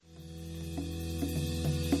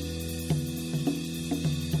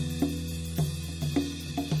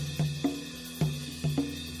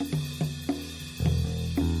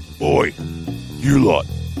Oi, you lot.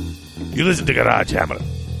 You listen to Garage Hammer.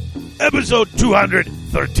 Episode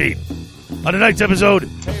 213. On tonight's episode,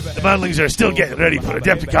 the Manlings are still getting ready for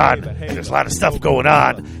Adepticon, and there's a lot of stuff going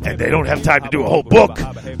on, and they don't have time to do a whole book.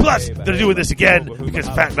 Plus, they're doing this again because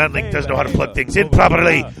Fat Manling doesn't know how to plug things in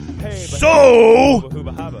properly. So,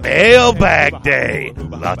 Mailbag Day.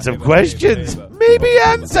 Lots of questions, maybe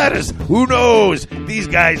answers. Who knows? These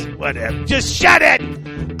guys, whatever. Just shut it!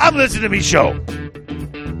 I'm listening to me show.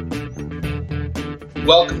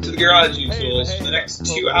 Welcome to the Garage Tools. For the next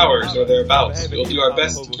 2 hours or thereabouts, we'll do our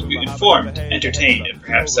best to keep you informed, entertained, and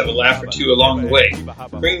perhaps have a laugh or two along the way.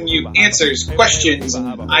 Bringing you answers, questions,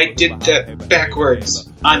 and I did that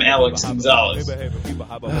backwards. I'm Alex Gonzalez.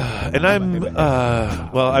 And I'm,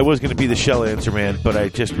 I was going to be the Shell Answer Man, but I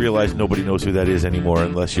just realized nobody knows who that is anymore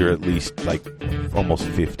unless you're at least, almost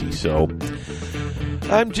 50. So,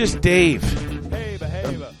 I'm just Dave.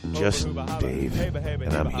 Just Dave,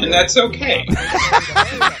 and I'm here. And that's okay.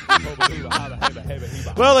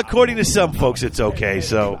 Well, according to some folks, it's okay.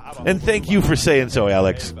 So, and thank you for saying so,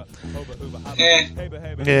 Alex.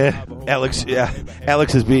 Alex. Yeah,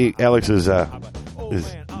 Alex is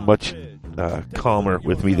much calmer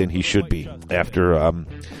with me than he should be after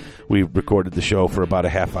we recorded the show for about a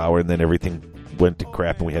half hour, and then everything went to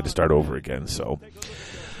crap, and we had to start over again. So.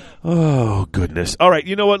 Oh, goodness. All right,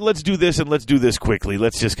 you know what? Let's do this, and let's do this quickly.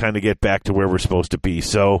 Let's just kind of get back to where we're supposed to be.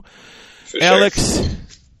 So, For Alex. Sure.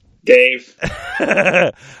 Dave.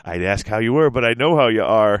 I'd ask how you were, but I know how you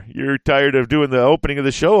are. You're tired of doing the opening of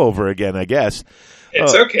the show over again, I guess.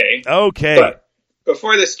 It's okay. Okay. But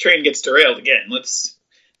before this train gets derailed again, let's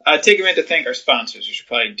take a minute to thank our sponsors. We should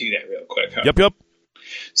probably do that real quick. Huh? Yep.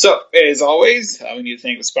 So, as always, we need to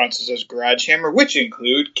thank the sponsors of Garage Hammer, which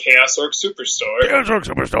include Chaos Orc Superstore. Chaos Orc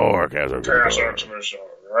Superstore.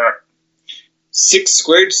 Six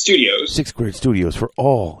Squared Studios. Six Squared Studios for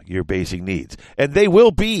all your basic needs. And they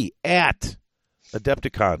will be at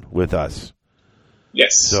Adepticon with us.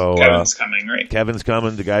 Yes. So, Kevin's coming, right? Kevin's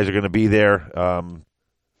coming. The guys are going to be there. Going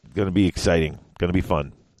to be exciting. Going to be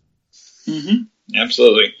fun. Mm-hmm.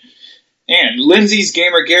 Absolutely. And Lindsay's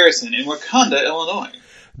Gamer Garrison in Wakanda, Illinois.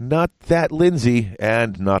 Not that Lindsay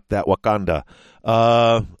and not that Wakanda.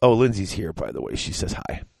 Lindsay's here, by the way. She says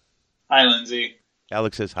hi. Hi, Lindsay.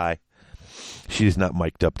 Alex says hi. She is not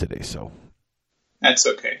mic'd up today, so. That's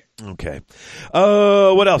okay. Okay.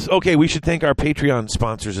 What else? Okay, we should thank our Patreon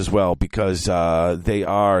sponsors as well because they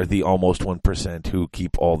are the almost 1% who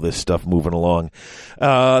keep all this stuff moving along.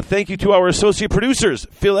 Thank you to our associate producers,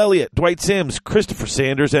 Phil Elliott, Dwight Sims, Christopher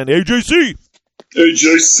Sanders, and AJC.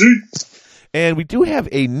 And we do have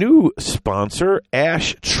a new sponsor,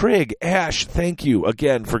 Ash Trigg. Ash, thank you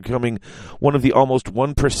again for becoming one of the almost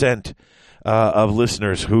 1% of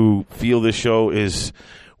listeners who feel this show is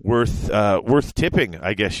worth tipping,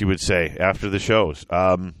 I guess you would say, after the shows.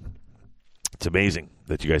 It's amazing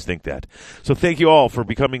that you guys think that. So thank you all for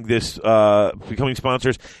becoming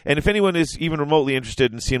sponsors. And if anyone is even remotely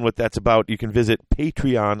interested in seeing what that's about, you can visit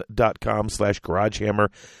patreon.com/garagehammer.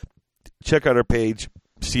 Check out our page.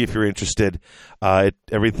 See if you're interested.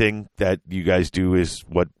 Everything that you guys do is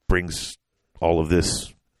what brings all of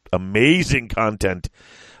this amazing content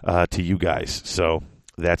to you guys. So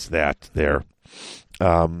that's that there.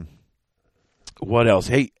 What else?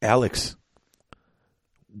 Hey, Alex,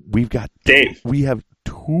 we've got Dave. We have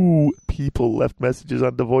 2 people left messages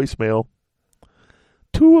on the voicemail.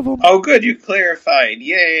 2 of them. Oh, good. You clarified.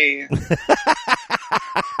 Yay.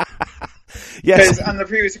 Yes. Because on the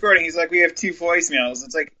previous recording, he's like, we have 2 voicemails.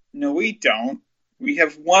 It's like, no, we don't. We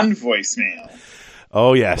have 1 voicemail.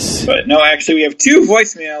 Oh, yes. But no, actually, we have 2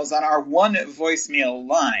 voicemails on our 1 voicemail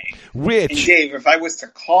line. Which? And Dave, if I was to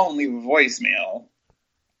call and leave a voicemail,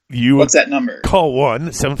 You what's that number? Call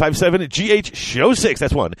 1-757-GH-SHOW-6.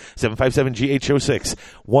 That's 1-757-GH-SHOW-6.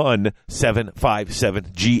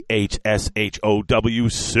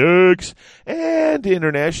 1-757-GH-SHOW-6. And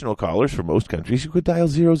international callers from most countries, you could dial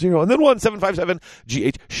 00. And then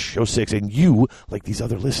 1-757-GH-SHOW-6. And you, like these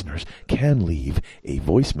other listeners, can leave a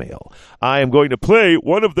voicemail. I am going to play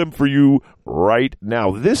one of them for you right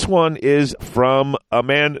now. This one is from a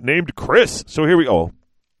man named Chris. So here we go.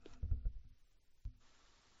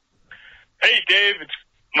 Hey, Dave,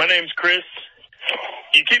 my name's Chris.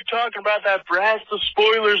 You keep talking about that brass of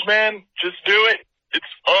spoilers, man. Just do it. It's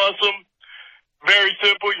awesome. Very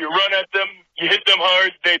simple. You run at them, you hit them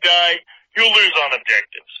hard, they die. You'll lose on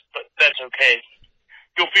objectives, but that's okay.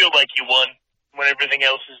 You'll feel like you won when everything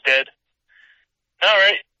else is dead. All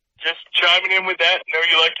right. Just chiming in with that. Know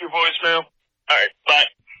you like your voicemail. All right. Bye.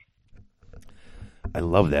 I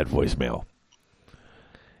love that voicemail.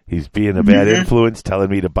 He's being a bad influence, telling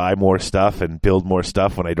me to buy more stuff and build more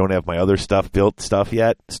stuff when I don't have my other stuff built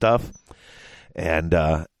yet. And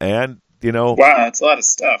you know, wow, that's a lot of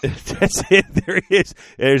stuff. That's it.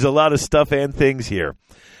 There's a lot of stuff and things here.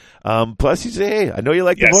 Plus, you say, "Hey, I know you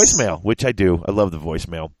like the voicemail," which I do. I love the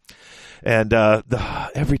voicemail. And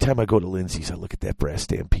every time I go to Lindsay's, I look at that Brass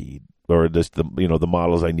Stampede, or just the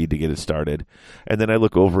models I need to get it started. And then I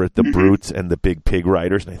look over at the Brutes and the Big Pig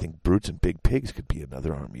Riders, and I think Brutes and Big Pigs could be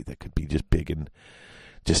another army that could be just big and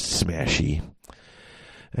just smashy.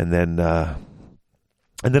 And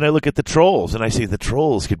then I look at the Trolls, and I say the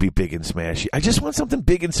Trolls could be big and smashy. I just want something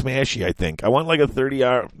big and smashy, I think. I want like a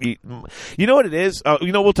 30-hour... You know what it is?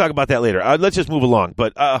 We'll talk about that later. Let's just move along.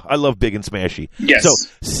 But I love big and smashy. Yes. So,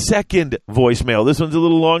 second voicemail. This one's a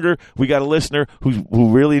little longer. We got a listener who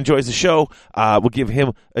really enjoys the show. We'll give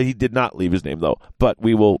him... he did not leave his name, though. But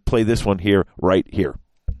we will play this one right here.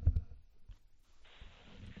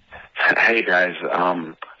 Hey, guys.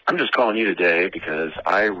 I'm just calling you today because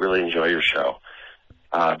I really enjoy your show.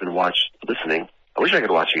 I've been listening. I wish I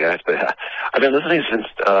could watch you guys, but I've been listening since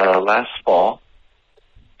last fall,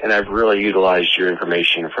 and I've really utilized your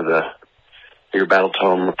information for your Battle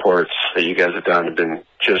Tome reports that you guys have done. Have been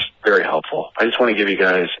just very helpful. I just want to give you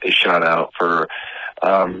guys a shout out for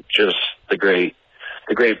just the great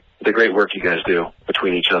work you guys do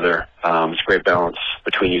between each other. It's a great balance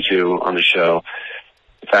between you two on the show.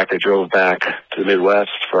 In fact, I drove back to the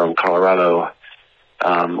Midwest from Colorado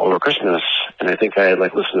over Christmas, and I think I had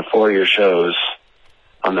listened to 4 of your shows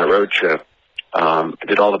on that road trip. I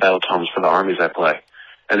did all the battle tomes for the armies I play,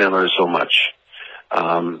 and I learned so much.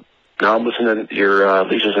 Now I'm listening to your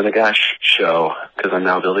Legions of Nagash show because I'm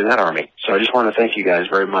now building that army. So I just want to thank you guys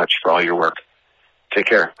very much for all your work. Take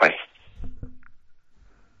care. Bye.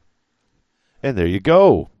 And there you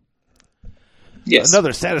go. Yes.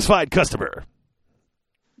 Another satisfied customer.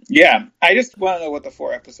 Yeah, I just want to know what the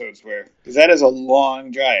 4 episodes were, because that is a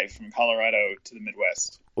long drive from Colorado to the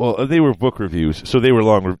Midwest. Well, they were book reviews, so they were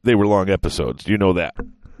long episodes. Do you know that?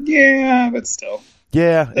 Yeah, but still.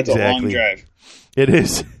 Yeah, that's exactly. a long drive. It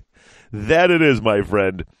is. That it is, my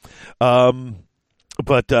friend.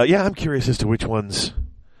 But I'm curious as to which ones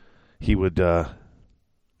he would.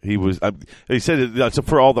 He said it,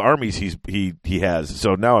 for all the armies he has.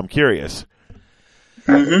 So now I'm curious.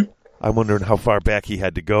 Mm-hmm. I'm wondering how far back he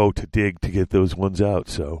had to go to dig to get those ones out.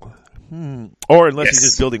 So, or unless he's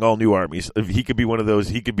just building all new armies, he could be one of those.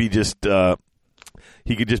 He could be just.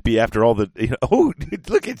 He could just be after all the. Oh,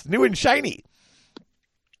 look! It's new and shiny.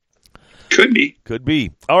 Could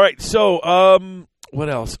be. All right. So, what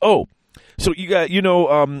else? Oh, so you got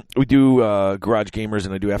we do Garage Gamers,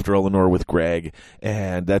 and I do After All Lenore with Greg,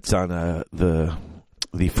 and that's on the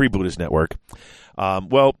Freebooters Network.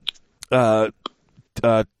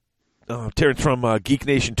 Terrence from Geek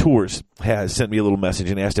Nation Tours has sent me a little message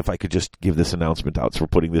and asked if I could just give this announcement out. So we're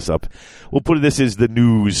putting this up. We'll put this as the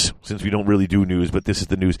news, since we don't really do news, but this is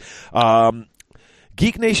the news.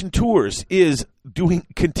 Geek Nation Tours is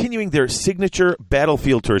continuing their signature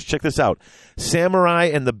battlefield tours. Check this out. Samurai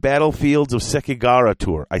and the Battlefields of Sekigahara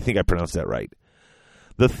Tour. I think I pronounced that right.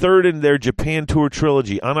 The third in their Japan Tour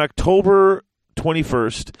trilogy. On October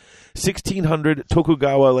 21st, 1600,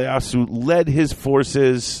 Tokugawa Ieyasu led his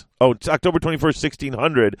forces... Oh, it's October 21st,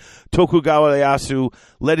 1600, Tokugawa Ieyasu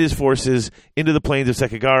led his forces into the plains of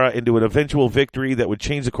Sekigahara into an eventual victory that would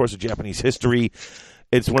change the course of Japanese history.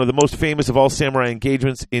 It's one of the most famous of all samurai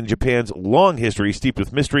engagements in Japan's long history, steeped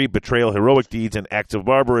with mystery, betrayal, heroic deeds, and acts of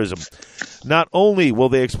barbarism. Not only will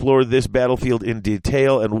they explore this battlefield in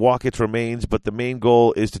detail and walk its remains, but the main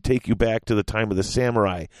goal is to take you back to the time of the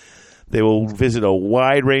samurai. They will visit a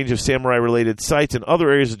wide range of samurai-related sites in other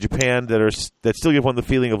areas of Japan that still give one the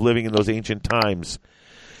feeling of living in those ancient times.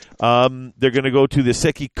 They're going to go to the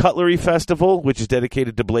Seki Cutlery Festival, which is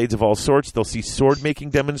dedicated to blades of all sorts. They'll see sword-making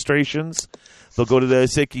demonstrations. They'll go to the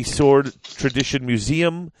Seki Sword Tradition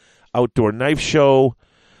Museum, outdoor knife show.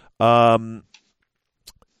 They're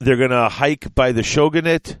going to hike by the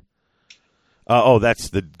Shogunate. That's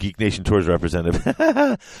the Geek Nation Tours representative.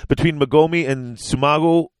 Between Megumi and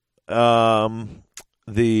Sumago,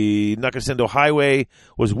 the Nakasendo Highway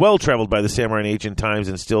was well traveled by the samurai in ancient times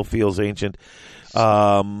and still feels ancient.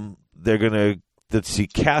 They're going to see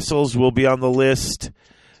castles will be on the list.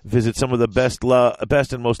 Visit some of the best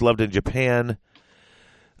and most loved in Japan.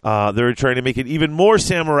 They're trying to make it even more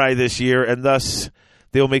samurai this year, and thus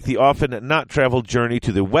they'll make the often not traveled journey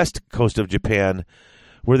to the west coast of Japan,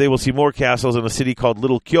 where they will see more castles in a city called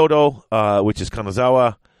Little Kyoto, which is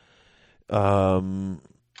Kanazawa.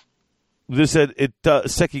 this said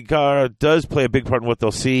Sekigahara does play a big part in what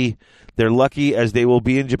they'll see. They're lucky as they will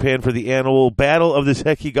be in Japan for the annual Battle of the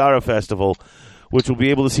Sekigahara Festival, which will be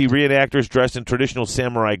able to see reenactors dressed in traditional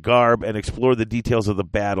samurai garb and explore the details of the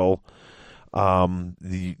battle.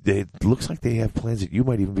 It looks like they have plans that you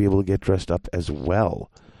might even be able to get dressed up as well.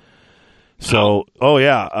 So, so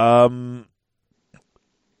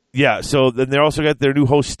then they also got their new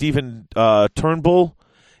host, Stephen Turnbull.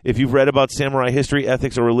 If you've read about samurai history,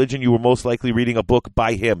 ethics, or religion, you were most likely reading a book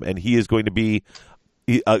by him, and he is going to be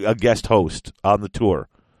a guest host on the tour.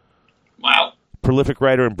 Wow. Prolific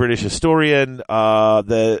writer and British historian.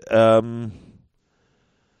 There's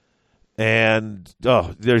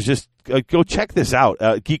just go check this out.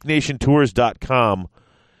 GeekNationTours.com.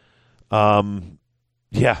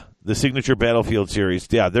 The Signature Battlefield series.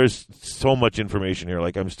 Yeah, there's so much information here.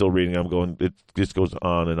 Like, I'm still reading. It just goes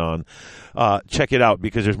on and on. Check it out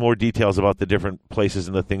because there's more details about the different places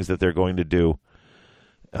and the things that they're going to do.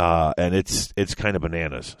 And it's kind of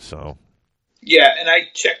bananas. So. Yeah, and I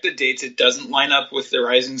checked the dates. It doesn't line up with the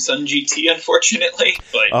Rising Sun GT, unfortunately.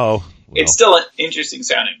 But it's still an interesting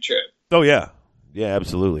sounding trip. Oh, yeah. Yeah,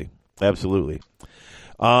 absolutely. Absolutely.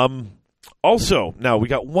 Also, now we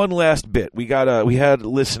got one last bit. We had a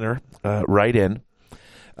listener write in,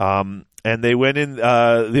 and they went in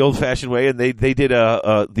the old-fashioned way, and they did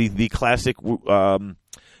the classic. They're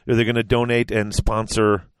going to donate and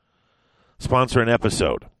sponsor an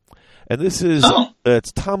episode, and this is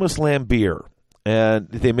it's Thomas Lambier, and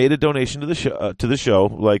they made a donation to the show.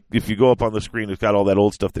 Like, if you go up on the screen, it's got all that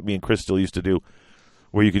old stuff that me and Chris still used to do,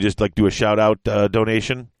 where you could just do a shout out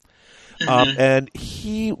donation, and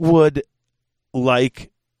he would.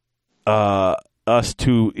 Like us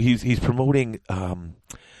to, he's promoting a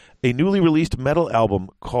newly released metal album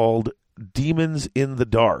called Demons in the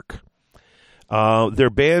Dark. Their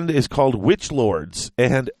band is called Witch Lords,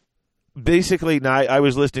 and basically, now I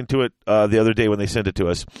was listening to it the other day when they sent it to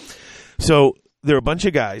us. So they're a bunch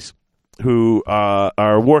of guys who are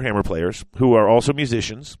Warhammer players who are also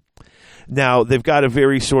musicians. Now they've got a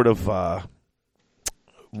very sort of what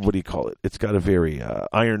do you call it? It's got a very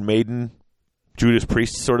Iron Maiden. Judas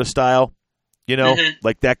Priest sort of style,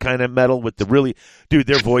 like that kind of metal with the really, dude,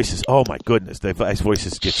 their voices, oh my goodness, their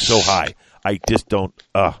voices get so high. I just don't,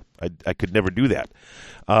 I could never do that.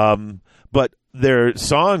 But their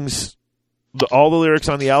songs, all the lyrics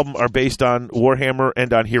on the album are based on Warhammer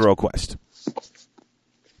and on Hero Quest.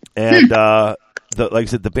 And, like I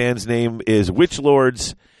said, the band's name is Witch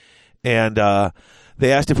Lords, and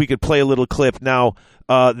they asked if we could play a little clip. Now,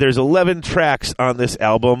 there's 11 tracks on this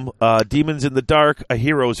album. Demons in the Dark, A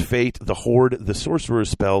Hero's Fate, The Horde, The Sorcerer's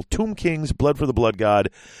Spell, Tomb Kings, Blood for the Blood God,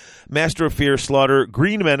 Master of Fear, Slaughter,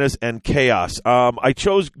 Green Menace, and Chaos. I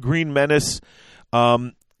chose Green Menace.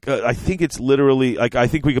 I think it's literally, like, I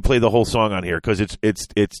think we could play the whole song on here because it's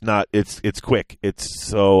quick. It's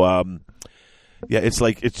so,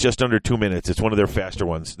 it's just under 2 minutes. It's one of their faster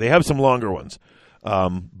ones. They have some longer ones.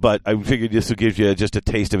 But I figured this will give you just a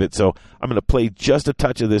taste of it. So I'm going to play just a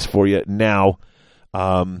touch of this for you now.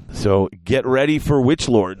 So get ready for Witch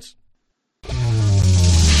Lords.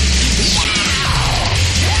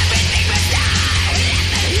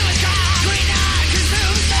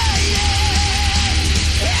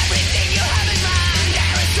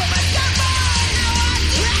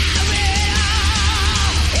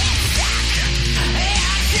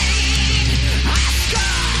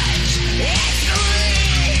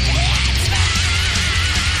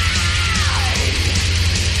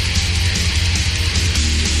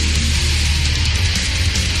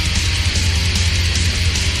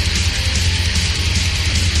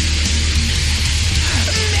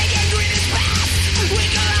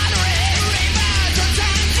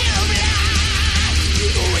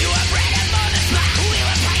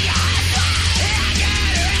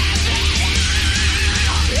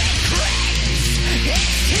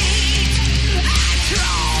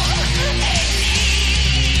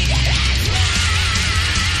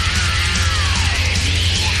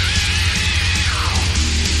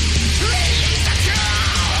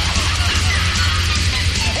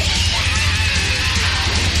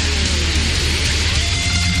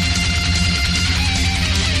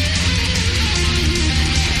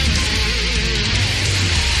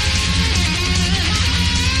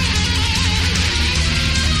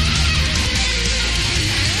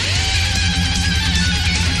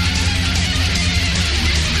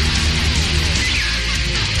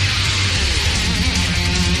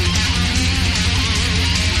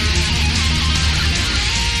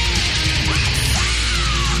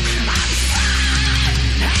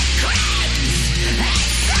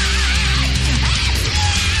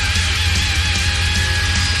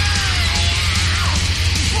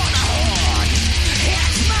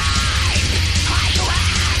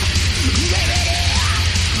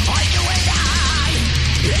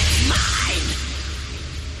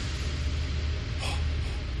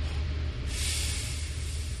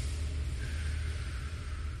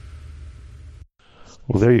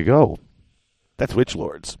 Well, there you go. That's Witch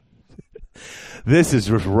Lords. This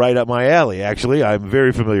is right up my alley, actually. I'm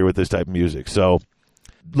very familiar with this type of music. So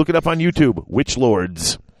look it up on YouTube, Witch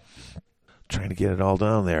Lords. Trying to get it all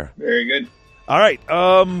down there. Very good. All right.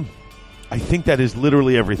 I think that is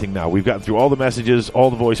literally everything now. We've gotten through all the messages,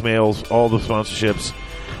 all the voicemails, all the sponsorships.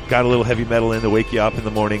 Got a little heavy metal in to wake you up in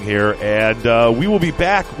the morning here. And we will be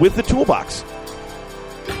back with the Toolbox.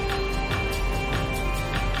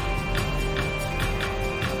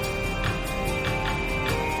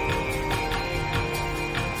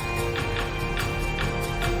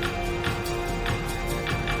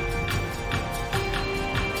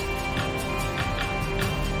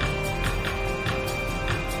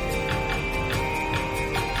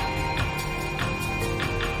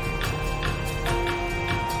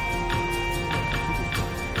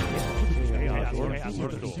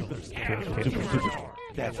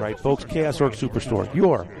 That's right, folks. Chaos Orc Superstore,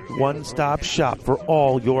 your one-stop shop for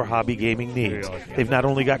all your hobby gaming needs. They've not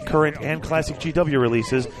only got current and classic GW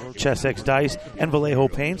releases, Chessex dice, and Vallejo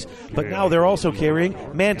paints, but now they're also carrying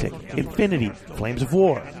Mantic, Infinity, Flames of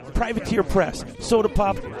War, Privateer Press, Soda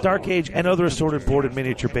Pop, Dark Age, and other assorted board and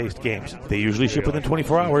miniature-based games. They usually ship within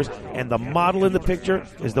 24 hours, and the model in the picture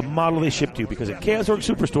is the model they ship to you, because at Chaos Orc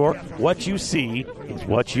Superstore, what you see is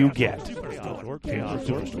what you get. Chaos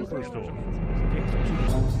Orc Superstore.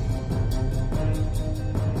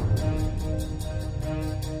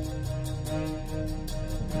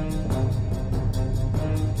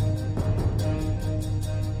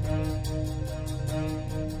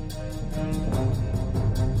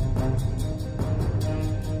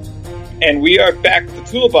 And we are back with the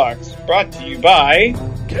Toolbox, brought to you by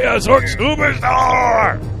Chaos Orc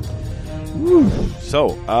Superstore!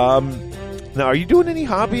 So, now are you doing any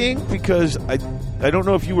hobbying? Because I don't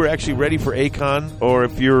know if you were actually ready for A-Con, or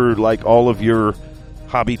if you're like all of your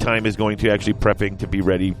hobby time is going to actually prepping to be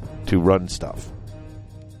ready to run stuff.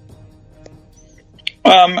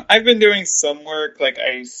 I've been doing some work. Like,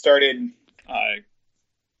 I started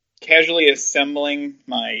casually assembling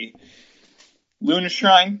my Luna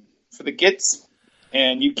Shrine for the Gits,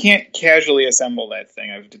 and you can't casually assemble that thing,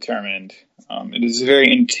 I've determined. It is a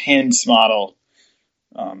very intense model,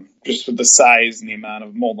 just with the size and the amount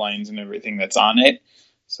of mold lines and everything that's on it.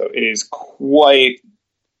 So it is quite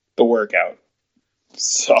the workout.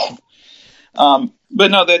 So,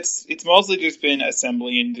 but no, it's mostly just been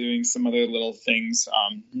assembly and doing some other little things.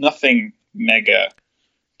 Nothing mega,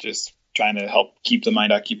 just trying to help keep the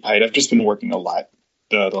mind occupied. I've just been working a lot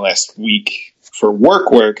the last week for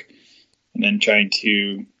work, and then trying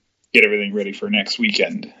to get everything ready for next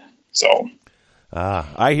weekend. So,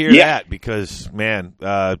 I hear that because, man,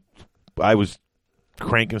 I was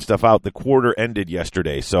cranking stuff out. The quarter ended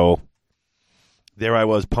yesterday, so there I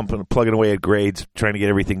was plugging away at grades, trying to get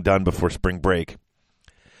everything done before spring break.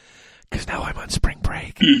 Because now I'm on spring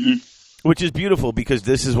break, which is beautiful because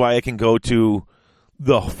this is why I can go to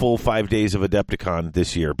the full 5 days of Adepticon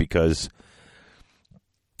this year, because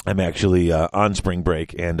I'm actually on spring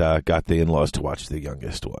break and got the in-laws to watch the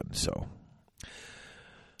youngest one. So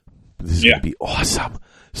this is going to be awesome.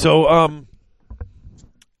 So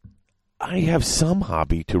I have some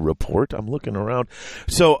hobby to report. I'm looking around.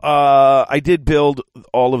 So I did build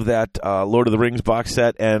all of that Lord of the Rings box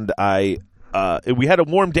set, and we had a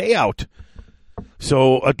warm day out.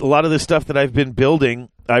 So a lot of the stuff that I've been building,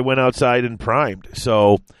 I went outside and primed.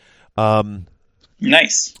 So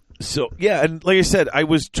nice. So yeah, and like I said,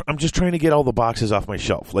 I'm just trying to get all the boxes off my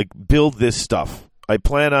shelf. Like, build this stuff. I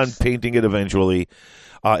plan on painting it eventually.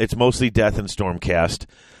 It's mostly Death and Stormcast.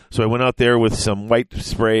 So I went out there with some white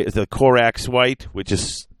spray, the Corax white, which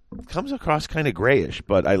comes across kind of grayish,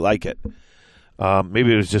 but I like it.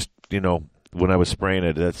 Maybe it was just, when I was spraying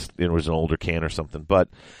it, it was an older can or something. But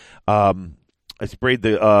I sprayed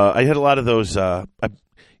I had a lot of those.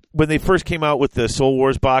 When they first came out with the Soul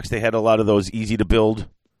Wars box, they had a lot of those easy to build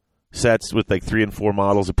sets with like 3 and 4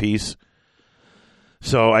 models a piece.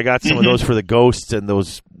 So I got some of those for the ghosts and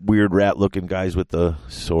those weird rat-looking guys with the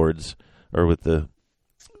swords, or with the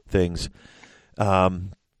things.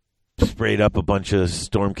 Sprayed up a bunch of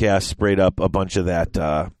Stormcast, sprayed up a bunch of that,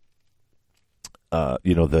 the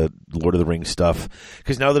Lord of the Rings stuff.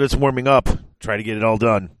 Because now that it's warming up, try to get it all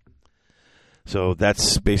done. So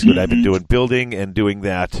that's basically what I've been doing. Building and doing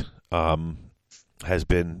that has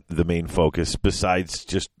been the main focus, besides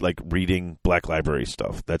just like reading Black Library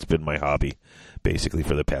stuff. That's been my hobby basically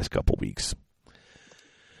for the past couple weeks.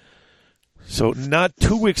 So not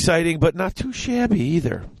too exciting, but not too shabby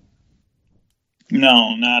either.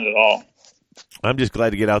 No, not at all. I'm just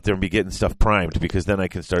glad to get out there and be getting stuff primed, because then I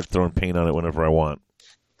can start throwing paint on it whenever I want.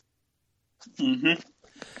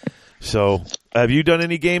 So, have you done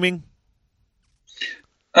any gaming?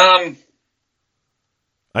 Um,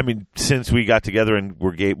 I mean, since we got together and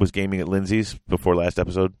was gaming at Lindsay's before last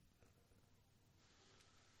episode?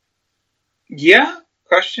 yeah?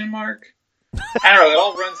 Question mark? I don't know. It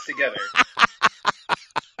all runs together.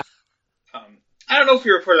 I don't know if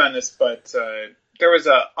we reported on this, but there was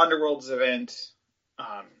a Underworlds event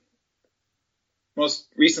most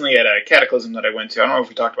recently at a Cataclysm that I went to. I don't know if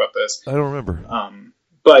we talked about this. I don't remember.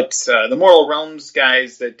 But the Mortal Realms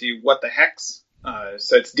guys that do What the Hex,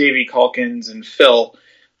 so it's Davey Calkins and Phil,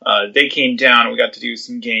 they came down and we got to do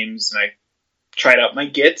some games, and I tried out my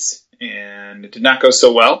Gits, and it did not go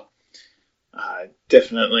so well.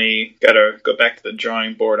 Definitely got to go back to the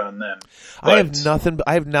drawing board on them. I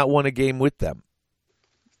have not won a game with them.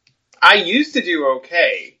 I used to do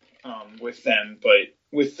okay with them, but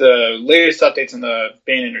with the latest updates on the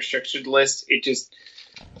ban and restricted list, it just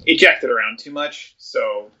ejected around too much.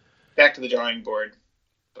 So back to the drawing board,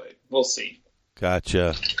 but we'll see.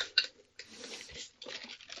 Gotcha.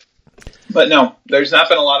 But no, there's not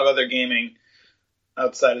been a lot of other gaming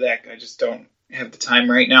outside of that. I just don't have the time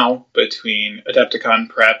right now between Adepticon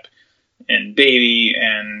prep and baby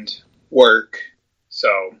and work. So,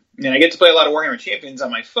 I get to play a lot of Warhammer Champions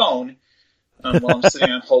on my phone while I'm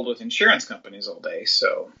sitting on hold with insurance companies all day.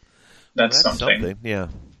 So that's something. Yeah.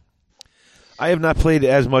 I have not played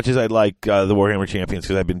as much as I'd like the Warhammer Champions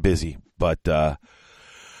because I've been busy, but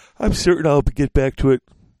I'm certain I'll get back to it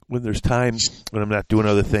when there's time, when I'm not doing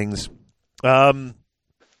other things. Let's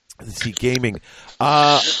see, gaming. We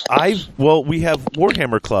have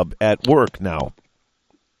Warhammer Club at work now.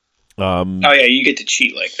 Oh yeah, you get to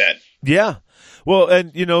cheat like that. Yeah. Well,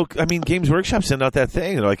 and Games Workshop sent out that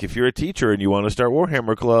thing. Like, if you're a teacher and you want to start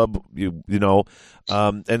Warhammer Club,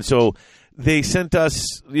 and so they sent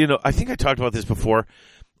us. I think I talked about this before.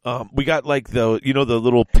 We got like the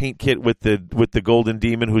little paint kit with the Golden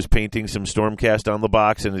Demon who's painting some Stormcast on the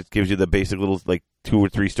box, and it gives you the basic little like 2 or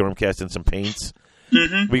 3 Stormcast and some paints.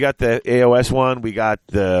 Mm-hmm. We got the AOS one. We got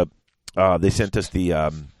the. They sent us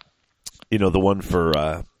the the one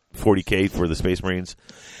for 40K for the Space Marines,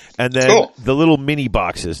 and then the little mini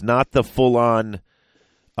boxes, not the full on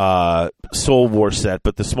Soul War set,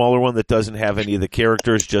 but the smaller one that doesn't have any of the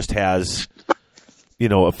characters, just has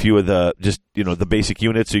a few of the the basic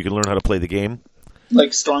units, so you can learn how to play the game.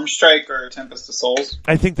 Like Stormstrike or Tempest of Souls.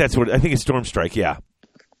 I think it's Stormstrike, yeah,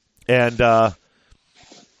 and.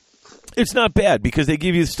 It's not bad because they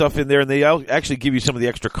give you stuff in there, and they actually give you some of the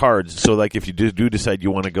extra cards. So, like, if you do decide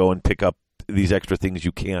you want to go and pick up these extra things,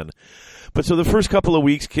 you can. But so the first couple of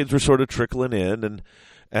weeks, kids were sort of trickling in,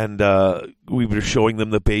 and we were showing them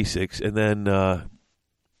the basics. And then,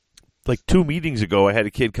 like 2 meetings ago, I had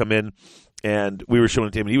a kid come in, and we were showing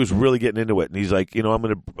it to him, and he was really getting into it. And he's like, I'm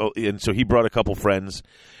going to – and so he brought a couple friends.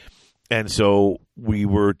 And so we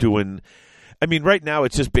were doing – right now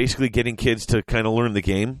it's just basically getting kids to kind of learn the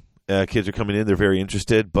game. Kids are coming in; they're very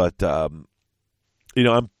interested. But I'm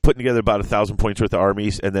putting together about 1,000 points worth of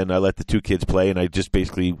armies, and then I let the 2 kids play, and I just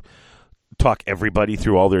basically talk everybody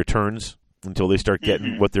through all their turns until they start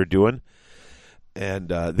getting what they're doing. And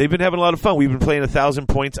they've been having a lot of fun. We've been playing 1,000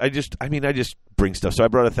 points. I just bring stuff. So I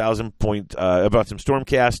brought 1,000 point. I brought some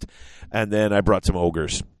Stormcast, and then I brought some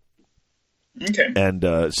ogres. Okay.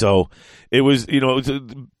 And so it was,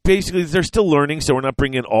 basically they're still learning, so we're not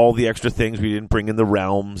bringing all the extra things. We didn't bring in the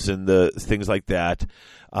realms and the things like that.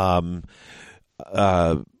 Next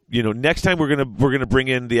time we're gonna bring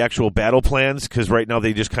in the actual battle plans, because right now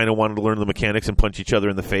they just kind of wanted to learn the mechanics and punch each other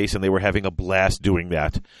in the face, and they were having a blast doing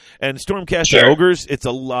that. And Stormcast and ogres, it's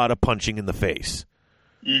a lot of punching in the face.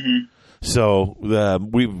 Mm-hmm. So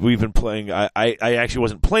we've been playing. I actually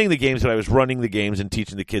wasn't playing the games, but I was running the games and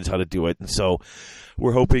teaching the kids how to do it. And so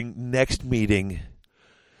we're hoping next meeting,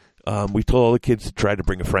 we told all the kids to try to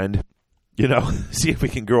bring a friend, see if we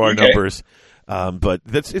can grow our numbers. But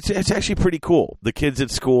it's actually pretty cool. The kids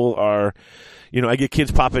at school are, I get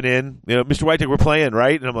kids popping in. Mr. Whitehead, we're playing,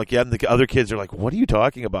 right? And I'm like, yeah. And the other kids are like, what are you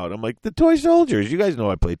talking about? I'm like, the Toy Soldiers. You guys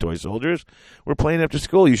know I play Toy Soldiers. We're playing after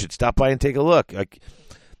school. You should stop by and take a look. Like,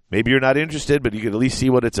 maybe you're not interested, but you can at least see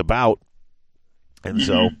what it's about. And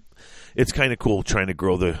so it's kind of cool trying to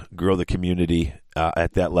grow the community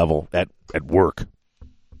at that level at work.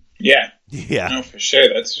 Yeah. Yeah. No, for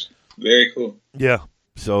sure. That's very cool. Yeah.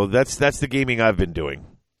 So that's the gaming I've been doing.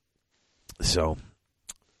 So,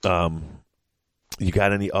 you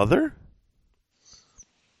got any other?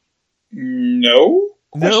 No?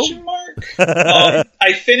 Question mark?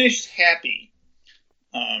 I finished Happy.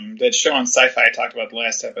 That show on Sci-Fi I talked about the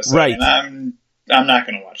last episode. Right. And I'm not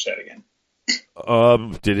going to watch that again.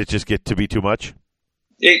 Did it just get to be too much?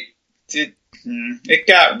 It did. It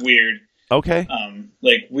got weird. Okay.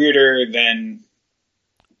 Like weirder than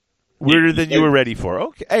you were ready for.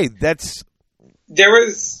 Okay. Hey, that's... There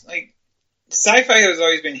was, like, sci-fi has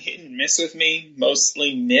always been hit and miss with me,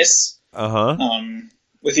 mostly miss. Uh-huh.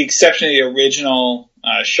 With the exception of the original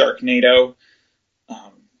Sharknado.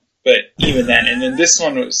 But even then, and then this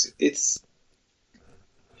one it's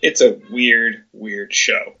a weird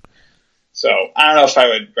show. So I don't know if I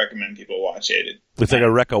would recommend people watch it. It's like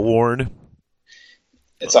a Wreck a Warn.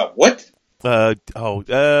 It's a what? You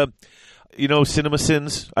know, Cinema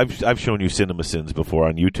Sins? I've shown you Cinema Sins before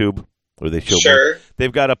on YouTube, where they show. Sure.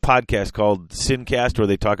 They've got a podcast called Sincast where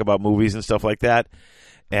they talk about movies and stuff like that,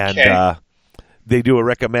 and they do a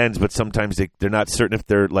recommends, but sometimes they're not certain if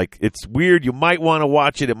they're like, it's weird. You might want to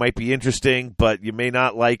watch it. It might be interesting, but you may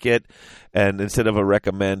not like it. And instead of a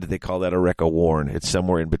recommend, they call that a Wreck a Warn. It's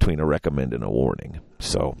somewhere in between a recommend and a warning.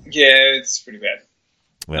 So yeah, it's pretty bad.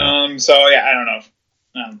 Yeah. So yeah, I don't know.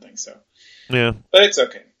 I don't think so. Yeah, but it's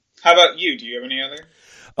okay. How about you? Do you have any other?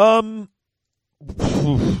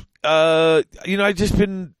 You know,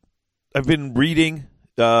 I've been reading.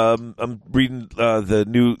 I'm reading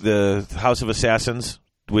the House of Assassins,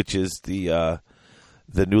 which is the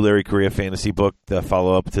new Larry Correia fantasy book, the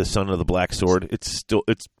follow up to Son of the Black Sword. It's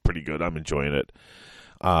pretty good. I'm enjoying it.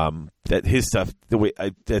 That his stuff,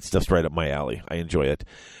 that stuff's right up my alley. I enjoy it.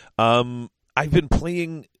 I've been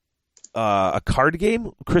playing a card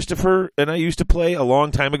game Christopher and I used to play a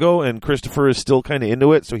long time ago, and Christopher is still kind of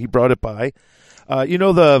into it, so he brought it by. You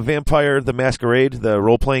know the Vampire the Masquerade, the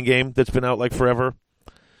role playing game that's been out like forever.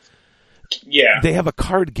 Yeah, they have a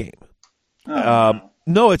card game.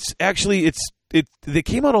 No, it's actually they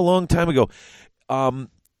came out a long time ago.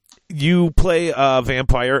 You play a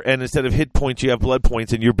vampire, and instead of hit points, you have blood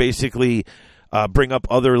points, and you're basically bring up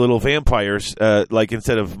other little vampires, like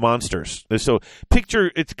instead of monsters. So picture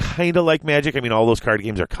it's kind of like Magic. I mean, all those card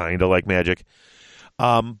games are kind of like Magic.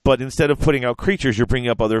 But instead of putting out creatures, you're bringing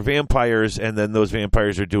up other vampires, and then those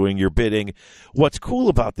vampires are doing your bidding. What's cool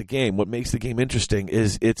about the game, what makes the game interesting,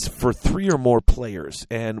 is it's for 3 or more players,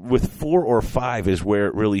 and with 4 or 5 is where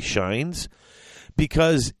it really shines,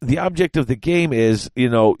 because the object of the game is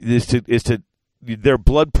to their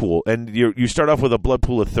blood pool, and you start off with a blood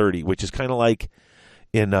pool of 30, which is kind of like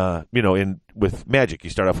with Magic, you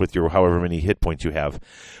start off with your however many hit points you have,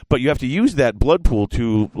 but you have to use that blood pool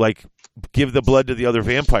to like give the blood to the other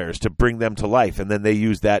vampires to bring them to life, and then they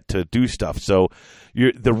use that to do stuff. So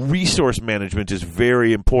the resource management is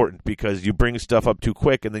very important, because you bring stuff up too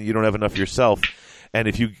quick and then you don't have enough yourself, and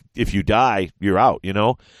if you die, you're out, you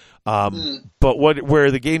know. But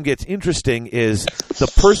where the game gets interesting is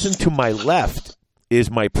the person to my left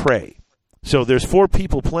is my prey. So there's 4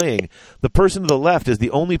 people playing. The person to the left is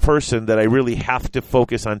the only person that I really have to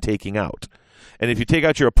focus on taking out. And if you take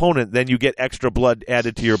out your opponent, then you get extra blood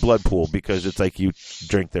added to your blood pool, because it's like you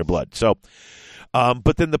drink their blood. So,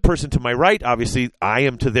 but then the person to my right, obviously, I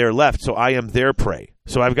am to their left, so I am their prey.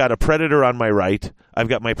 So I've got a predator on my right, I've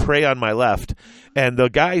got my prey on my left, and the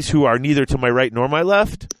guys who are neither to my right nor my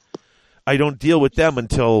left, I don't deal with them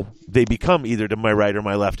until they become either to my right or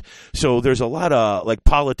my left. So there's a lot of like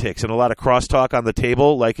politics and a lot of crosstalk on the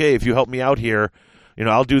table. Like, hey, if you help me out here,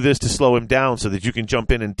 I'll do this to slow him down so that you can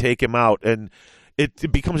jump in and take him out. And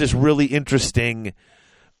it becomes this really interesting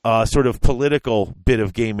sort of political bit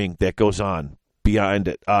of gaming that goes on behind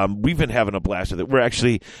it. We've been having a blast with it. We're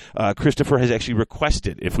actually, Christopher has actually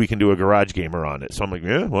requested if we can do a Garage Gamer on it. So I'm like,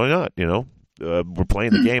 yeah, why not? We're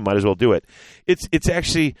playing the game, might as well do it. It's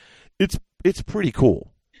actually, it's pretty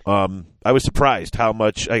cool. I was surprised how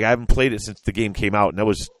much, I haven't played it since the game came out, and that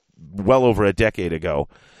was well over a decade ago.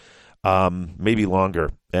 Maybe longer,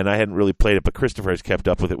 and I hadn't really played it, but Christopher has kept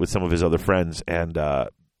up with it with some of his other friends, and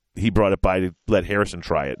he brought it by to let Harrison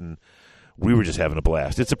try it, and we were just having a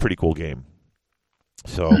blast. It's a pretty cool game.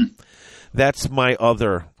 So that's my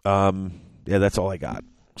other, that's all I got.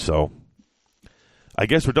 So I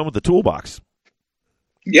guess we're done with the toolbox.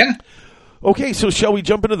 Yeah. Okay, so shall we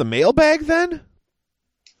jump into the mailbag then?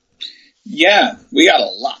 Yeah, we got a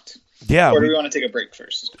lot. Yeah. Or do we want to take a break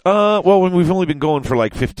first? Well, we've only been going for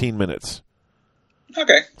like 15 minutes.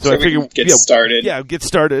 Okay. So I figure get started. Yeah, get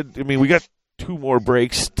started. I mean, we got 2 more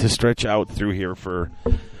breaks to stretch out through here for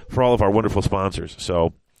all of our wonderful sponsors.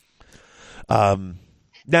 So,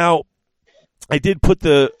 now I did put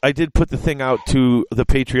the thing out to the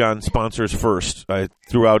Patreon sponsors first. I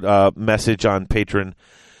threw out a message on Patreon.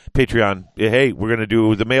 Hey, we're going to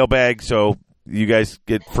do the mailbag, so you guys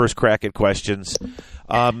get first crack at questions.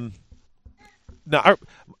 Now,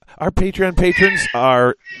 our Patreon patrons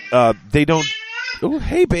are, they don't, oh,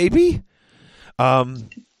 hey, baby.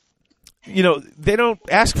 they don't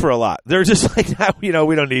ask for a lot. They're just like, we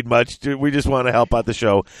don't need much. We just want to help out the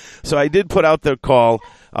show. So I did put out the call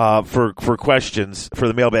for questions for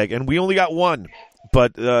the mailbag, and we only got one.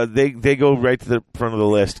 But they go right to the front of the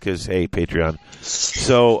list because, hey, Patreon.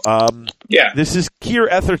 So This is Keir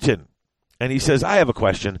Etherton, and he says, I have a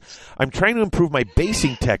question. I'm trying to improve my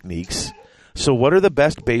basing techniques. So what are the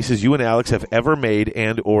best bases you and Alex have ever made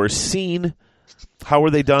and or seen? How were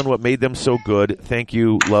they done? What made them so good? Thank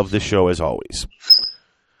you. Love the show as always.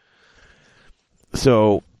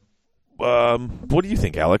 So what do you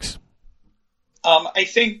think, Alex? I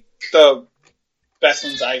think the best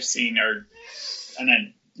ones I've seen are, and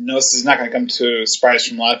I know this is not going to come to a surprise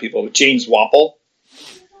from a lot of people, but James Wapple.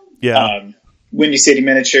 Yeah. Windy City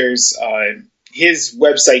Miniatures. His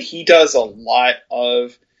website, he does a lot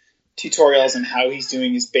of tutorials on how he's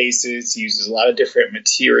doing his bases. He uses a lot of different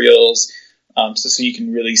materials, so you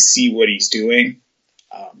can really see what he's doing.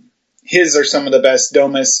 His are some of the best.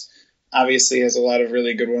 Domus obviously has a lot of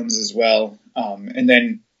really good ones as well. And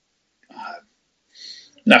then,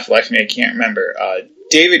 not for life of me, I can't remember.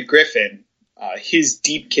 David Griffin, his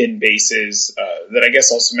Deepkin bases, that I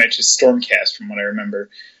guess also matches Stormcast from what I remember,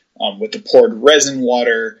 with the poured resin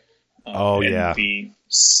water. And the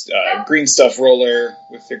green stuff roller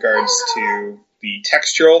with regards to the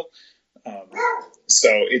textural. So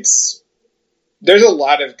there's a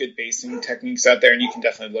lot of good basing techniques out there, and you can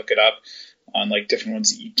definitely look it up on like different ones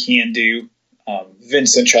that you can do.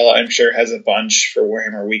 Vince Centrella, I'm sure, has a bunch for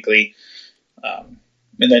Warhammer Weekly.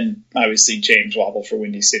 And then obviously James Wapple for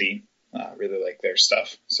Windy City. Really like their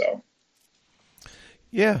stuff. So.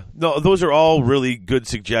 Yeah, no, those are all really good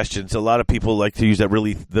suggestions. A lot of people like to use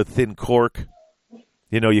the thin cork.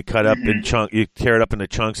 You cut up in you tear it up into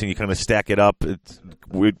chunks and you kind of stack it up.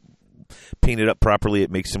 We paint it up properly.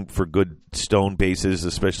 It makes them for good stone bases,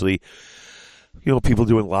 especially, people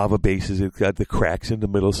doing lava bases. It's got the cracks in the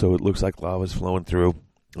middle so it looks like lava's flowing through.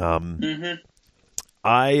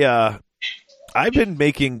 I've been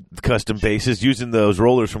making custom bases using those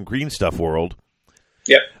rollers from Green Stuff World.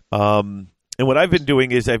 Yep. And what I've been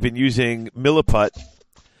doing is I've been using Milliput,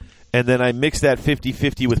 and then I mix that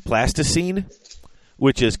 50-50 with plasticine,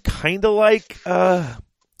 which is kind of like,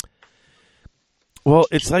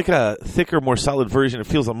 it's like a thicker, more solid version. It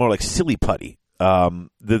feels more like silly putty, but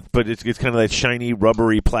it's kind of that shiny,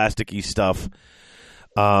 rubbery, plasticky stuff.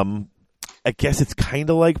 I guess it's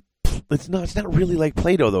kind of like it's not really like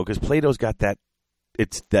Play-Doh though, because Play-Doh's got that.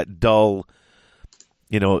 It's that dull,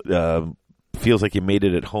 feels like you made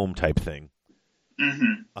it at home type thing.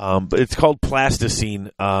 Mm-hmm. But it's called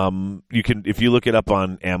plasticine. You can, if you look it up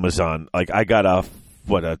on Amazon, like I got a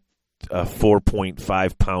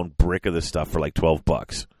 4.5 pound brick of this stuff for like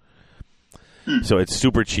 $12. So it's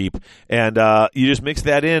super cheap, and you just mix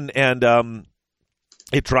that in, and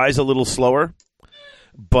it dries a little slower.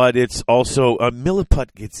 But it's also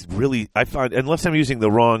Milliput gets really. I find, unless I'm using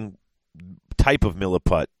the wrong type of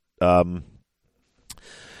Milliput,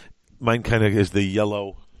 mine kind of is the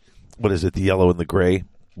yellow. What is it? The yellow and the gray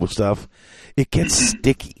stuff. It gets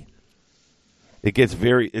sticky. It gets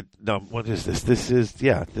very. What is this? This is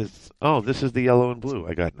this. Oh, this is the yellow and blue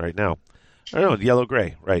I got right now. I don't know, yellow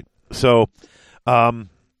gray, right? So,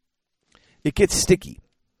 it gets sticky,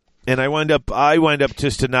 and I wind up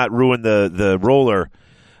just to not ruin the roller.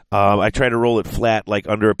 I try to roll it flat, like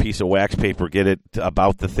under a piece of wax paper, get it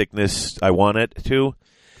about the thickness I want it to.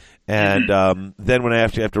 And then when I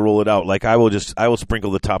have to roll it out, like I will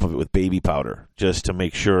sprinkle the top of it with baby powder just to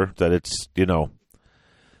make sure that it's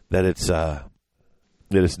that it's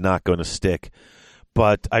not going to stick.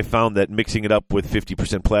 But I found that mixing it up with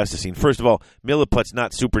 50% plasticine. First of all, Milliput's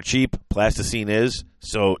not super cheap. Plasticine is,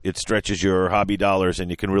 so it stretches your hobby dollars, and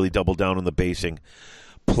you can really double down on the basing.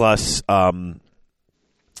 Plus,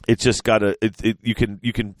 it's just got you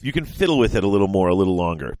can fiddle with it a little more, a little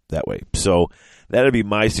longer that way. So that'd be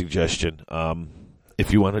my suggestion.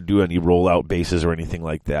 If you want to do any rollout bases or anything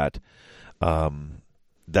like that,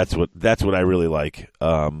 that's what I really like.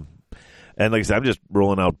 And like I said, I'm just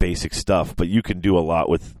rolling out basic stuff, but you can do a lot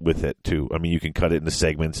with it too. I mean, you can cut it into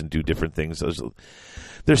segments and do different things.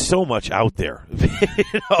 There's so much out there,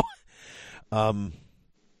 And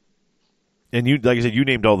you, like I said, you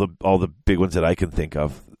named all the big ones that I can think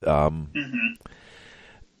of.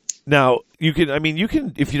 Now you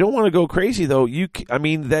can if you don't want to go crazy though,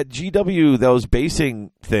 that GW, those basing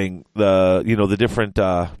thing, the different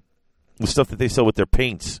the stuff that they sell with their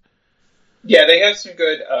paints. Yeah, they have some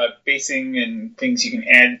good basing and things you can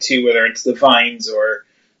add to, whether it's the vines or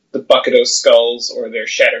the Bucketo skulls or their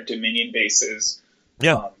Shattered Dominion bases.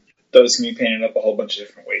 Yeah, those can be painted up a whole bunch of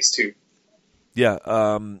different ways too. Yeah,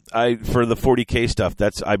 I for the 40K stuff,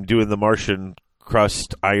 I'm doing the Martian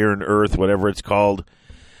crust, iron, earth, whatever it's called,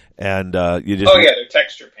 and you just they're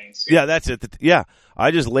texture paints. Yeah, that's it. Yeah,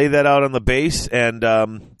 I just lay that out on the base, and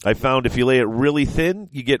I found if you lay it really thin,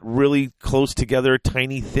 you get really close together,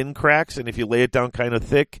 tiny thin cracks, and if you lay it down kind of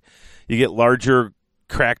thick, you get larger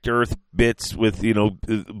cracked earth bits with a little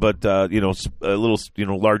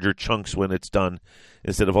larger chunks when it's done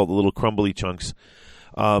instead of all the little crumbly chunks.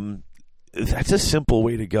 That's a simple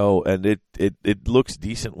way to go, and it looks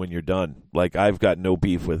decent when you're done. Like, I've got no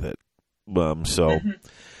beef with it.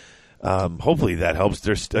 Hopefully that helps.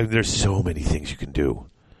 There's so many things you can do.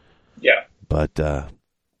 Yeah. But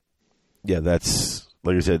that's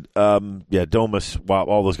like I said. Domus,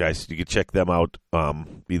 all those guys. You can check them out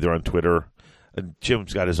either on Twitter. And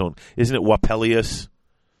Jim's got his own. Isn't it Wapelius.com?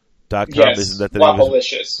 Yes, Isn't that the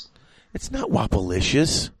Wapalicious. name? It's not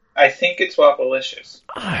Wapalicious. I think it's Wapalicious.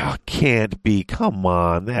 Can't be. Come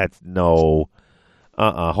on. That's no.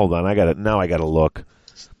 Hold on. I gotta look.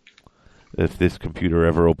 If this computer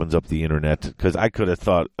ever opens up the internet, because I could have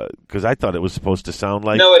thought, because I thought it was supposed to sound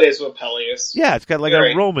like. No, it is Wapelius. Yeah, it's got like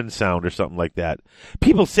a Roman sound or something like that.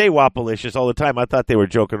 People say Wapalicious all the time. I thought they were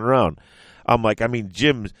joking around. I'm like, I mean,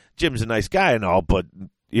 Jim's a nice guy and all, but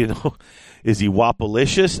is he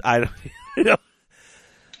Wapalicious? I don't know.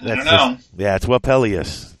 I don't know. It's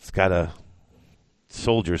Wapelius. It's got a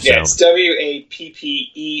soldier sound. Yeah, it's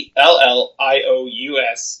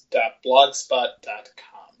WAPPELLIOUS.blogspot.com.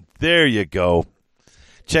 There you go.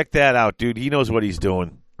 Check that out, dude. He knows what he's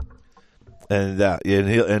doing,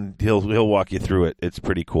 and he'll walk you through it. It's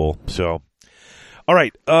pretty cool. So, all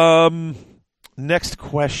right. Next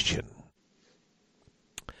question.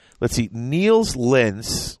 Let's see. Niels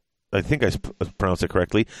Lenz. I think I pronounced it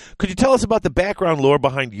correctly. Could you tell us about the background lore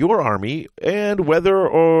behind your army and whether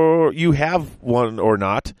or you have one or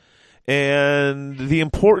not, and the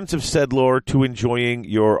importance of said lore to enjoying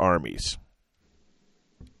your armies?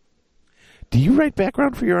 Do you write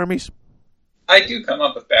background for your armies? I do come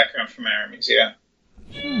up with background for my armies, yeah.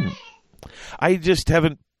 I just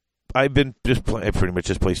haven't. I pretty much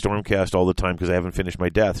just play Stormcast all the time because I haven't finished my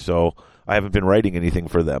death, so I haven't been writing anything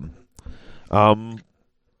for them.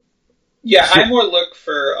 Yeah, I more look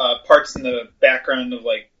for parts in the background of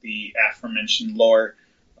like the aforementioned lore,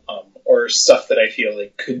 or stuff that I feel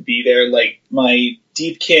like could be there. Like my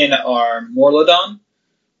Deepkin are Morlodon,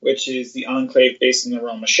 which is the enclave based in the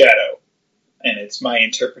realm of Shadow, and it's my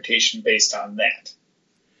interpretation based on that.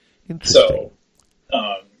 Interesting. So,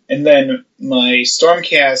 and then my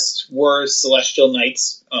Stormcast were Celestial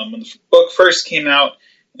Knights. When the book first came out,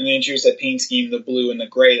 and they introduced that paint scheme, the blue and the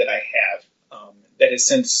gray that I have. That has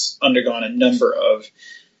since undergone a number of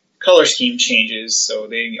color scheme changes, so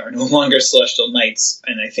they are no longer Celestial Knights,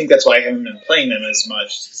 and I think that's why I haven't been playing them as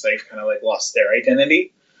much, because I've kind of like lost their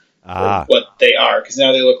identity, or what they are, because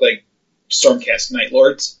now they look like Stormcast Night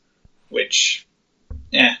Lords, which,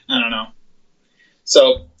 I don't know.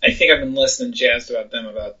 So I think I've been less than jazzed about them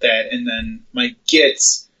about that, and then my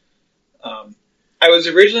Gits, I was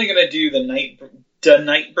originally going to do the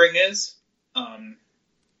Nightbringers,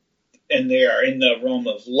 and they are in the realm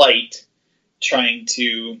of light, trying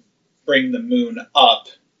to bring the moon up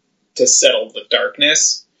to settle the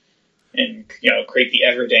darkness, and create the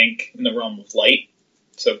Everdank in the realm of light.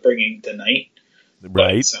 So bringing the night,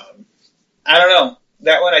 right? But, I don't know.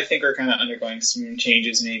 That one I think are kind of undergoing some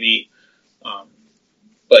changes, maybe.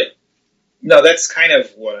 But no, that's kind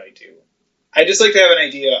of what I do. I just like to have an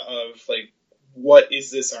idea of like, what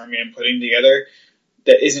is this army I'm putting together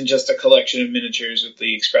that isn't just a collection of miniatures with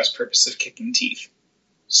the express purpose of kicking teeth.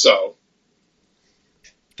 So,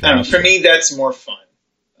 I don't know. For me, that's more fun.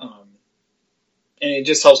 And it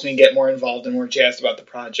just helps me get more involved and more jazzed about the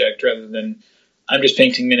project rather than I'm just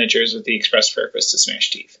painting miniatures with the express purpose to smash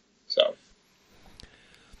teeth. So,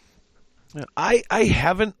 I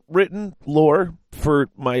haven't written lore for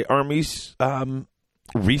my armies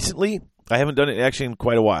recently. I haven't done it actually in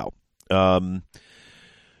quite a while.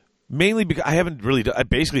 Mainly because I haven't really done,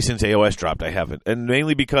 basically since AOS dropped, I haven't. And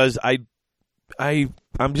mainly because I'm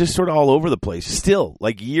just sort of all over the place still,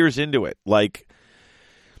 like years into it. Like,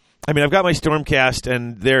 I mean, I've got my Stormcast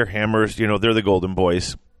and their hammers, they're the Golden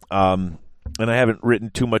Boys. And I haven't written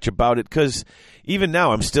too much about it because even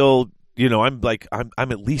now I'm still, I'm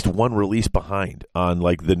at least one release behind on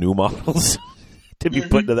like the new models to be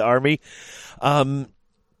put into the army.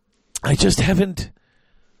 I just haven't.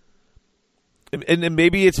 And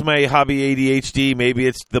maybe it's my hobby ADHD. Maybe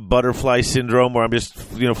it's the butterfly syndrome where I'm just,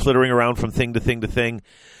 flittering around from thing to thing to thing.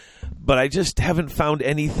 But I just haven't found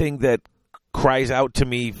anything that cries out to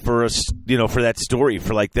me for for that story,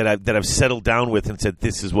 for like that I've settled down with and said,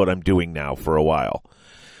 this is what I'm doing now for a while.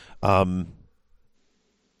 I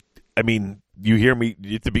mean, you hear me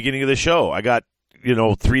at the beginning of the show. I got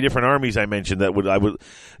 3 different armies I mentioned that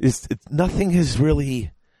nothing has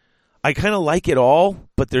really. I kind of like it all,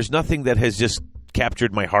 but there's nothing that has just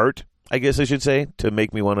captured my heart, I guess I should say, to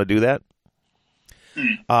make me want to do that.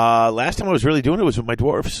 Last time I was really doing it was with my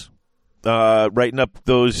dwarfs, writing up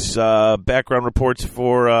those background reports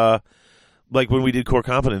for like when we did core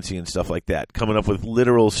competency and stuff like that, coming up with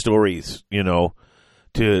literal stories, to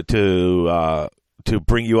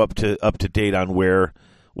bring you up to date on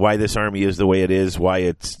why this army is the way it is, why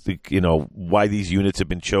it's why these units have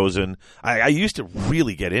been chosen. I used to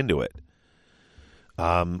really get into it.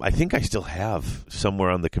 I think I still have somewhere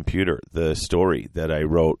on the computer the story that I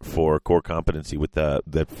wrote for core competency with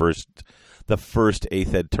the first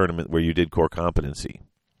 8th Ed tournament where you did core competency.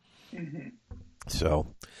 Mm-hmm.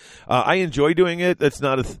 So I enjoy doing it. That's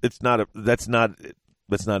not it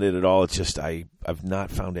at all. It's just I've not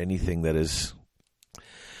found anything that is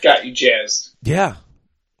got you jazzed. Yeah.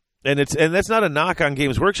 And that's not a knock on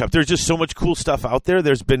Games Workshop. There's just so much cool stuff out there.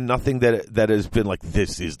 There's been nothing that has been like,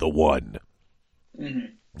 this is the one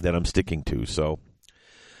that I'm sticking to. So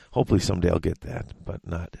hopefully someday I'll get that, but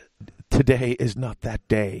not today is not that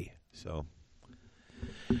day. So,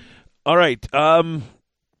 all right.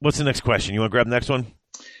 What's the next question? You want to grab the next one?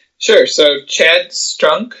 Sure. So Chad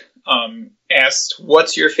Strunk asked,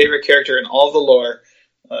 "What's your favorite character in all the lore,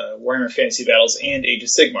 Warhammer Fantasy Battles, and Age of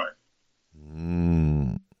Sigmar?"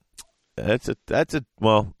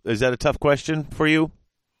 Well, is that a tough question for you?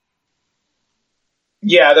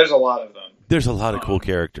 Yeah, there's a lot of them. There's a lot of cool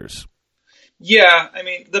characters. Yeah, I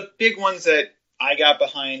mean, the big ones that I got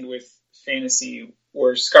behind with fantasy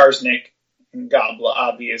were Skarsnik and Gobla,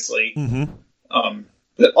 obviously. Mm-hmm.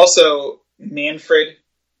 But also Manfred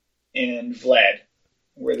and Vlad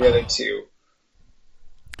were the other two.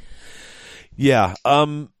 Yeah.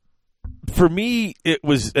 For me, it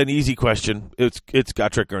was an easy question. It's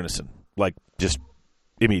Gotrek Gurnisson. Like, just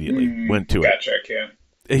immediately went to Gotrek, it.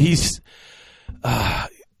 Yeah. He's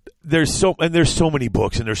there's so many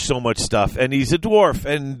books and there's so much stuff, and he's a dwarf,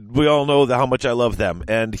 and we all know how much I love them,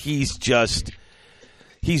 and he's just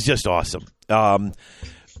awesome.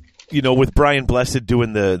 With Brian Blessed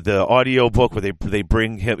doing the audio book where they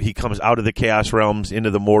bring him, he comes out of the Chaos Realms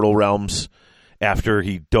into the mortal realms after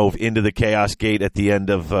he dove into the Chaos Gate at the end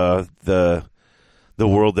of the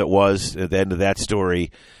world that was, at the end of that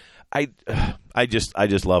story. I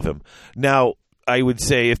just love him. Now, I would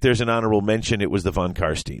say if there's an honorable mention, it was the Von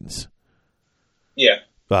Karsteins. Yeah.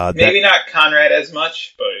 Maybe not Conrad as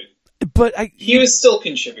much, but he was still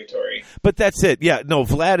contributory. But that's it. Yeah, no,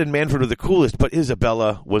 Vlad and Manfred are the coolest, but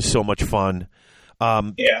Isabella was so much fun.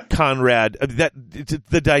 Yeah. Conrad,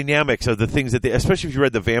 the dynamics of the things that especially if you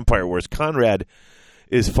read the Vampire Wars, Conrad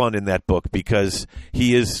is fun in that book because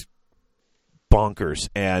he is bonkers,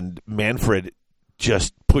 and Manfred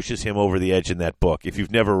just pushes him over the edge in that book. If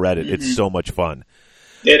you've never read it, it's so much fun.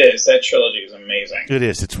 It is. That trilogy is amazing. It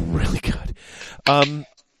is. It's really good.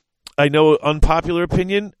 I know, unpopular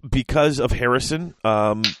opinion, because of Harrison.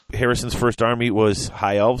 Harrison's first army was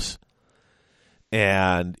High Elves,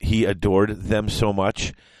 and he adored them so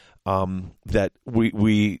much that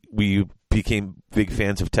we became big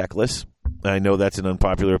fans of Teclis. I know that's an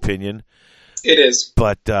unpopular opinion. It is.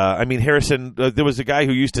 But, Harrison, there was a guy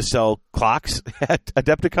who used to sell clocks at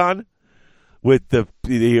Adepticon with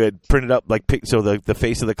he had printed up, so the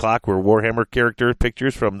face of the clock were Warhammer character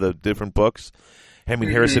pictures from the different books.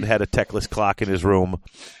 Harrison had a Teclis clock in his room.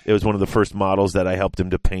 It was one of the first models that I helped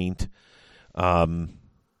him to paint. So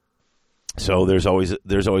there's always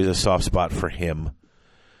a soft spot for him.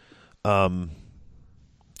 There's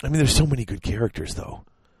so many good characters, though.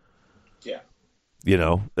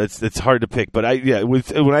 Yeah. It's hard to pick. But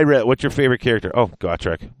when I read, what's your favorite character? Oh,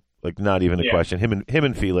 Gotrek. Like, not even a question. Him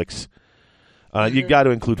and Felix. You got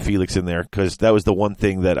to include Felix in there because that was the one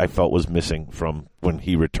thing that I felt was missing from when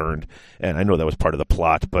he returned. And I know that was part of the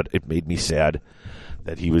plot, but it made me sad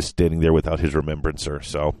that he was standing there without his remembrancer.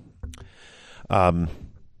 So,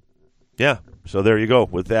 yeah. So there you go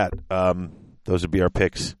with that. Those would be our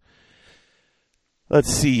picks. Let's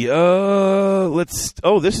see.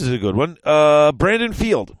 This is a good one. Brandon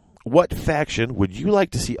Field. What faction would you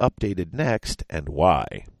like to see updated next, and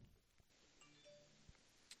why?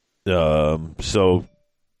 So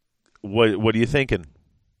what are you thinking?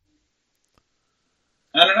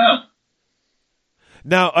 I don't know.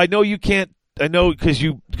 Now, I know you can't. I know because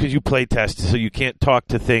you play test, so you can't talk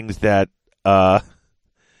to things that I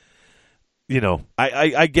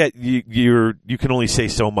get you can only say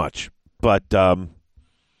so much. But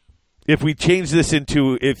if we change this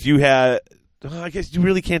into, if you had, I guess you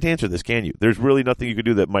really can't answer this, can you? There's really nothing you could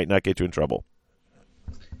do that might not get you in trouble.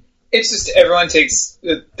 It's just everyone takes.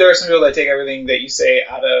 There are some people that take everything that you say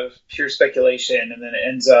out of pure speculation, and then it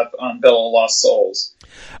ends up on Bell of Lost Souls.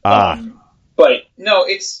 But no,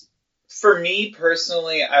 it's for me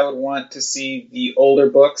personally. I would want to see the older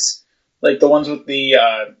books, like the ones with the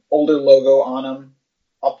older logo on them,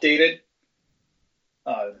 updated.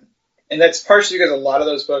 And that's partially because a lot of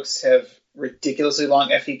those books have ridiculously long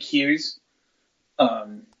FAQs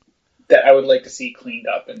that I would like to see cleaned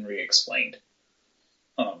up and re-explained.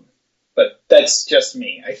 But that's just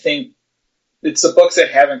me. I think it's the books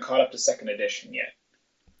that haven't caught up to second edition yet.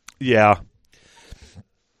 Yeah,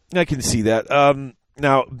 I can see that.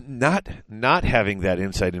 Now, not having that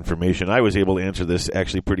inside information, I was able to answer this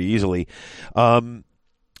actually pretty easily. Now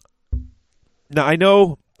I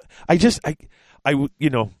know,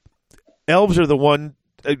 elves are the one.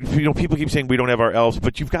 People keep saying we don't have our elves,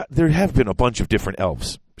 but there have been a bunch of different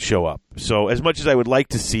elves show up. So as much as I would like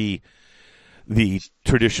to see the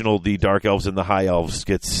dark elves and the high elves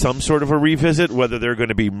get some sort of a revisit, whether they're going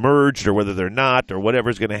to be merged or whether they're not or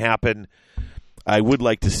whatever's going to happen, I would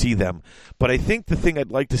like to see them. But I think the thing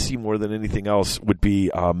I'd like to see more than anything else would be,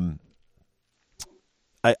 I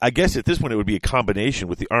guess at this point it would be a combination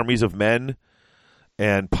with the armies of men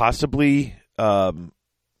and possibly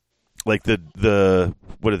like the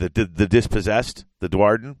dispossessed, the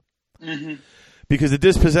Dwarden. Mm-hmm. Because the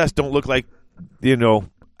dispossessed don't look like, you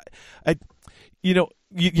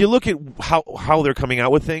look at how they're coming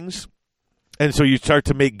out with things, and so you start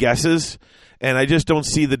to make guesses, and I just don't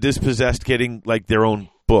see the dispossessed getting like their own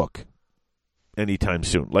book anytime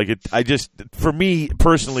soon. Like for me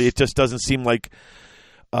personally, it just doesn't seem like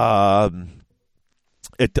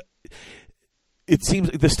it seems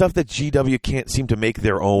like the stuff that GW can't seem to make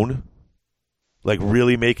their own, like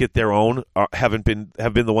really make it their own, have been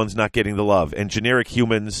the ones not getting the love. And generic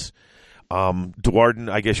humans, Dwarden,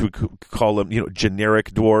 I guess you would call them,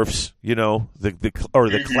 generic dwarfs,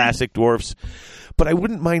 the classic dwarfs. But I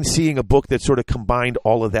wouldn't mind seeing a book that sort of combined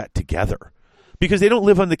all of that together, because they don't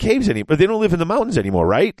live on the caves anymore. They don't live in the mountains anymore,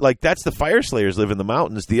 right? Like that's the Fire Slayers live in the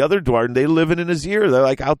mountains. The other Dwarden, they live in an Azir. They're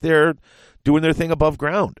like out there doing their thing above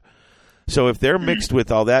ground. So if they're mixed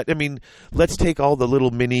with all that, I mean, let's take all the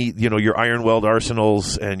little mini, your Ironweld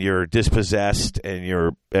arsenals and your dispossessed and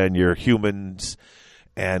your humans,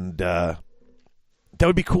 and that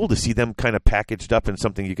would be cool to see them kind of packaged up in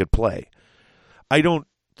something you could play. I don't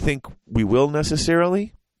think we will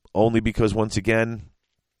necessarily, only because once again,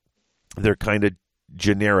 they're kind of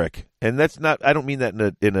generic, and that's not. I don't mean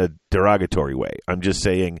that in a derogatory way. I'm just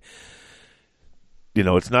saying,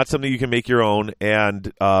 it's not something you can make your own,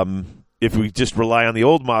 and if we just rely on the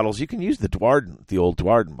old models, you can use the old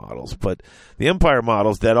Dwarden models, but the Empire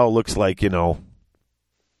models, that all looks like, the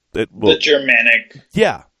Germanic.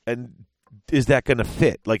 Yeah, and is that going to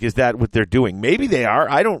fit? Like, is that what they're doing? Maybe they are.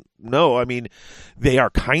 I don't know. I mean, they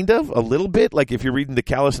are kind of a little bit. Like, if you're reading the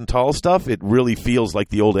Callus and Tall stuff, it really feels like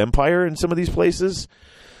the old Empire in some of these places.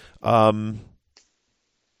 But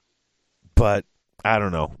I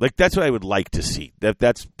don't know. Like, that's what I would like to see.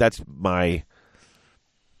 That's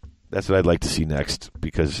what I'd like to see next,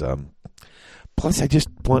 because plus I just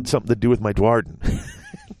want something to do with my Dwarden.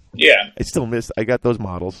 Yeah. I got those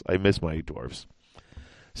models. I miss my dwarves.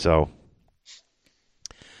 So,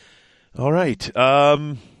 all right.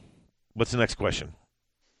 What's the next question?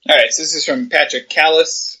 All right, so this is from Patrick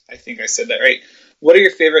Callis. I think I said that right. What are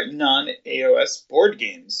your favorite non-AOS board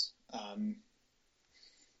games?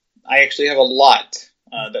 I actually have a lot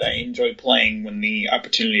that I enjoy playing when the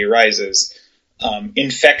opportunity arises.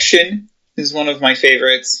 Infection is one of my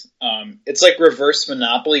favorites. It's like reverse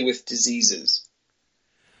Monopoly with diseases.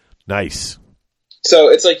 Nice. So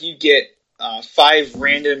it's like you get 5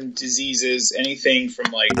 random diseases, anything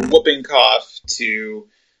from like whooping cough to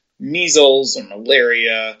measles or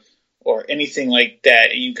malaria or anything like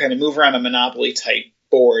that. And you kind of move around a Monopoly type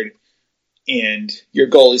board, and your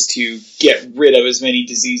goal is to get rid of as many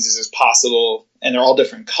diseases as possible. And they're all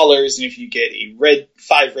different colors. And if you get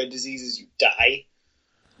 5 red diseases, you die.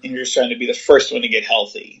 And you're just trying to be the first one to get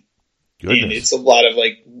healthy. Goodness. And it's a lot of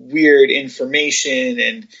like weird information.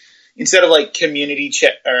 And instead of like community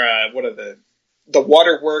check, or what are the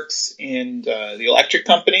waterworks and the electric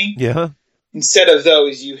company? Yeah. Instead of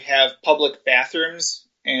those, you have public bathrooms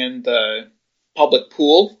and the public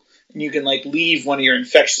pool. And you can like leave one of your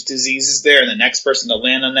infectious diseases there, and the next person to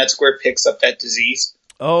land on that square picks up that disease.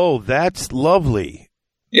 Oh, that's lovely.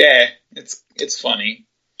 Yeah, it's funny.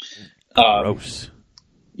 Gross.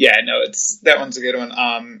 Yeah, no, that one's a good one.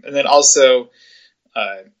 And then also,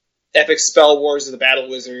 Epic Spell Wars of the Battle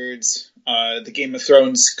Wizards, the Game of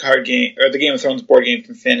Thrones card game, or the Game of Thrones board game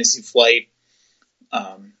from Fantasy Flight.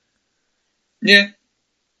 Yeah,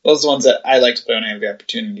 those are the ones that I like to play when I have the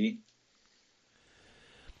opportunity.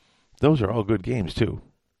 Those are all good games, too.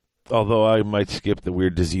 Although I might skip the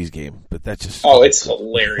Weird Disease game, but that's just... Oh, it's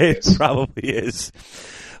hilarious. It probably is.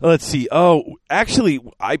 Let's see. Oh, actually,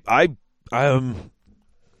 I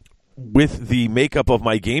with the makeup of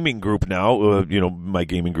my gaming group now, my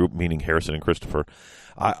gaming group meaning Harrison and Christopher,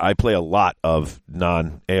 I play a lot of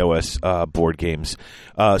non-AOS board games.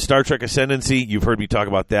 Star Trek Ascendancy, you've heard me talk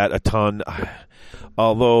about that a ton.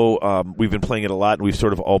 Although we've been playing it a lot, and we've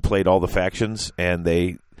sort of all played all the factions, and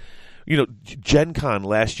they... Gen Con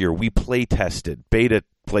last year, we beta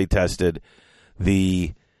play tested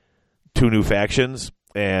the 2 new factions,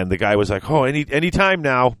 and the guy was like, "Oh, any time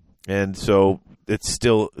now," and so it's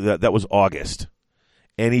still that was August.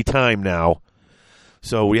 Any time now,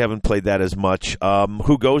 so we haven't played that as much.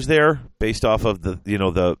 Who Goes There, based off of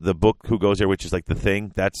the book Who Goes There, which is like The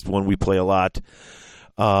Thing. That's one we play a lot.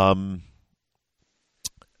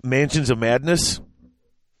 Mansions of Madness,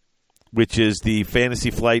 which is the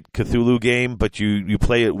Fantasy Flight Cthulhu game, but you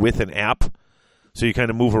play it with an app. So you kind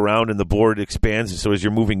of move around and the board expands. So as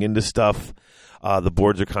you're moving into stuff, the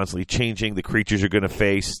boards are constantly changing. The creatures you're going to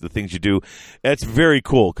face, the things you do. That's very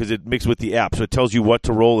cool because it mixes with the app. So it tells you what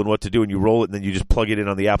to roll and what to do, and you roll it, and then you just plug it in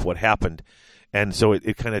on the app what happened. And so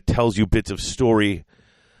it kind of tells you bits of story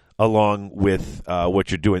along with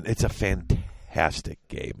what you're doing. It's a fantastic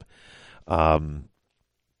game. I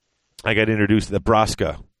got introduced to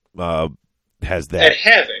Nebraska. Has that at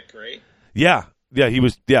Havoc, right? Yeah,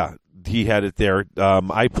 he had it there.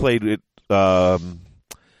 I played it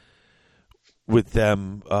with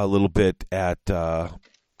them a little bit at PACA.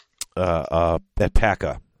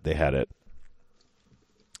 They had it.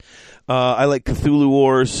 I like Cthulhu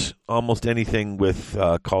Wars. Almost anything with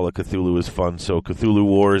Call of Cthulhu is fun. So Cthulhu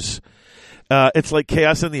Wars, it's like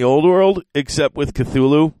Chaos in the Old World, except with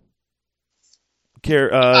Cthulhu.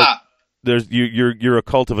 There's you're a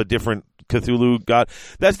cult of a different Cthulhu god.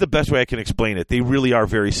 That's the best way I can explain it. They really are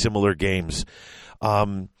very similar games.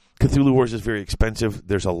 Cthulhu Wars is very expensive.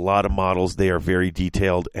 There's a lot of models. They are very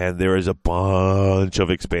detailed, and there is a bunch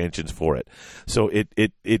of expansions for it. So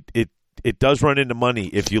it does run into money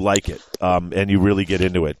if you like it, and you really get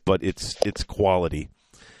into it. But it's quality.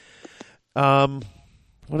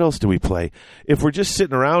 What else do we play? If we're just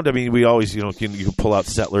sitting around, I mean, we always, you can pull out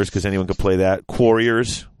Settlers because anyone can play that.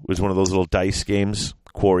 Quarriors was one of those little dice games.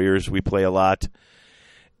 Quarriors we play a lot.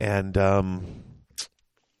 And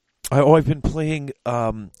I've been playing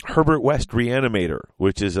Herbert West Reanimator,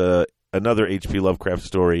 which is another H.P. Lovecraft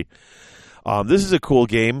story. This is a cool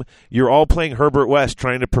game. You're all playing Herbert West,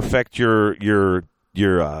 trying to perfect your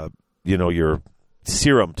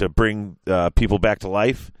serum to bring people back to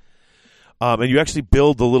life. And you actually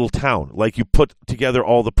build the little town. Like, you put together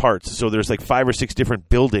all the parts. So there's like 5 or 6 different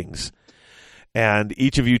buildings. And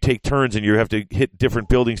each of you take turns, and you have to hit different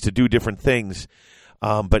buildings to do different things.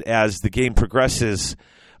 But as the game progresses,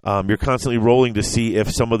 you're constantly rolling to see if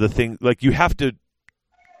some of the things... Like, you have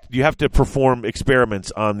to perform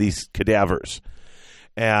experiments on these cadavers.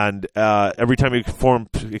 And every time you perform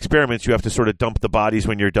experiments, you have to sort of dump the bodies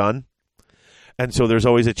when you're done. And so there's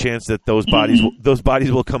always a chance that those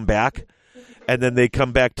bodies will come back. And then they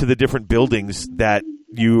come back to the different buildings that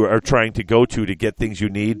you are trying to go to get things you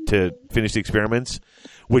need to finish the experiments,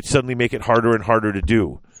 which suddenly make it harder and harder to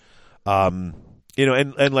do. And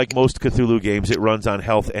like most Cthulhu games, it runs on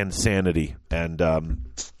health and sanity, and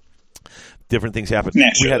different things happen.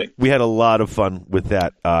 Naturally. We had a lot of fun with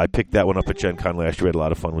that. I picked that one up at Gen Con last year. We had a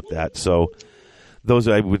lot of fun with that. So those,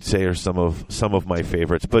 I would say, are some of my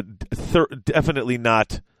favorites, but definitely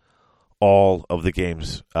not all of the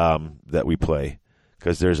games that we play,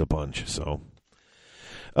 because there's a bunch. So,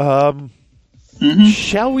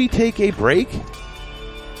 shall we take a break?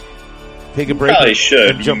 Take a break. Probably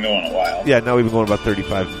should. We've been going a while. Yeah, now we've been going about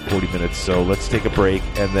 35, 40 minutes. So let's take a break,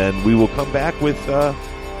 and then we will come back with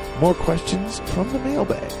more questions from the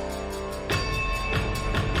mailbag.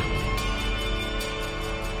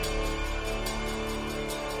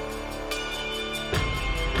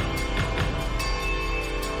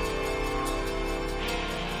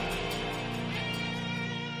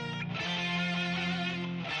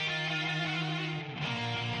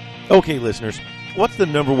 Okay, listeners, what's the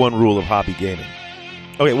number one rule of hobby gaming?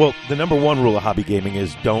 Okay, well, the number one rule of hobby gaming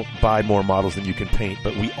is don't buy more models than you can paint,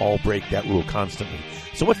 but we all break that rule constantly.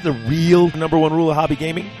 So what's the real number one rule of hobby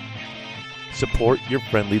gaming? Support your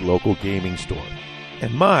friendly local gaming store.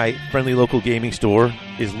 And my friendly local gaming store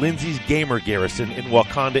is Lindsay's Gamer Garrison in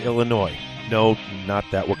Wauconda, Illinois. no, not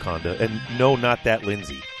that Wakanda, and no, not that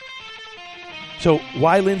Lindsay. So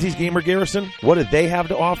why Lindsay's Gamer Garrison? What do they have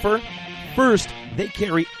to offer? First, they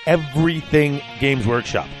carry everything Games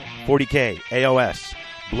Workshop. 40K, AOS,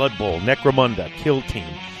 Blood Bowl, Necromunda, Kill Team,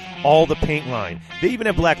 all the paint line. They even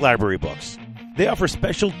have Black Library books. They offer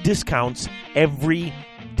special discounts every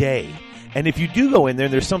day. And if you do go in there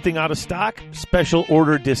and there's something out of stock, special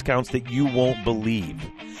order discounts that you won't believe.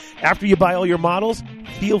 After you buy all your models,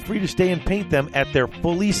 feel free to stay and paint them at their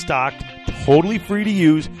fully stocked, totally free to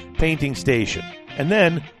use painting station. And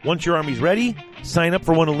then, once your army's ready, sign up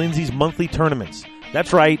for one of Lindsay's monthly tournaments.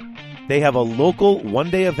 That's right, they have a local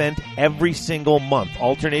one-day event every single month,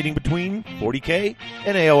 alternating between 40K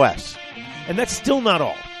and AOS. And that's still not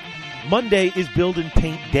all. Monday is Build and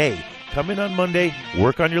Paint Day. Come in on Monday,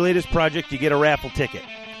 work on your latest project, you get a raffle ticket.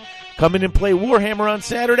 Come in and play Warhammer on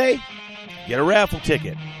Saturday, get a raffle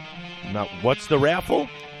ticket. Now, what's the raffle?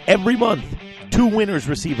 Every month, 2 winners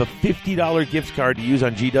receive a $50 gift card to use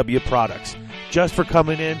on GW products, just for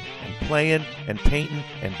coming in and playing and painting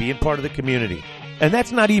and being part of the community. And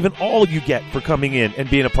that's not even all you get for coming in and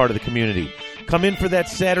being a part of the community. Come in for that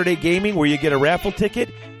Saturday gaming where you get a raffle ticket.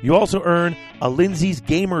 You also earn a Lindsay's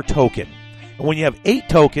Gamer token. And when you have 8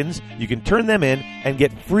 tokens, you can turn them in and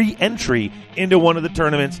get free entry into one of the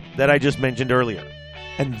tournaments that I just mentioned earlier.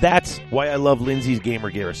 And that's why I love Lindsay's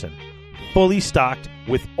Gamer Garrison. Fully stocked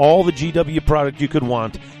with all the GW product you could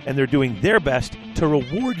want, and they're doing their best to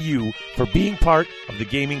reward you for being part of the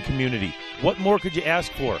gaming community. What more could you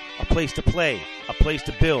ask for? A place to play, a place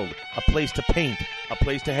to build, a place to paint, a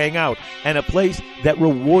place to hang out, and a place that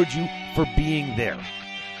rewards you for being there.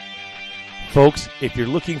 Folks, if you're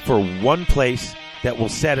looking for one place that will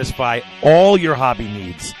satisfy all your hobby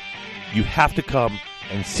needs, you have to come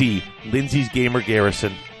and see Lindsay's Gamer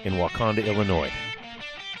Garrison in Wauconda, Illinois.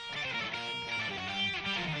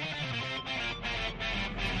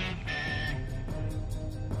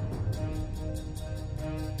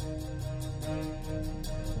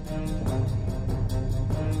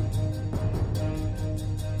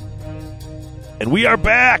 And we are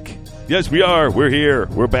back. Yes, we are. We're here.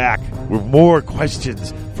 We're back. With more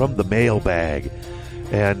questions from the mailbag.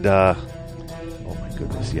 And, oh my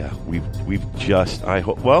goodness, yeah. We've just, I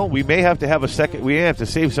hope, well, we may have to have a second, we may have to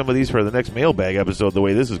save some of these for the next mailbag episode the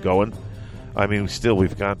way this is going. I mean, still,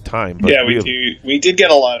 we've got time. But yeah, we did get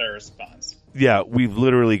a lot of response. Yeah, we've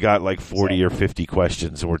literally got like 40 or 50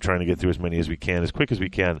 questions, and we're trying to get through as many as we can, as quick as we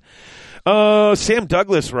can. Sam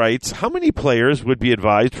Douglas writes, how many players would be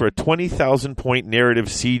advised for a 20,000-point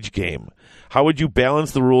narrative siege game? How would you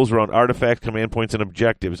balance the rules around artifact, command points, and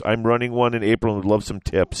objectives? I'm running one in April and would love some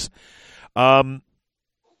tips. I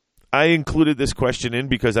included this question in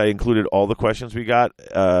because I included all the questions we got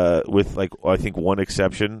with, like, I think one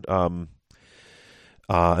exception, and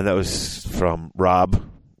that was from Rob,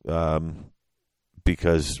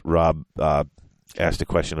 because Rob asked a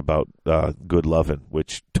question about good lovin',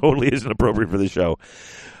 which totally isn't appropriate for the show.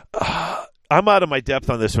 I'm out of my depth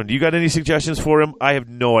on this one. Do you got any suggestions for him? I have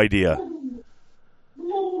no idea.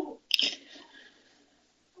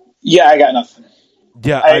 Yeah, I got nothing.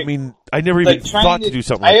 Yeah, I mean, I never even thought to do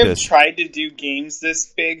something like this. I have tried to do games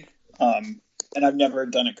this big, and I've never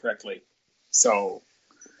done it correctly. So,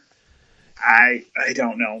 I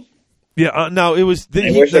don't know. Yeah, now it was.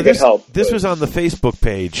 This was on the Facebook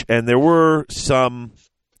page, and there were some.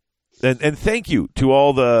 And thank you to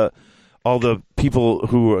all the people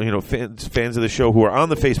who are, fans of the show who are on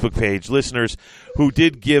the Facebook page, listeners who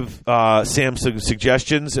did give Sam some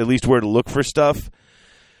suggestions, at least where to look for stuff.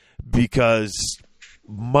 Because,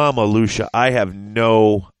 Mama Lucia, I have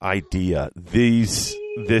no idea.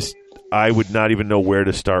 I would not even know where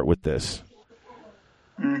to start with this.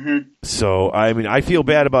 Mm-hmm. So, I mean, I feel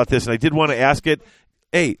bad about this, and I did want to ask it.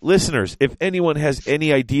 Hey, listeners, if anyone has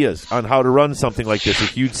any ideas on how to run something like this, a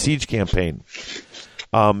huge siege campaign,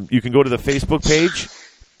 you can go to the Facebook page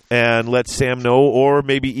and let Sam know, or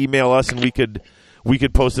maybe email us, and we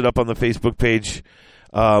could post it up on the Facebook page.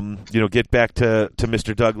 Get back to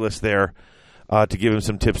Mr. Douglas there to give him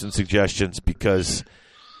some tips and suggestions, because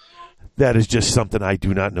that is just something I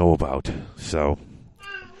do not know about. So,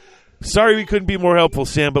 sorry we couldn't be more helpful,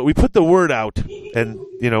 Sam, but we put the word out, and,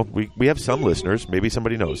 we have some listeners. Maybe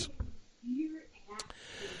somebody knows.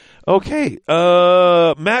 Okay,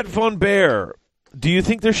 Matt Von Bear, do you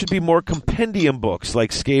think there should be more compendium books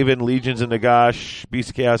like Skaven, Legions, and Nagash,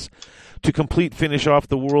 Beastcast, to finish off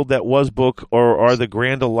the World That Was book, or are the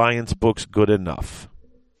Grand Alliance books good enough?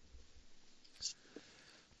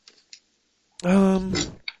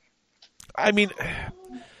 I mean,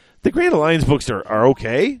 the Grand Alliance books are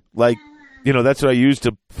okay. Like, that's what I use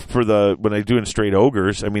when I do in Straight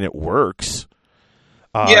Ogres. I mean, it works.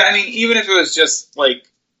 Yeah, I mean, even if it was just like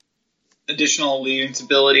additional allegiance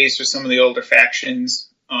abilities for some of the older factions,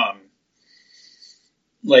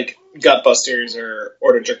 like Gutbusters or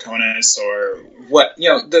Order Draconis or what,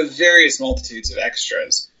 the various multitudes of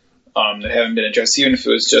extras that haven't been addressed, even if it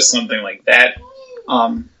was just something like that.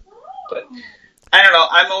 But I don't know.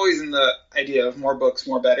 I'm always in the idea of more books,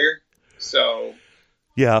 more better. So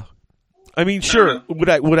yeah, I mean, sure. Would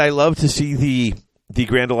I love to see the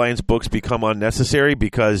Grand Alliance books become unnecessary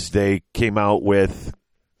because they came out with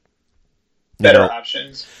better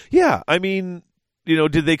options? Yeah, I mean,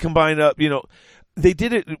 did they combine up? They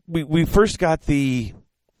did it. We first got the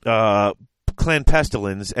Clan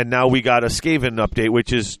Pestilence, and now we got a Skaven update,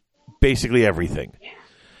 which is basically everything.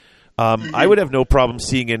 I would have no problem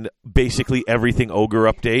seeing in basically everything Ogre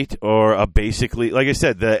update, or a basically, like I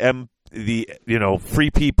said, the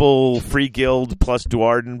Free People, Free Guild plus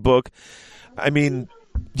Duarden book. I mean,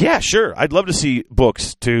 yeah, sure. I'd love to see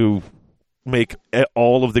books to make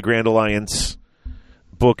all of the Grand Alliance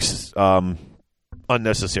books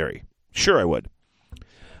unnecessary. Sure, I would.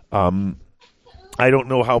 I don't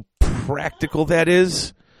know how practical that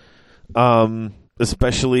is,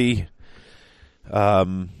 especially.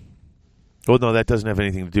 Oh no, that doesn't have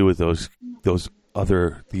anything to do with those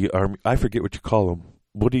the army. I forget what you call them.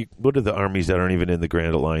 What are the armies that aren't even in the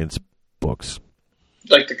Grand Alliance books?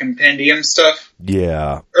 Like the compendium stuff?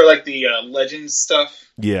 Yeah. Or like the legends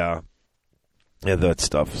stuff? Yeah. Yeah, that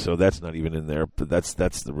stuff. So that's not even in there, but that's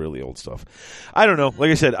the really old stuff. I don't know. Like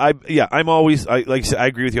I said, I agree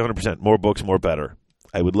with you 100%. More books, more better.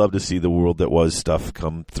 I would love to see the world that was stuff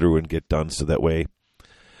come through and get done, so that way,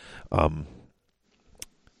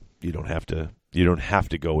 you don't have to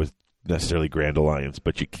go with necessarily Grand Alliance,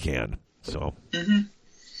 but you can. So. Mm-hmm.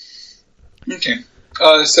 Okay.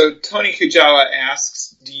 So Tony Kujawa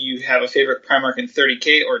asks, do you have a favorite Primarch in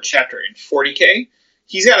 30K or chapter in 40K?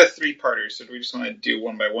 He's got a 3-parter, so do we just want to do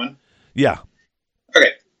one by one? Yeah.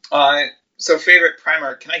 Okay. So favorite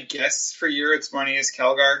Primarch, can I guess for you it's Marneus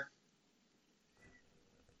Calgar?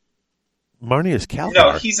 Marneus Calgar?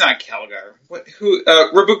 No, he's not Calgar.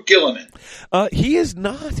 Rabuk Gilliman. He is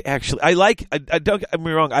not, actually. I don't get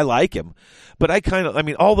me wrong, I like him. But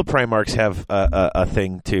all the Primarchs have a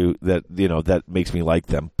thing, too, that, that makes me like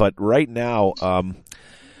them. But right now,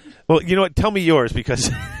 well, you know what? Tell me yours,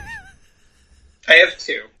 because... I have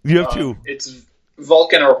 2. You have 2. It's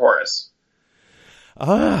Vulcan or Horus.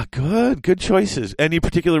 Ah, good choices. Any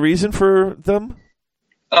particular reason for them?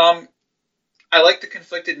 I like the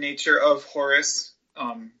conflicted nature of Horus,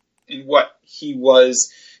 in what he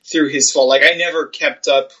was through his fall. Like, I never kept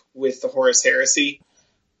up with the Horus heresy,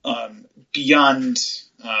 beyond,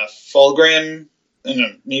 Fulgrim,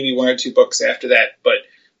 and maybe 1 or 2 books after that, but,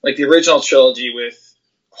 like, the original trilogy with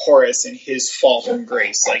Horus and his fall from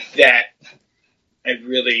grace, like, that, I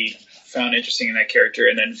really found interesting in that character.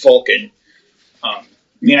 And then Vulcan, I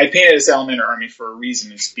painted this Salamander army for a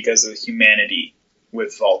reason. It's because of the humanity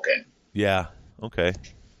with Vulcan. Yeah. Okay.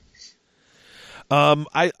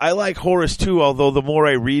 I like Horus too, although the more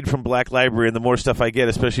I read from Black Library and the more stuff I get,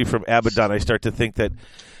 especially from Abaddon, I start to think that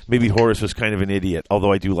maybe Horus was kind of an idiot,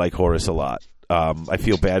 although I do like Horus a lot. I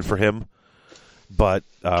feel bad for him, but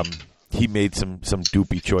he made some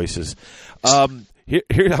doopy choices.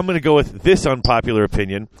 Here I'm going to go with this unpopular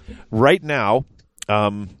opinion. Right now,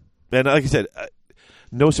 and like I said,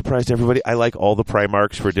 no surprise to everybody, I like all the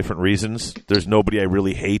Primarchs for different reasons. There's nobody I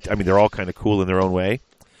really hate. I mean, they're all kind of cool in their own way.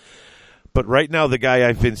 But right now, the guy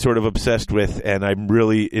I've been sort of obsessed with and I'm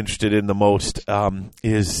really interested in the most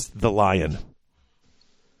is the Lion.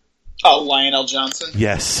 Oh, Lionel Johnson?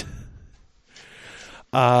 Yes.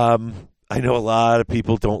 I know a lot of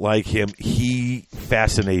people don't like him. He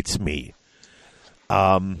fascinates me.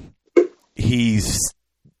 His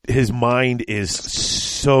mind is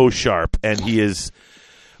so sharp, and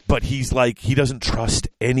but he's like, he doesn't trust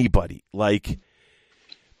anybody. Like,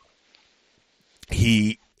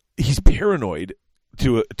 he's paranoid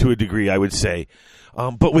to a degree, I would say,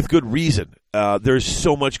 but with good reason. There's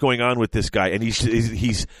so much going on with this guy, and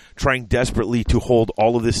he's trying desperately to hold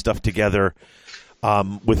all of this stuff together,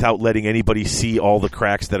 without letting anybody see all the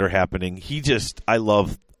cracks that are happening.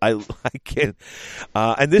 I can't.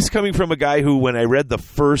 And this coming from a guy who, when I read the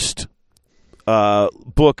first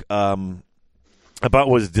book about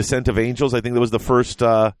was Descent of Angels, I think that was the first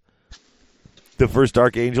Dark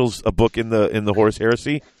Angels, a book in the Horus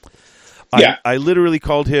Heresy. Yeah. I literally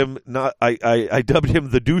called him I dubbed him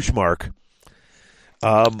the douche mark.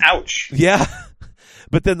 Ouch. Yeah,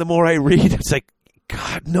 but then the more I read, it's like,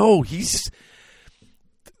 God, no,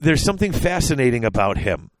 there's something fascinating about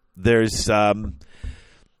him. There's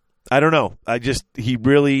I don't know. He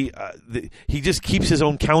really, he just keeps his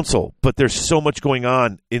own counsel, but there's so much going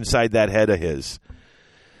on inside that head of his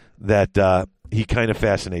that he kind of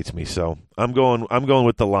fascinates me. So I'm going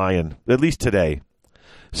with the Lion, at least today.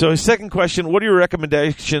 So his second question, what are your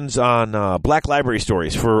recommendations on Black Library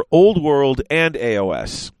stories for Old World and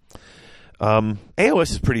AOS?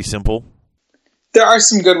 AOS is pretty simple. There are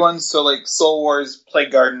some good ones. So like Soul Wars,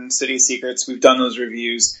 Plague Garden, City of Secrets. We've done those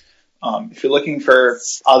reviews. If you're looking for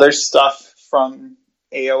other stuff from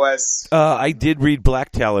AOS, I did read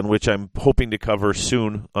Black Talon, which I'm hoping to cover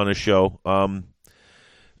soon on a show.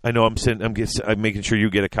 I know I'm making sure you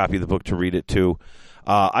get a copy of the book to read it too.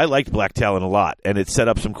 I liked Black Talon a lot, and it set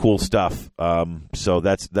up some cool stuff. So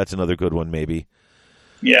that's another good one, maybe.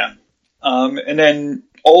 Yeah, and then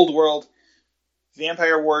Old World,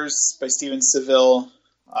 Vampire Wars by Steven Seville,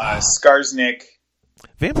 Skarsnik.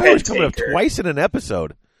 Vampire's coming up twice in an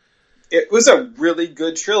episode. It was a really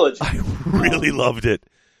good trilogy. I really loved it.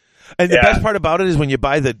 And the best part about it is when you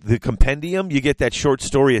buy the compendium, you get that short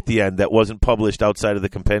story at the end that wasn't published outside of the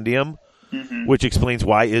compendium, which explains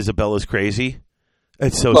why Isabella's crazy.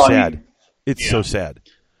 It's so sad. It's so sad.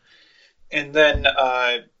 And then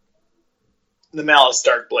the Malice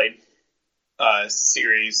Darkblade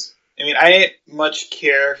series. I mean, I didn't much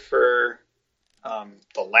care for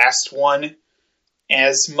the last one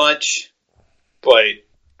as much, but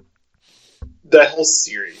that whole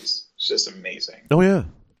series is just amazing. Oh, yeah.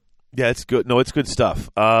 Yeah, it's good. No, it's good stuff.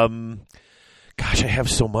 Gosh, I have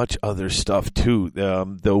so much other stuff, too.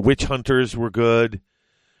 The Witch Hunters were good.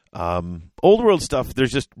 Old World stuff,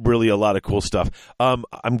 there's just really a lot of cool stuff. I'm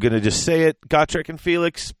going to just say it. Gotrek and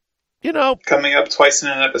Felix, coming up twice in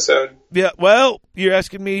an episode. Yeah, well, you're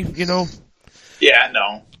asking me, Yeah,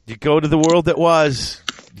 no. You go to the world that was.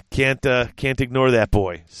 You can't ignore that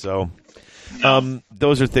boy. So...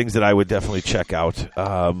 those are things that I would definitely check out.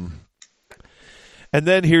 And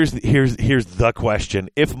then here's the question: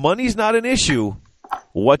 if money's not an issue,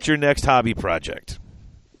 what's your next hobby project?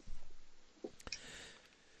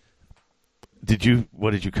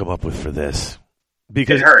 What did you come up with for this?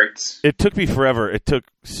 Because it hurts. It took me forever.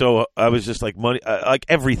 I was just like money, like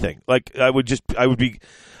everything. Like I would be,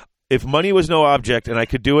 if money was no object and I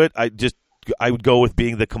could do it, I would go with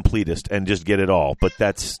being the completist and just get it all, but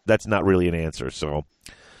that's not really an answer. So,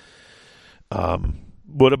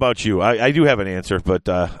 what about you? I do have an answer, but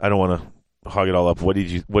I don't want to hog it all up. What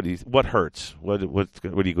hurts? What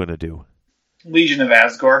are you going to do? Legion of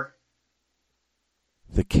Asgore.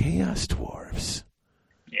 The Chaos Dwarves.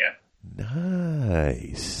 Yeah.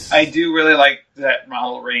 Nice. I do really like that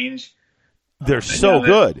model range. They're so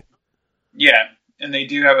good. Yeah, and they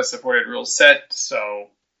do have a supported rules set, so...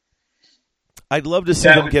 I'd love to see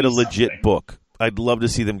them get a legit book. I'd love to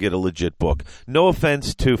see them get a legit book. No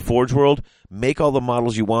offense to Forge World, make all the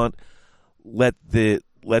models you want. Let this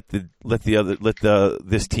team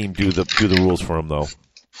do the rules for them though.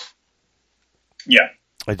 Yeah,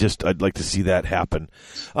 I'd like to see that happen.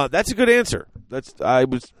 That's a good answer. I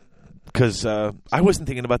wasn't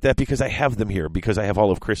thinking about that because I have them here because I have all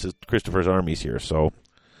of Christopher's armies here. So.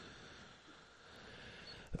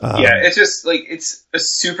 It's just like it's a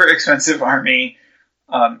super expensive army.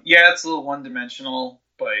 It's a little one-dimensional,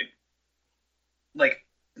 but like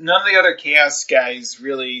none of the other Chaos guys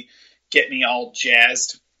really get me all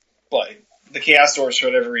jazzed. But the Chaos Dwarves, for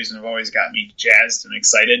whatever reason, have always got me jazzed and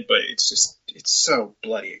excited. But it's so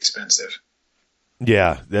bloody expensive.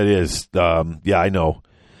 Yeah, that is. I know.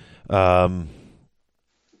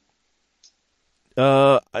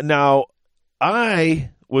 Now I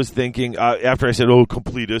was thinking after I said,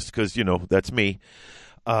 completist, because, that's me.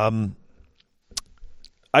 I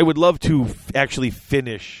would love to actually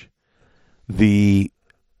finish my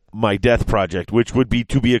death project, which would be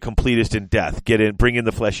to be a completist in death. Bring in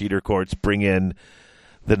the Flesh Eater Courts, bring in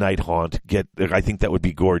the Night Haunt. I think that would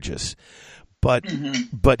be gorgeous. But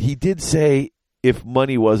he did say if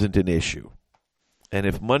money wasn't an issue. And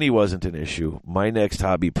if money wasn't an issue, my next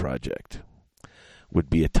hobby project would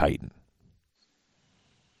be a Titan.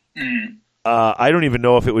 I don't even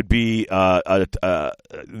know if it would be one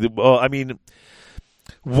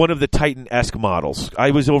of the Titan-esque models.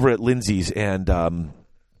 I was over at Lindsay's, and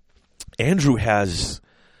Andrew has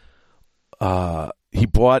he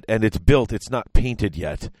bought, and it's built. It's not painted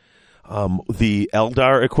yet. The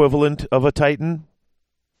Eldar equivalent of a Titan.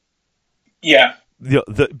 Yeah.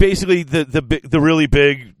 Basically the really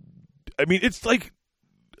big. I mean, it's like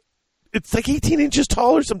 18 inches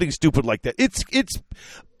tall or something stupid like that.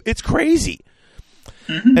 It's crazy.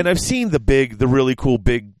 Mm-hmm. And I've seen the really cool,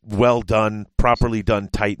 big, well done, properly done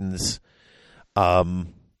Titans.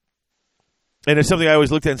 And it's something I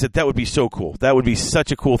always looked at and said, that would be so cool. That would be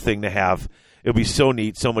such a cool thing to have. It would be so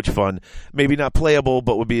neat, so much fun. Maybe not playable,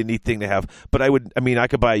 but would be a neat thing to have. But I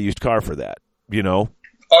could buy a used car for that, you know?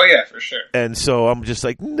 Oh, yeah, for sure. And so I'm just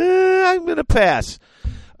like, nah, I'm going to pass.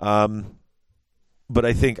 But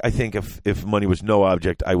I think if money was no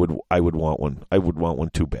object, I would want one. I would want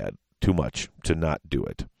one too bad, too much to not do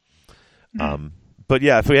it. But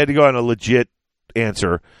yeah, if we had to go on a legit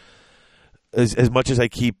answer, as much as I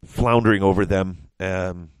keep floundering over them,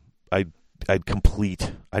 I'd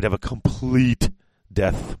have a complete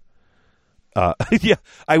death. Yeah,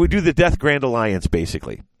 I would do the Death Grand Alliance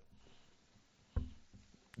basically.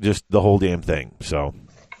 Just the whole damn thing. So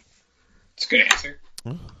it's a good answer.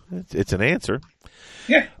 It's an answer.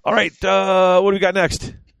 Yeah. All right. What do we got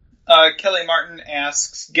next? Kelly Martin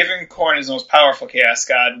asks, given Khorne is the most powerful Chaos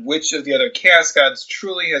God, which of the other Chaos Gods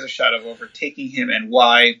truly has a shot of overtaking him, and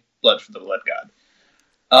why Blood for the Blood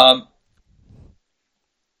God?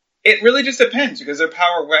 It really just depends, because their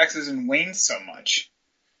power waxes and wanes so much.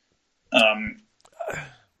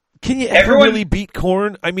 Can you ever really beat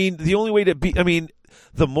Khorne? I mean, the only way to beat... I mean,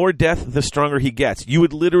 the more death, the stronger he gets. You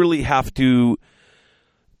would literally have to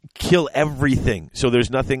kill everything, so there's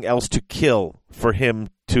nothing else to kill for him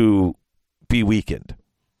to be weakened.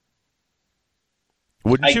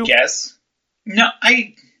 Wouldn't you? I guess. No,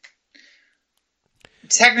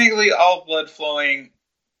 technically all blood flowing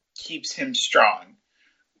keeps him strong.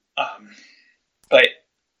 But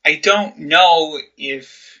I don't know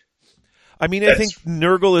if... I mean, I think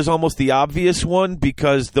Nurgle is almost the obvious one,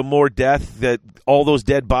 because the more death, that all those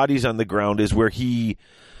dead bodies on the ground is where he...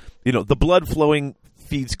 You know, the blood flowing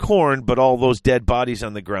feeds Khorne, but all those dead bodies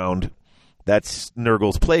on the ground, that's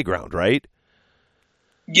Nurgle's playground, right?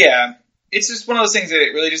 Yeah. It's just one of those things that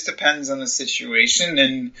it really just depends on the situation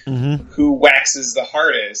and who waxes the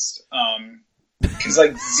hardest. Because,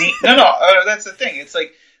 like, that's the thing. It's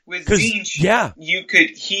like, with Tzeentch,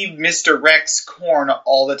 he misdirects Khorne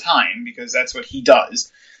all the time, because that's what he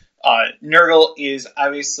does. Nurgle is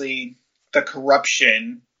obviously the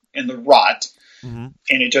corruption and the rot, and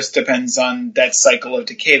it just depends on that cycle of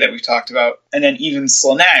decay that we've talked about. And then even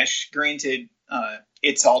Slaanesh, granted,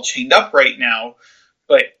 it's all chained up right now,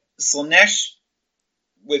 but Slaanesh,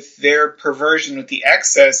 with their perversion with the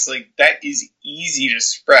excess, like, that is easy to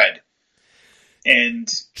spread. And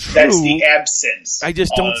that's the absence. I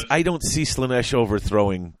don't see Slaanesh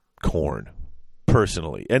overthrowing Khorne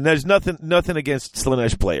personally, and there's nothing against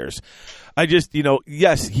Slaanesh players. I just,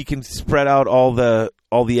 yes, he can spread out all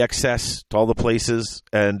the excess to all the places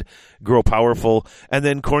and grow powerful, and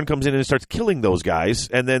then Khorne comes in and starts killing those guys,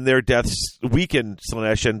 and then their deaths weaken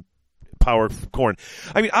Slaanesh and power Khorne.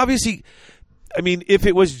 I mean, obviously, if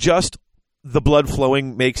it was just the blood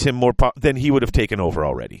flowing makes him more then he would have taken over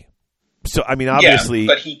already. So, I mean, obviously...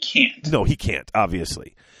 Yeah, but he can't. No, he can't,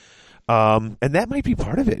 obviously. And that might be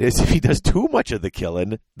part of it, is if he does too much of the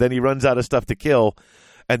killing, then he runs out of stuff to kill,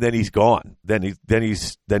 and then he's gone. Then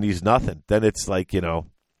he's nothing. Then it's like,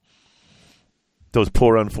 those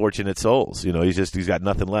poor unfortunate souls. He's got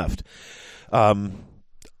nothing left.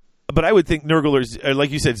 But I would think Nurgle, or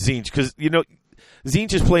like you said, Tzeentch, because,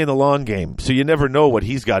 Tzeentch is playing the long game, so you never know what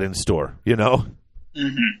he's got in store,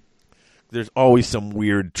 Mm-hmm. There's always some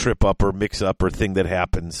weird trip up or mix up or thing that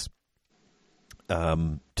happens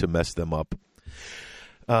to mess them up.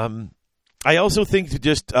 I also think to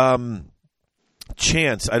just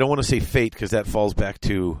chance. I don't want to say fate, because that falls back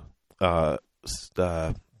to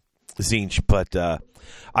Tzeentch, but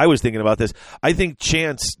I was thinking about this. I think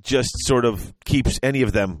chance just sort of keeps any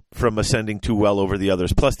of them from ascending too well over the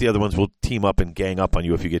others. Plus, the other ones will team up and gang up on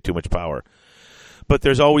you if you get too much power. But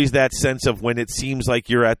there's always that sense of when it seems like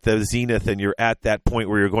you're at the zenith and you're at that point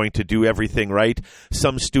where you're going to do everything right,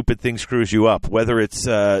 some stupid thing screws you up. Whether it's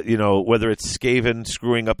whether it's Skaven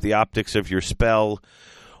screwing up the optics of your spell,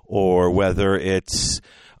 or whether it's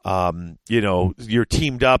you're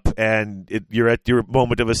teamed up and you're at your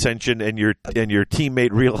moment of ascension and your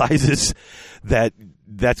teammate realizes that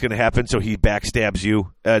that's going to happen, so he backstabs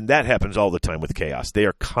you, and that happens all the time with Chaos. They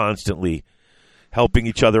are constantly helping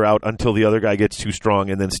each other out until the other guy gets too strong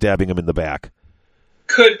and then stabbing him in the back.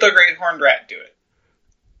 Could the Great Horned Rat do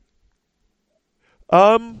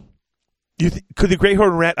it? Could the Great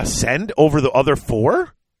Horned Rat ascend over the other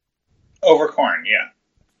four? Over Khorne, yeah.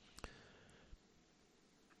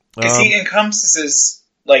 Because he encompasses,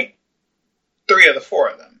 like, 3 of the 4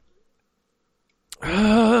 of them.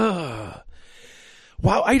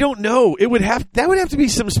 Wow, I don't know. That would have to be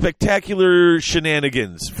some spectacular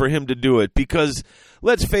shenanigans for him to do it, because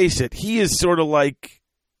let's face it, he is sort of like,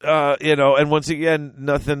 and once again,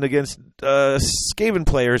 nothing against Skaven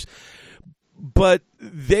players, But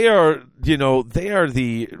they are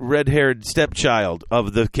the red-haired stepchild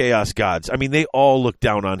of the Chaos Gods. I mean, they all look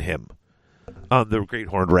down on him, on the Great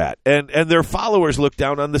Horned Rat, and their followers look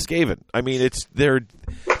down on the Skaven. I mean, they're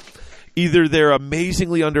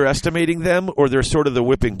amazingly underestimating them, or they're sort of the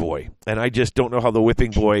whipping boy. And I just don't know how the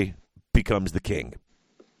whipping boy becomes the king.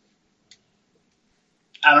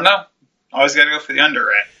 I don't know. Always got to go for the under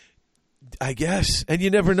rat. I guess, and you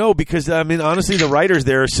never know because I mean, honestly, the writers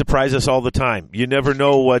there surprise us all the time. You never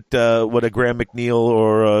know what a Graham McNeil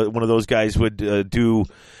or one of those guys would do,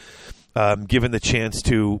 given the chance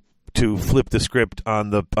to flip the script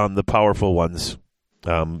on the powerful ones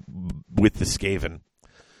with the Skaven.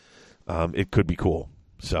 It could be cool.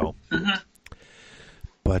 So,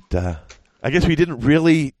 but I guess we didn't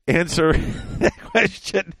really answer that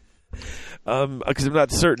question because I'm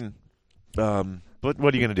not certain. But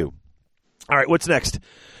what are you going to do? All right, what's next?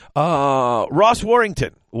 Ross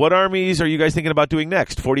Warrington. What armies are you guys thinking about doing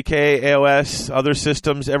next? 40K, AOS, other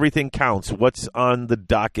systems, everything counts. What's on the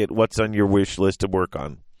docket? What's on your wish list to work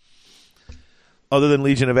on? Other than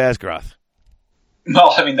Legion of Asgaroth.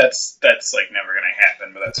 Well, I mean, that's like never going to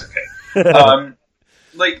happen, but that's okay.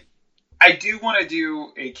 Like, I do want to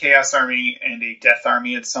do a Chaos Army and a Death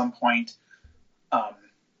Army at some point.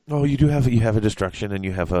 Oh, you have a Destruction and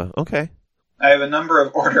you have a... Okay. I have a number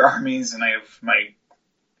of Order armies, and I have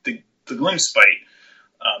the Gloomspite.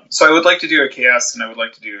 So I would like to do a Chaos, and I would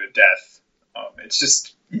like to do a Death. It's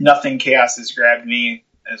just nothing Chaos has grabbed me,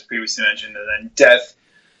 as previously mentioned, and then Death.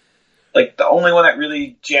 Like, the only one that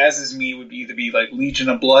really jazzes me would either be, like, Legion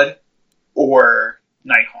of Blood or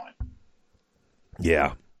Nighthaunt.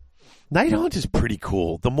 Yeah. Nighthaunt is pretty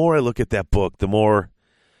cool. The more I look at that book, the more...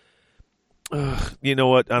 you know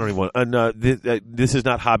what? I don't even want... this is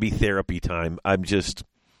not hobby therapy time. I'm just...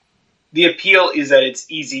 The appeal is that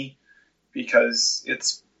it's easy because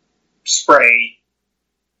it's spray,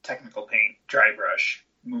 technical paint, dry brush,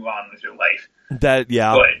 move on with your life. That,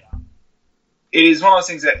 yeah. But it is one of those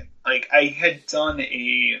things that, like, I had done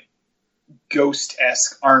a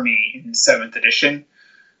Ghost-esque army in 7th edition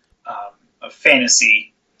of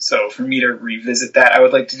fantasy. So for me to revisit that, I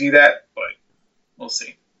would like to do that, but we'll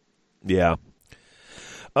see. Yeah.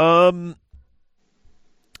 I'm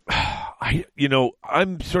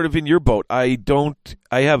sort of in your boat. I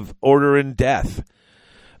have Order and Death.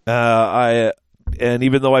 And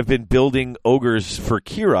even though I've been building ogres for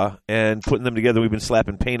Kira and putting them together, we've been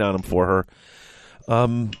slapping paint on them for her.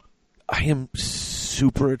 I am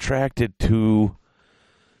super attracted to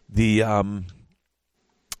the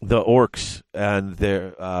orcs and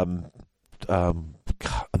their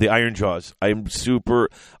the Iron Jaws. I'm super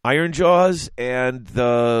Iron Jaws and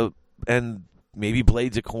maybe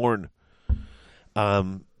Blades of Corn.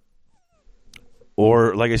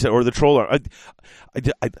 Or like I said, or the Troll Army.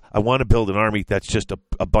 I want to build an army that's just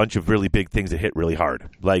a bunch of really big things that hit really hard.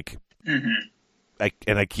 Like, I'm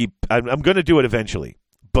going to do it eventually,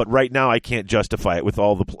 but right now I can't justify it with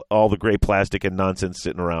all the gray plastic and nonsense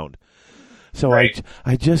sitting around. So right.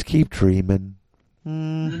 I just keep dreaming.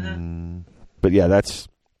 But yeah, that's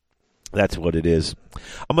what it is.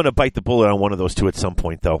 I'm going to bite the bullet on one of those two at some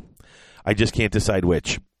point, though. I just can't decide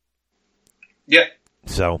which. Yeah.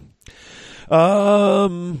 So,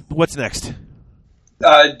 what's next?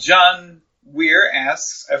 John Weir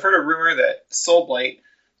asks, I've heard a rumor that Soulblight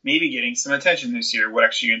may be getting some attention this year. What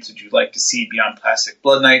extra units would you like to see beyond Plastic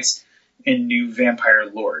Blood Knights and new Vampire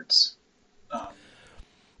Lords?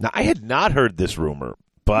 Now, I had not heard this rumor,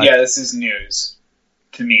 but... Yeah, this is news.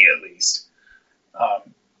 To me, at least.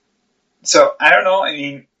 So, I don't know. I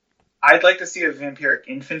mean, I'd like to see a Vampiric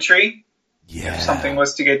Infantry. Yeah. If something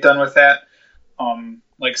was to get done with that.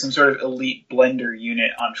 Like some sort of elite blender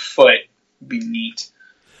unit on foot would be neat.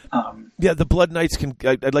 Yeah, the Blood Knights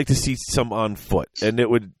I'd like to see some on foot, and it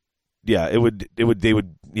would be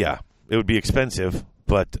expensive,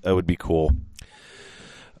 but it would be cool.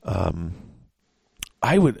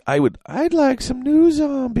 I'd like some new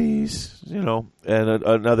zombies, and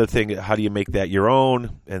another thing, how do you make that your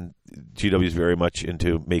own? And GW is very much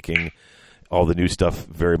into making all the new stuff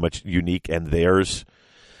very much unique and theirs.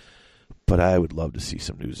 But I would love to see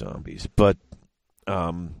some new zombies. But,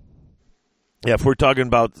 if we're talking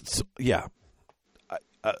about,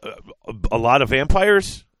 a lot of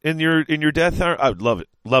vampires in your Death Army, I would love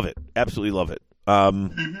it, absolutely love it.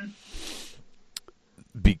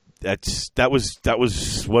 That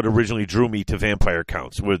was what originally drew me to vampire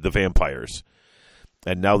counts, were the vampires.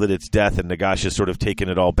 And now that it's Death and Nagash has sort of taken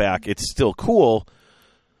it all back, it's still cool,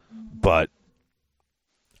 but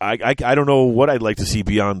I don't know what I'd like to see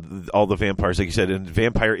beyond all the vampires, like you said, and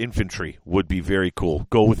Vampire Infantry would be very cool.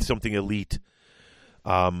 Go with something elite.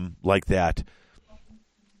 like that.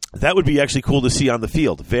 That would be actually cool to see on the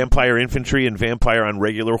field. Vampire infantry and vampire on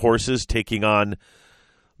regular horses taking on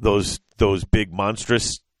those big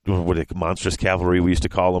monstrous cavalry we used to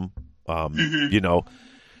call them. You know,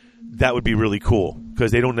 that would be really cool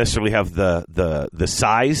because they don't necessarily have the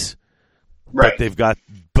size, Right.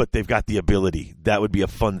 but they've got the ability. That would be a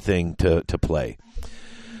fun thing to play.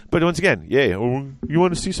 But once again, you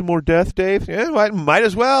want to see some more death, Dave? Yeah, I might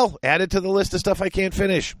as well add it to the list of stuff I can't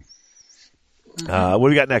finish. What do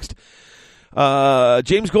we got next?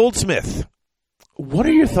 James Goldsmith. What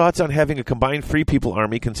are your thoughts on having a combined Free People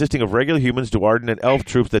army consisting of regular humans, Duarden, and elf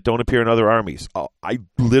troops that don't appear in other armies? Oh, I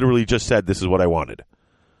literally just said this is what I wanted.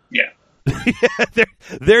 Yeah.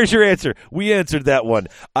 There's your answer. We answered that one.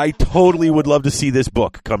 I totally would love to see this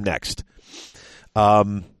book come next.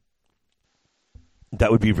 That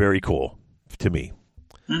would be very cool to me.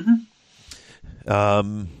 What's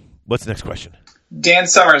the next question? Dan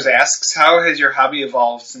Summers asks, how has your hobby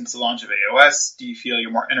evolved since the launch of AOS? Do you feel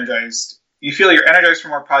you're more energized? You feel you're energized for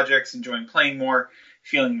more projects, enjoying playing more,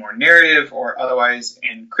 feeling more narrative, or otherwise,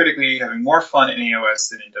 and critically having more fun in AOS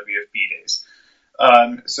than in WFB days?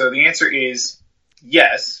 So the answer is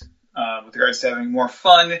yes. With regards to having more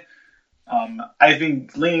fun, I've been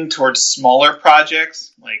leaning towards smaller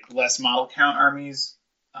projects, like less model count armies,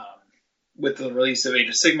 with the release of Age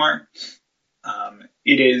of Sigmar.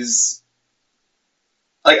 It is...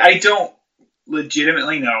 Like, I don't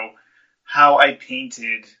legitimately know how I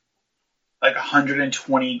painted, like,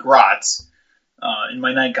 120 grots in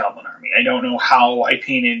my Night Goblin army. I don't know how I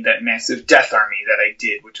painted that massive Death army that I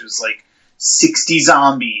did, which was, like, 60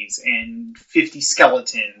 zombies and 50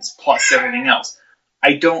 skeletons plus everything else.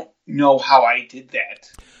 I don't know how I did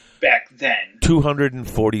that back then.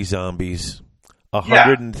 240 zombies,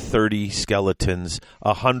 130 skeletons,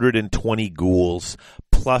 120 ghouls,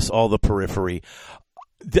 plus all the periphery.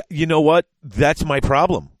 You know what? That's my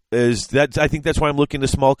problem. I think that's why I'm looking to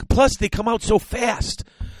small. Plus, they come out so fast.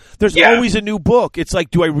 There's always a new book. It's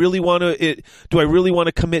like, do I really want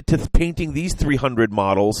to commit to painting these 300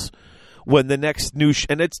 models when the next new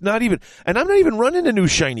and it's not even, and I'm not even running a new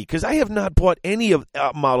shiny because I have not bought any of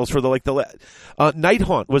models for the Night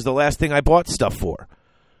Haunt was the last thing I bought stuff for.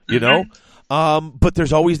 You know, but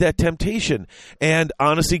there's always that temptation. And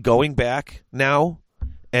honestly, going back now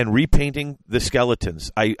and repainting the skeletons,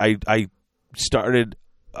 I started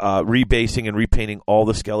rebasing and repainting all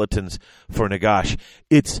the skeletons for Nagash.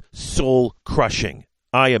 It's soul crushing.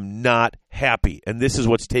 I am not happy, and this is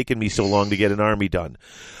what's taken me so long to get an army done.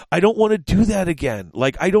 I don't want to do that again.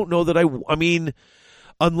 Like, I don't know that I mean,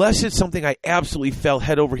 unless it's something I absolutely fell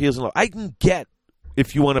head over heels in love. I can get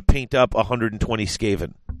if you want to paint up 120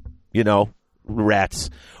 Skaven, you know, rats,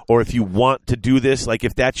 or if you want to do this, like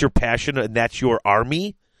if that's your passion and that's your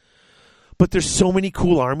army. But there's so many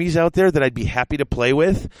cool armies out there that I'd be happy to play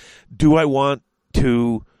with. Do I want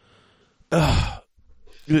to?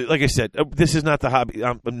 Like I said, this is not the hobby.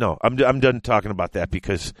 No, I'm done talking about that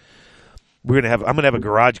because I'm gonna have a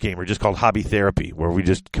garage gamer just called Hobby Therapy where we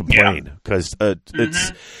just complain because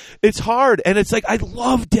it's hard and it's like I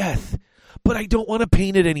love death, but I don't want to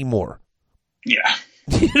paint it anymore. Yeah,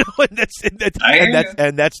 you know,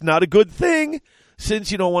 and that's not a good thing.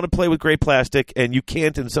 Since you don't want to play with gray plastic, and you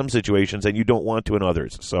can't in some situations, and you don't want to in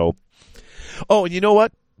others. So, and you know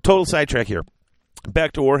what? Total sidetrack here.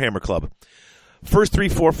 Back to Warhammer Club. First 3,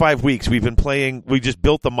 4, 5 weeks, we've been playing. We just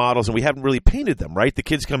built the models, and we haven't really painted them, right? The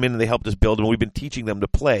kids come in, and they helped us build them, and we've been teaching them to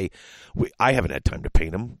play. I haven't had time to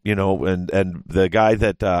paint them, you know, and the guy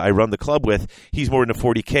that I run the club with, he's more into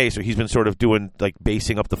 40K, so he's been sort of doing, like,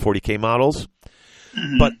 basing up the 40K models.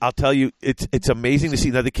 Mm-hmm. But I'll tell you, it's amazing to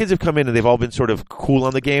see. Now, the kids have come in, and they've all been sort of cool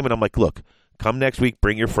on the game, and I'm like, look, come next week,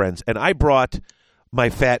 bring your friends. And I brought my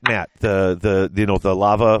fat mat, the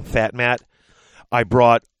lava fat mat. I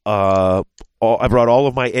brought all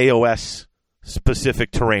of my AOS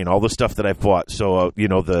specific terrain, all the stuff that I've bought. So,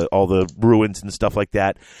 all the ruins and stuff like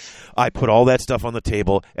that. I put all that stuff on the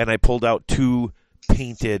table, and I pulled out 2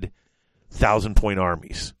 painted 1,000-point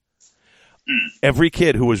armies. Every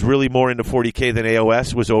kid who was really more into 40K than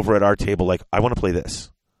AOS was over at our table like, I want to play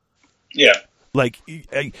this. Yeah. Like,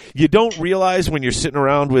 you don't realize when you're sitting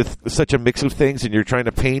around with such a mix of things and you're trying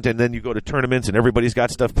to paint and then you go to tournaments and everybody's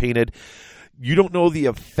got stuff painted. You don't know the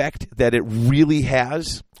effect that it really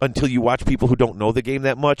has until you watch people who don't know the game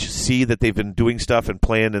that much see that they've been doing stuff and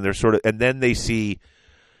playing and they're and then they see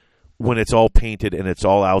when it's all painted and it's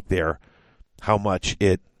all out there how much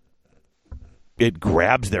it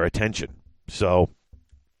grabs their attention. So,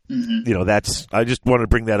 I just wanted to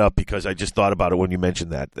bring that up because I just thought about it when you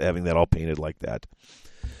mentioned that, having that all painted like that.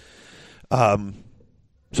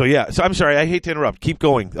 So yeah, so I'm sorry. I hate to interrupt. Keep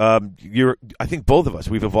going. I think both of us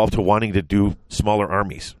we've evolved to wanting to do smaller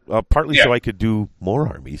armies, partly so I could do more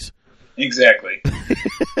armies. Exactly.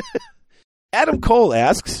 Adam Cole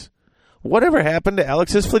asks, "Whatever happened to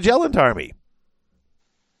Alex's Flagellant army?"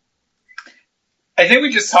 I think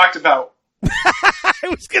we just talked about. I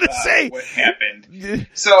was gonna say what happened.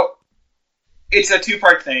 So it's a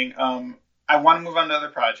two-part thing. I want to move on to other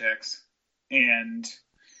projects, and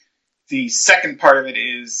the second part of it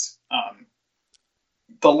is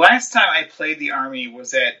the last time I played the army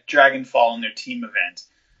was at Dragonfall in their team event.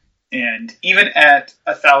 And even at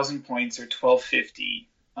 1,000 points or 1,250,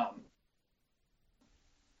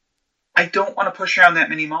 I don't want to push around that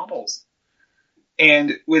many models.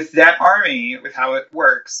 And with that army, with how it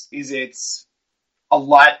works, is it's a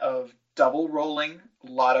lot of double rolling,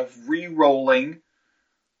 a lot of re-rolling,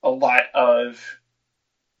 a lot of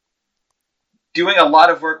doing a lot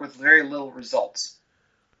of work with very little results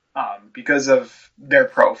because of their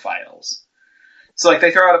profiles. So, like,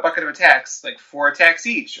 they throw out a bucket of attacks, like 4 attacks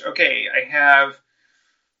each. Okay, I have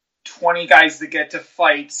 20 guys that get to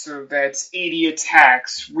fight, so that's 80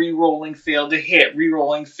 attacks. Rerolling failed to hit,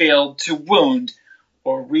 rerolling failed to wound,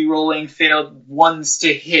 or rerolling failed ones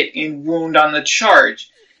to hit and wound on the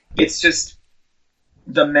charge. It's just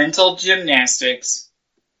the mental gymnastics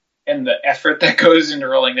and the effort that goes into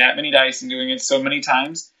rolling that many dice and doing it so many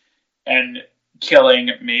times and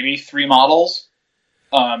killing maybe 3 models.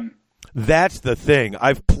 That's the thing.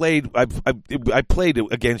 I played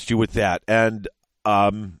against you with that, and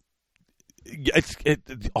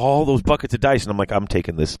all those buckets of dice, and I'm like, I'm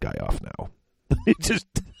taking this guy off now. Just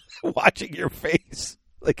watching your face,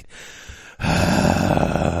 like,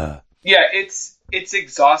 yeah, it's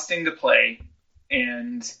exhausting to play,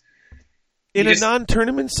 and in a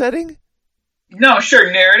non-tournament setting. No,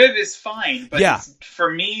 sure, narrative is fine, but yeah.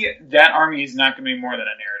 For me, that army is not going to be more than a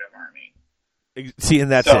narrative army. See, and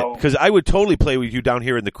that's it. Because I would totally play with you down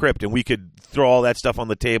here in the crypt, and we could throw all that stuff on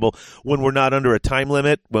the table when we're not under a time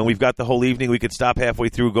limit. When we've got the whole evening, we could stop halfway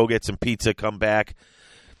through, go get some pizza, come back.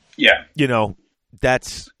 Yeah,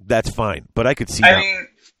 that's fine. But I could see. I mean,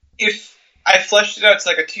 if I fleshed it out, it's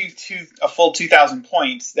like a full 2,000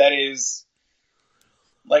 points. That is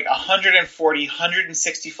like 140,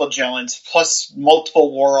 160 flagellants plus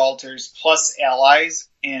multiple war altars plus allies.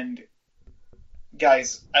 And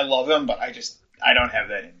guys, I love them, but I don't have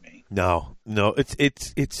that in me. No,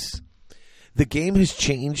 it's the game has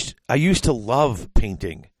changed. I used to love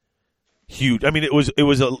painting huge. I mean, it was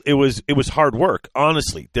hard work.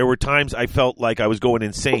 Honestly, there were times I felt like I was going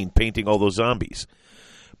insane painting all those zombies,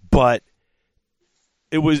 but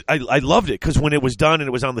I loved it because when it was done and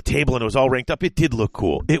it was on the table and it was all ranked up, it did look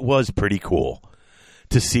cool. It was pretty cool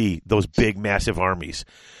to see those big, massive armies,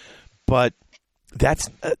 but. I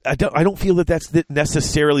don't feel that that's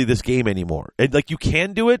necessarily this game anymore. Like, you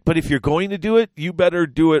can do it, but if you're going to do it, you better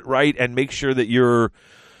do it right and make sure that you're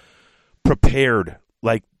prepared.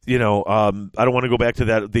 Like, I don't want to go back to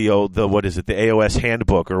that the what is it, the AOS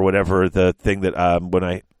handbook or whatever, the thing that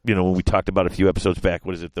when we talked about a few episodes back,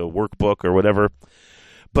 what is it, the workbook or whatever.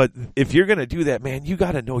 But if you're going to do that, man, you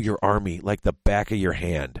got to know your army like the back of your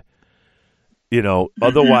hand.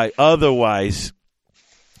 Otherwise.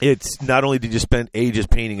 It's not only did you spend ages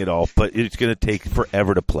painting it all, but it's going to take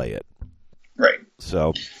forever to play it. Right.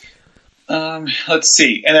 So, let's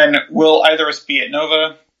see. And then will either of us be at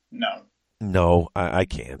Nova? No. No, I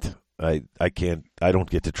can't. I can't. I don't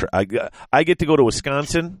get to try. I get to go to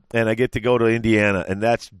Wisconsin and I get to go to Indiana, and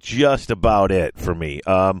that's just about it for me.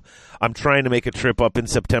 I'm trying to make a trip up in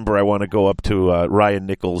September. I want to go up to Ryan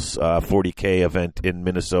Nichols' 40K event in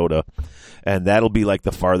Minnesota, and that'll be like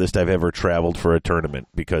the farthest I've ever traveled for a tournament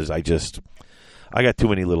because I got too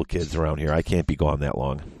many little kids around here. I can't be gone that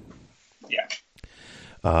long. Yeah.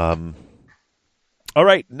 All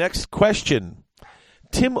right, next question.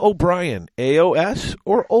 Tim O'Brien, AOS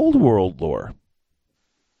or Old World lore?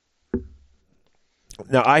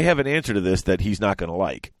 Now, I have an answer to this that he's not going to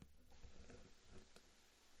like.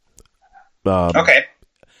 Okay.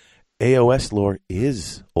 AOS lore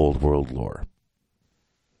is Old World lore.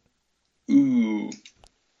 Ooh.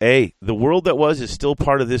 The world that was is still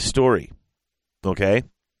part of this story. Okay?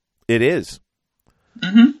 It is.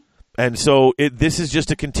 Mm-hmm. And so this is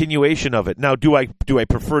just a continuation of it. Now, do I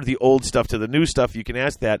prefer the old stuff to the new stuff? You can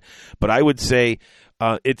ask that, but I would say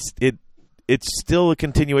it's still a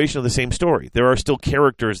continuation of the same story. There are still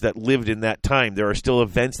characters that lived in that time. There are still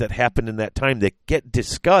events that happened in that time that get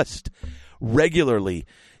discussed regularly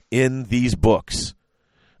in these books.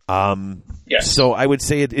 Yes. So I would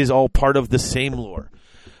say it is all part of the same lore.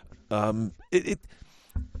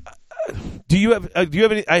 Do Do you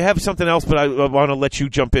have any? I have something else, but I want to let you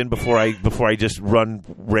jump in before I just run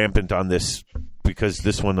rampant on this, because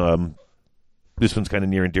this one's kind of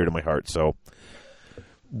near and dear to my heart. So,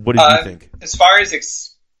 what did you think? As far as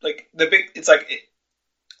it's like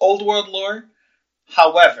old world lore.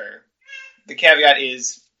 However, the caveat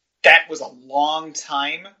is that was a long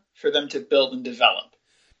time for them to build and develop.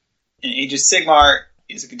 And Age of Sigmar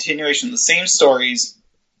is a continuation of the same stories,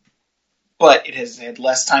 but it has had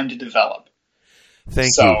less time to develop.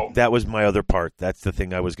 Thank you. That was my other part. That's the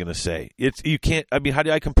thing I was going to say. You can't. I mean, how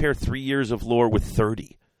do I compare 3 years of lore with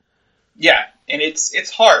 30? Yeah, and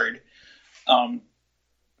it's hard.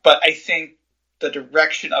 But I think the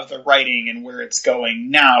direction of the writing and where it's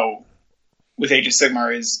going now with Age of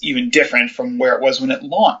Sigmar is even different from where it was when it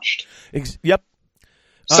launched. Yep.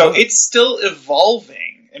 So it's still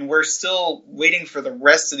evolving, and we're still waiting for the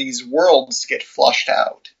rest of these worlds to get flushed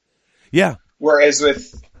out. Yeah. Whereas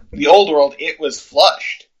with the old world, it was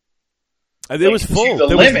flushed. It was full.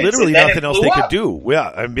 There was literally nothing else they could do.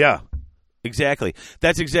 Yeah, yeah, exactly.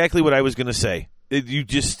 That's exactly what I was going to say.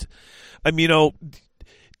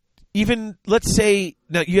 Even let's say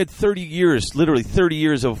now you had 30 years, literally 30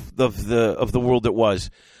 years of the world that was.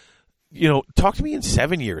 Talk to me in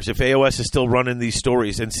 7 years if AOS is still running these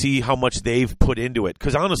stories, and see how much they've put into it.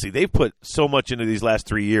 Because honestly, they've put so much into these last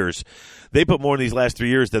 3 years. They put more in these last 3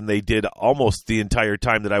 years than they did almost the entire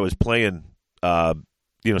time that I was playing, 7th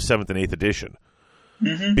and 8th edition.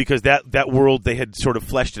 Mm-hmm. Because that world, they had sort of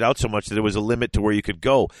fleshed it out so much that there was a limit to where you could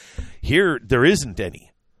go. Here, there isn't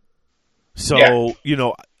any. So, yeah.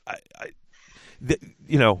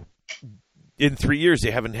 In 3 years,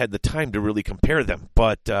 they haven't had the time to really compare them.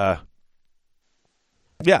 But,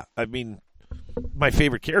 yeah, I mean, my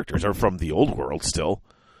favorite characters are from the old world still.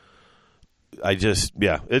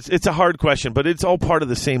 It's a hard question, but it's all part of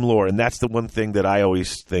the same lore, and that's the one thing that I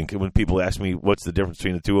always think when people ask me what's the difference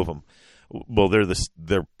between the two of them. Well,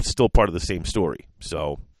 they're still part of the same story.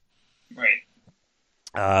 So, right.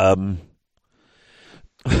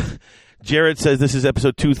 Jared says this is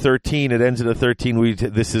episode 213. It ends in a 13.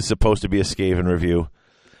 This is supposed to be a Skaven review.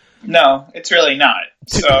 No, it's really not.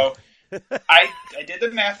 So I did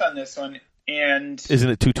the math on this one, and isn't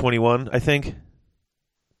it 221? I think.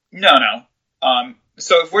 No.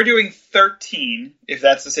 So if we're doing 13, if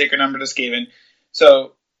that's the sacred number to Skaven,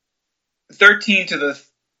 so 13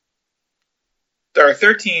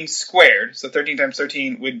 13 squared, so 13 times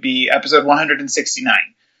 13 would be episode 169.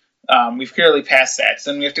 We've clearly passed that.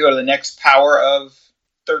 So then we have to go to the next power of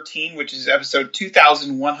 13, which is episode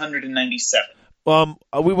 2197.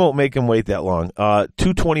 We won't make him wait that long.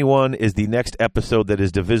 221 is the next episode that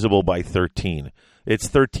is divisible by 13. It's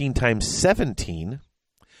 13 times 17,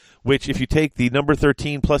 which if you take the number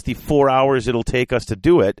 13 plus the 4 hours it'll take us to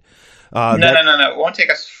do it. No. It won't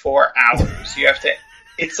take us 4 hours. You have to.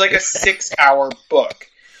 It's like a 6-hour book.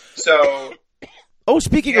 So. Oh,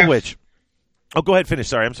 speaking of which. Oh, go ahead. Finish.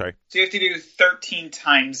 Sorry, I'm sorry. So you have to do 13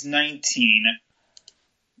 times 19.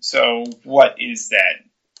 So what is that?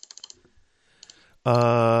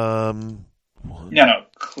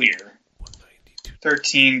 Clear.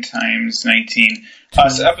 13 times 19.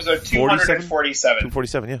 So episode 247.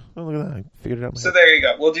 247, yeah. Oh, look at that. I figured it out. So there you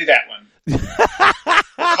go. We'll do that one. We'll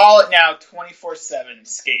call it now 24/7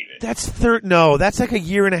 Skaven. That's like a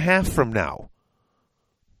year and a half from now.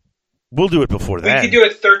 We'll do it before that. We could do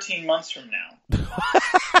it 13 months from now.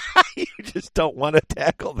 You just don't want to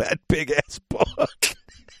tackle that big-ass book.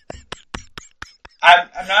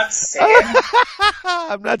 I'm not saying.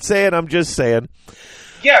 I'm not saying. I'm just saying.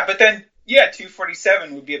 Yeah, but then,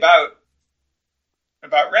 247 would be about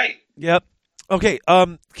right. Yep. Okay.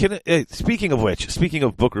 Speaking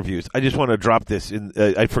of book reviews, I just want to drop this in.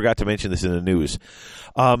 I forgot to mention this in the news.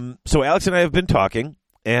 So Alex and I have been talking,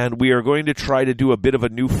 and we are going to try to do a bit of a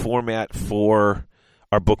new format for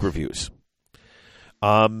our book reviews.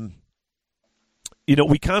 We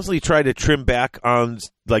constantly try to trim back on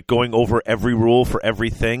like going over every rule for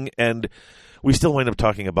everything, and we still wind up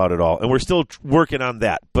talking about it all, and we're still working on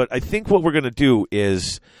that. But I think what we're going to do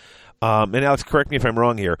is, and Alex, correct me if I'm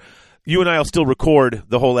wrong here, you and I will still record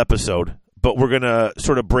the whole episode, but we're going to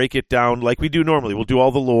sort of break it down like we do normally. We'll do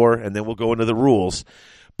all the lore, and then we'll go into the rules.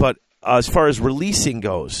 But as far as releasing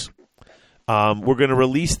goes, we're going to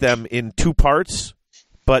release them in 2 parts,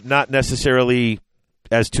 but not necessarily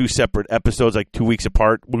as 2 separate episodes, like 2 weeks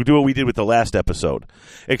apart. We'll do what we did with the last episode,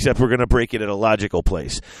 except we're going to break it at a logical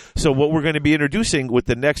place. So what we're going to be introducing with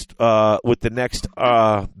the next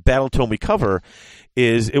battle tome we cover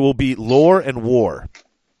is it will be lore and war.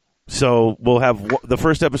 So we'll have the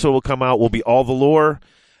first episode will come out will be all the lore,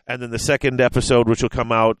 and then the second episode, which will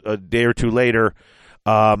come out a day or two later,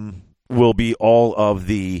 will be all of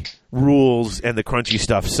the rules and the crunchy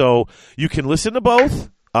stuff. So you can listen to both.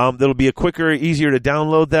 That'll be a quicker, easier to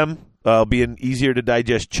download them. Be an easier to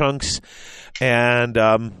digest chunks. And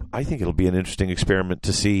I think it'll be an interesting experiment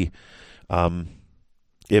to see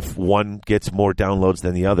if one gets more downloads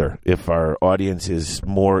than the other, if our audience is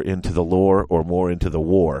more into the lore or more into the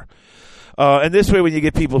war. And this way, when you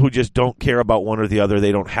get people who just don't care about one or the other,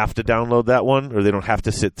 they don't have to download that one or they don't have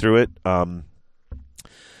to sit through it.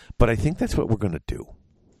 But I think that's what we're going to do.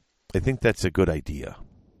 I think that's a good idea.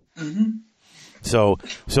 Mm-hmm. So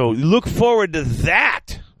look forward to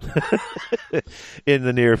that in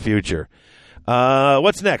the near future.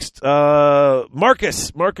 What's next?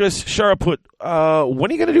 Marcus Sharaput. When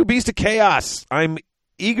are you going to do Beast of Chaos? I'm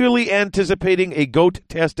eagerly anticipating a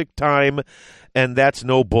goat-tastic time, and that's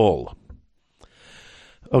no bull.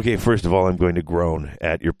 Okay, first of all, I'm going to groan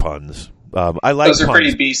at your puns. I like those are puns,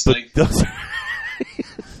 pretty beastly.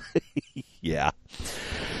 Yeah.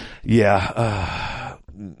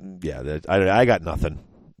 I got nothing.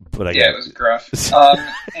 But it was gruff.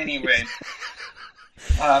 Anyway.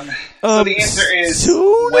 So the answer is,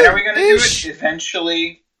 when are we going to do it?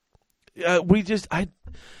 Eventually.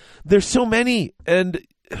 There's so many, and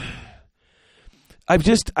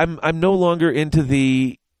I'm no longer into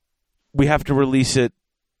the, we have to release it.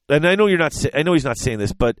 And I know I know he's not saying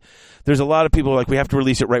this, but there's a lot of people like, we have to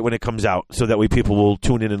release it right when it comes out so that way people will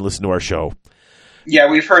tune in and listen to our show.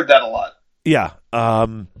 Yeah, we've heard that a lot. Yeah.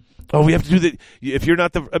 We have to do that. If you're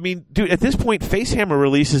not dude, at this point, Facehammer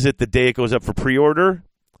releases it the day it goes up for pre-order.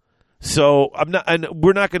 So I'm not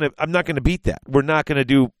going to beat that. We're not going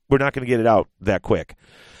to get it out that quick.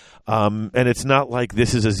 And it's not like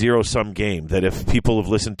this is a zero-sum game that if people have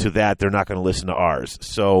listened to that, they're not going to listen to ours.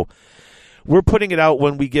 So we're putting it out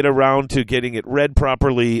when we get around to getting it read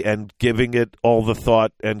properly and giving it all the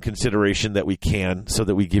thought and consideration that we can so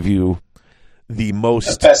that we give you the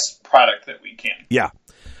best product that we can. Yeah.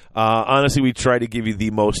 Honestly, we try to give you the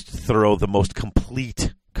most thorough, the most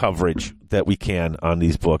complete coverage that we can on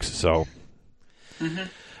these books. So,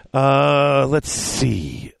 let's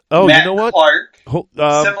see. Oh, Matt you know what? Clark.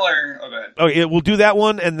 Similar. Oh, go ahead. Okay, we'll do that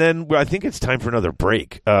one, and then I think it's time for another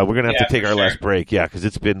break. We're going to have to take our last break, because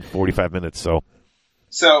it's been 45 minutes. So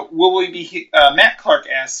will we be? Matt Clark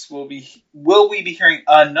asks, will we be hearing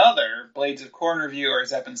another Blades of Corn review, or has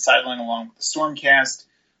that been sidelined along with the Stormcast?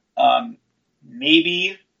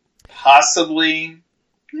 Maybe, possibly,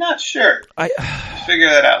 not sure. We'll figure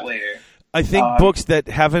that out later. I think books that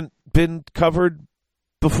haven't been covered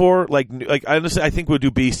before, like honestly, I think we'll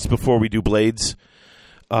do Beasts before we do Blades.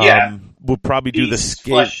 We'll probably do the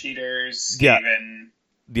Flesh Eaters, Skaven.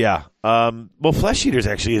 Yeah. Well, Flesh Eaters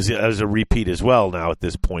actually is a repeat as well now at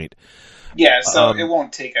this point. Yeah, so it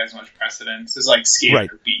won't take as much precedence as like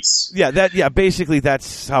Skaven or Beasts. Yeah, basically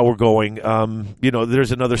that's how we're going.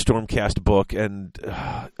 There's another Stormcast book, and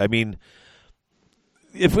when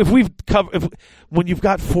you've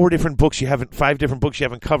got 5 different books you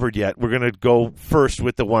haven't covered yet, we're going to go first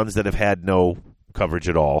with the ones that have had no coverage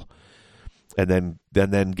at all, and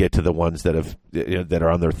then get to the ones that have that are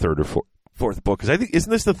on their third or fourth book. Because I think, isn't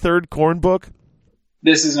this the third Corn book?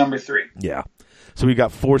 This is number 3. Yeah. So we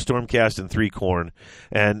got 4 Stormcast and 3 Corn,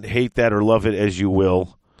 and hate that or love it as you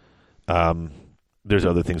will. There's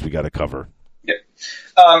other things we got to cover. Yep.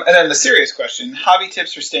 And then the serious question: hobby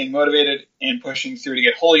tips for staying motivated and pushing through to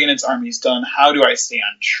get whole units armies done. How do I stay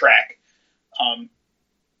on track?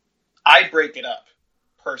 I break it up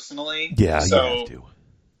personally. Yeah, so, you have to.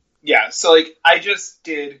 Yeah, so like I just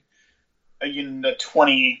did a unit of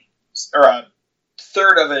 20 or a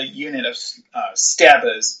third of a unit of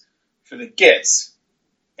Stabas for the Gits,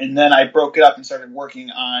 and then I broke it up and started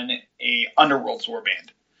working on a Underworld's Warband.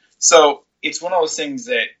 So it's one of those things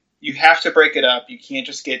that you have to break it up. You can't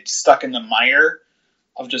just get stuck in the mire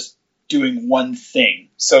of just doing one thing.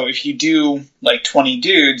 So if you do like 20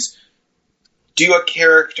 dudes, do a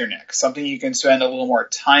character next, something you can spend a little more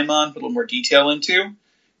time on, put a little more detail into,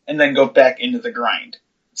 and then go back into the grind.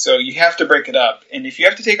 So you have to break it up. And if you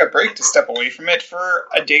have to take a break to step away from it for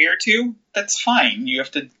a day or two, that's fine. You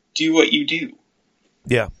have to do what you do.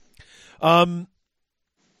 Yeah. I'm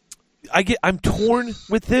torn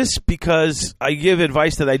with this because I give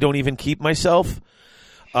advice that I don't even keep myself.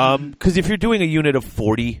 Because if you're doing a unit of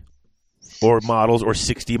 40 or models or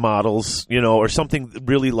 60 models, or something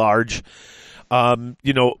really large, I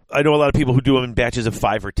know a lot of people who do them in batches of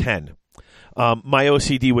 5 or 10. My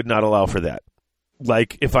OCD would not allow for that.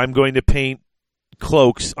 Like if I'm going to paint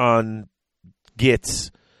cloaks on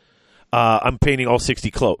Gits, I'm painting all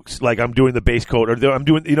 60 cloaks. Like I'm doing the base coat, or I'm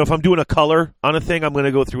doing, if I'm doing a color on a thing, I'm going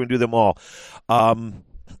to go through and do them all. And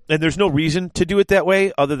and there's no reason to do it that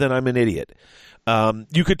way other than I'm an idiot.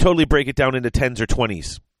 You could totally break it down into 10s or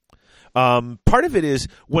 20s. Part of it is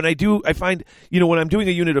I find, when I'm doing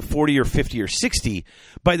a unit of 40 or 50 or 60,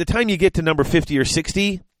 by the time you get to number 50 or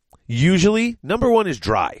 60, usually number 1 is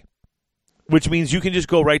dry, which means you can just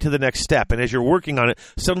go right to the next step. And as you're working on it,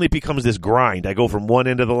 suddenly it becomes this grind. I go from one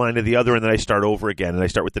end of the line to the other, and then I start over again, and I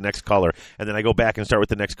start with the next color, and then I go back and start with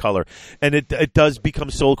the next color. And it does become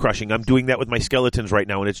soul-crushing. I'm doing that with my skeletons right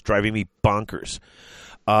now, and it's driving me bonkers.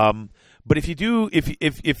 But if you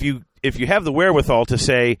have the wherewithal to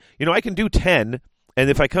say, I can do 10, and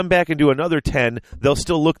if I come back and do another 10, they'll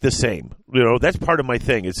still look the same. That's part of my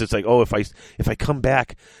thing. It's just like, if I come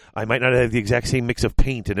back, I might not have the exact same mix of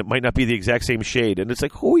paint, and it might not be the exact same shade. And it's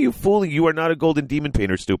like, who are you fooling? You are not a golden demon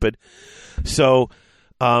painter, stupid. So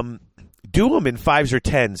do them in 5s or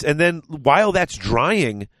 10s, and then while that's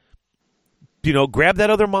drying, grab that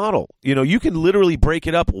other model. You can literally break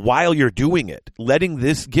it up while you're doing it,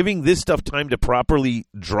 giving this stuff time to properly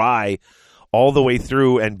dry all the way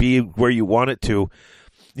through and be where you want it to.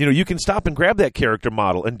 You can stop and grab that character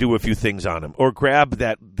model and do a few things on him, or grab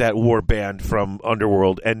that war band from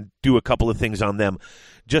Underworld and do a couple of things on them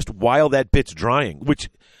just while that bit's drying. Which,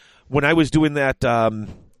 when I was doing that,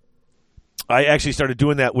 I actually started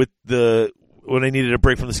doing that when I needed a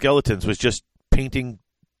break from the skeletons, was just painting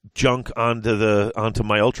junk onto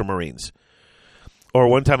my Ultramarines. Or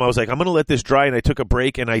one time I was like, I'm going to let this dry, and I took a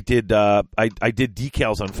break, and I did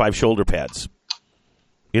decals on 5 shoulder pads.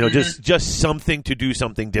 Just something to do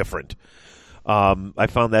something different. I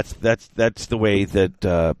found that's the way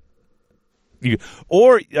that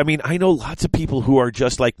I know lots of people who are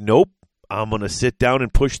just like, nope, I'm going to sit down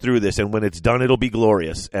and push through this, and when it's done, it'll be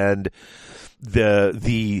glorious. And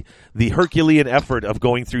the Herculean effort of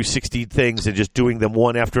going through 60 things and just doing them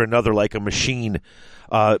one after another like a machine,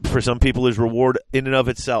 for some people is reward in and of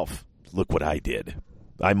itself. Look what I did.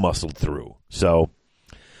 I muscled through. So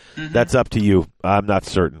that's up to you. I'm not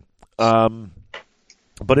certain.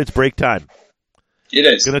 But it's break time. It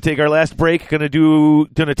is. Going to take our last break. Going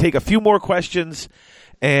to take a few more questions.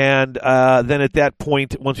 And then at that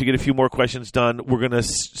point, once we get a few more questions done, we're going to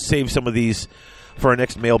save some of these for our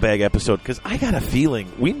next mailbag episode, because I got a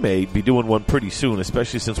feeling we may be doing one pretty soon,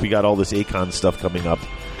 especially since we got all this Akon stuff coming up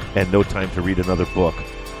and no time to read another book.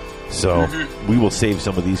 So we will save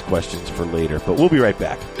some of these questions for later, but we'll be right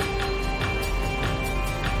back.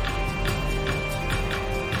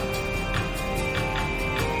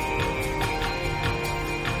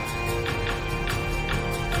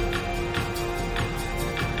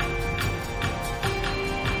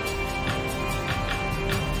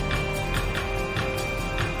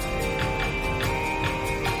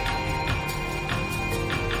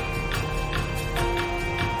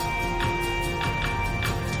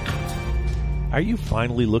 Are you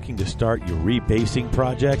finally looking to start your rebasing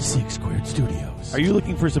project? 6 Squared Studios. Are you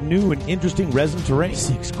looking for some new and interesting resin terrain?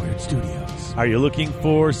 6 Squared Studios. Are you looking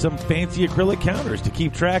for some fancy acrylic counters to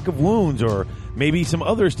keep track of wounds, or maybe some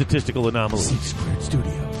other statistical anomalies? 6 Squared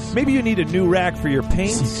Studios. Maybe you need a new rack for your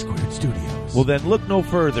paints? 6 Squared Studios. Well, then look no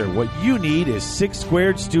further. What you need is 6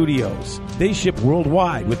 Squared Studios. They ship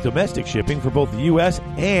worldwide with domestic shipping for both the U.S.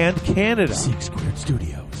 and Canada. 6 Squared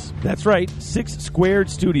Studios. That's right, 6 Squared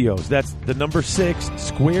Studios. That's the number 6,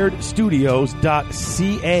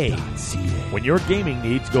 squaredstudios.ca. When your gaming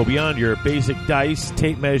needs go beyond your basic dice,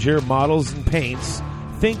 tape measure, models, and paints,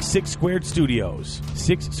 think 6 Squared Studios.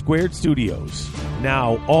 6 Squared Studios.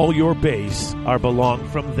 Now all your base are belong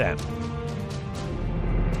from them.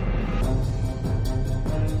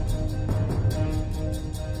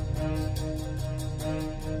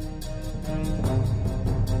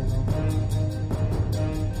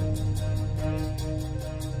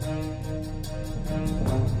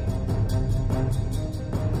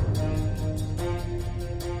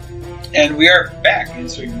 And we are back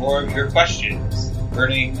answering more of your questions.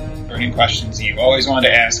 Burning questions you've always wanted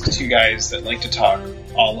to ask two guys that like to talk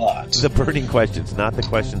a lot. The burning questions, not the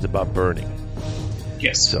questions about burning.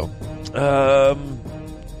 Yes. So,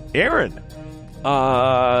 Aaron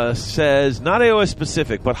says, not iOS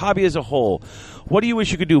specific, but hobby as a whole. What do you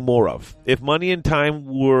wish you could do more of? If money and time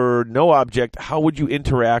were no object, how would you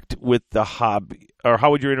interact with the hobby, or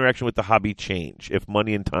how would your interaction with the hobby change if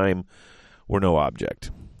money and time were no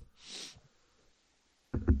object?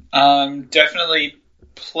 Definitely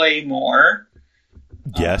play more.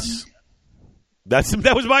 Yes.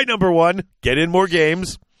 That was my number one. Get in more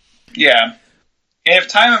games. Yeah. And if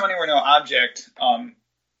time and money were no object, I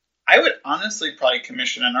would honestly probably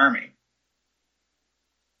commission an army.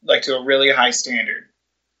 Like to a really high standard.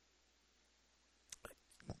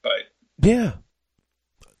 But Yeah,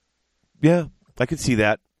 I could see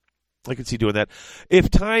that. I could see doing that. If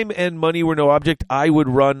time and money were no object, I would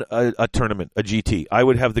run a tournament, a GT. I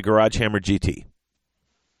would have the Garage Hammer GT.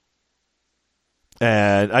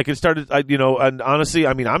 And I could start it, and honestly,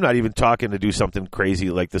 I mean, I'm not even talking to do something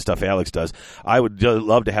crazy like the stuff Alex does. I would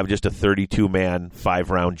love to have just a 32-man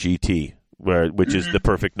 5-round GT, which is the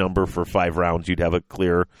perfect number for 5 rounds. You'd have a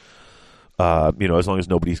clear, as long as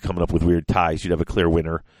nobody's coming up with weird ties, you'd have a clear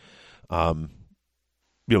winner.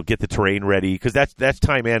 Get the terrain ready, because that's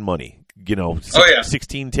time and money.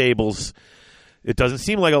 16 tables. It doesn't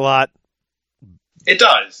seem like a lot. It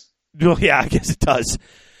does. Well, yeah, I guess it does.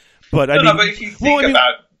 But but if you think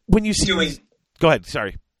about when you see go ahead.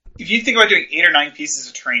 Sorry. If you think about doing 8 or 9 pieces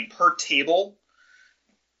of terrain per table,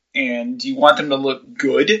 and you want them to look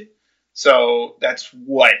good, so that's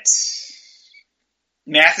what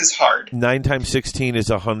math is hard. 9 times 16 is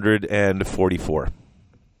 144.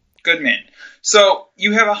 Good man. So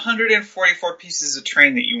you have 144 pieces of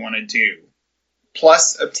terrain that you want to do,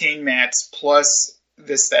 plus obtain mats, plus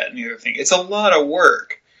this, that, and the other thing. It's a lot of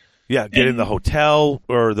work. Yeah, getting the hotel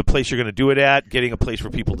or the place you're going to do it at, getting a place for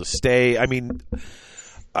people to stay. I mean,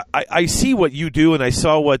 I see what you do, and I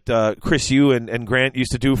saw what Chris Yu and Grant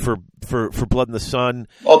used to do for Blood in the Sun.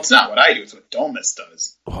 Well, it's not what I do. It's what Domus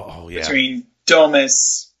does. Oh, yeah. Between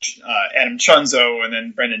Domus, Adam Chunzo, and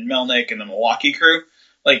then Brendan Melnick and the Milwaukee crew.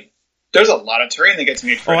 Like, there's a lot of terrain that gets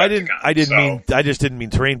made for I just didn't mean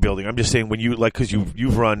terrain building. I'm just saying when you, like, because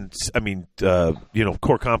you've run,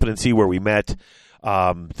 core competency where we met,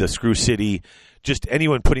 the Screw City, just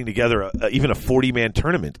anyone putting together even a 40-man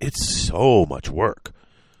tournament. It's so much work.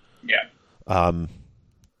 Yeah.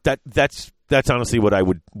 That's honestly what I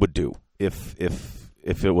would do if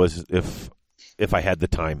I had the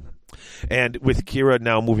time. And with Kira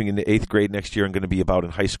now moving into 8th grade next year and going to be about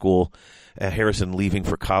in high school, Harrison leaving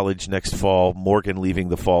for college next fall, Morgan leaving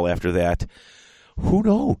the fall after that, who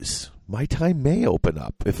knows? My time may open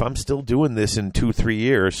up. If I'm still doing this in 2-3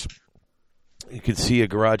 years, you could see a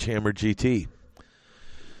Garage Hammer GT.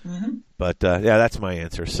 Mm-hmm. But, that's my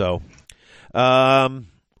answer. So,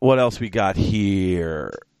 what else we got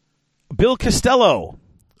here? Bill Costello.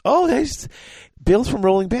 Oh, Bill's from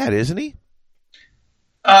Rolling Bad, isn't he?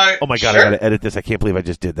 Oh, my God, sure. I got to edit this. I can't believe I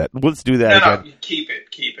just did that. Let's do that again. No, keep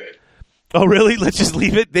it. Oh, really? Let's just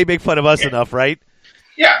leave it? They make fun of us enough, right?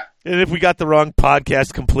 Yeah. And if we got the wrong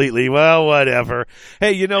podcast completely, well, whatever.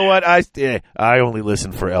 Hey, you know what? I only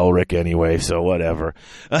listen for Elric anyway, so whatever.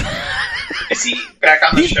 Is he back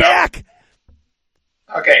on the show? He's back!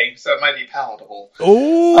 Okay, so it might be palatable.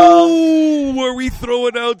 Oh, were we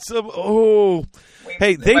throwing out some... Oh...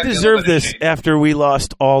 Hey, they deserve this after we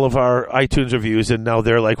lost all of our iTunes reviews, and now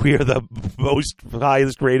they're like, we are the most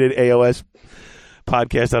highest rated AOS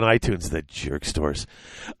podcast on iTunes. The jerk stores.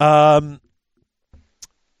 Okay,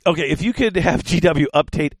 if you could have GW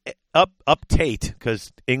update,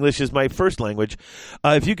 because English is my first language.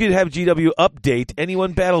 If you could have GW update any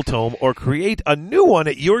one battle tome or create a new one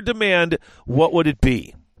at your demand, what would it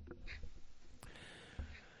be?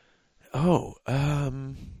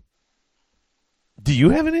 Do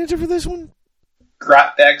you have an answer for this one?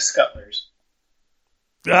 Grotbag Scuttlers.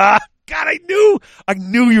 Ah, God, I knew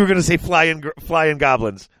you were going to say flying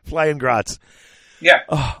goblins, flying grots. Yeah.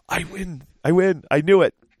 Oh, I win. I knew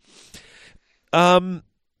it.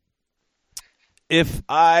 If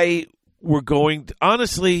I were going to,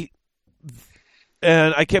 honestly,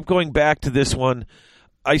 and I kept going back to this one,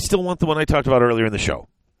 I still want the one I talked about earlier in the show,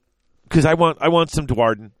 because I want some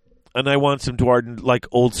Dwarden. And I want some Dwarden, like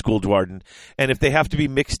old school Dwarden. And if they have to be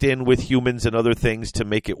mixed in with humans and other things to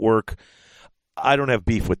make it work, I don't have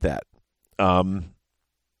beef with that. The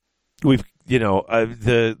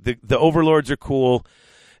Overlords are cool,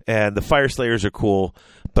 and the Fire Slayers are cool,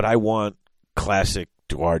 but I want classic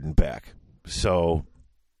Dwarden back. So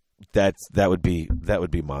that would be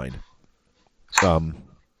mine.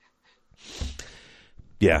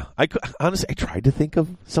 Yeah, I tried to think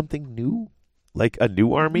of something new. Like a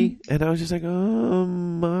new army, and I was just like, I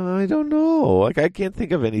don't know. Like, I can't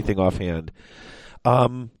think of anything offhand.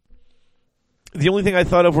 The only thing I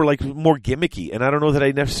thought of were like more gimmicky, and I don't know that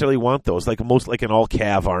I necessarily want those. Like most, like an all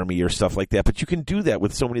cav army or stuff like that. But you can do that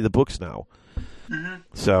with so many of the books now. Mm-hmm.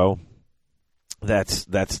 So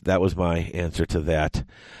that was my answer to that.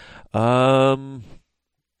 Let's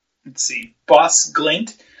see. Boss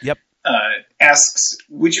Glint. Yep. Asks,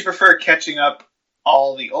 would you prefer catching up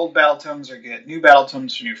all the old battle tomes or get new battle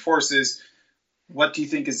tomes for new forces? What do you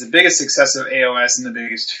think is the biggest success of AOS and the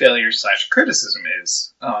biggest failure / criticism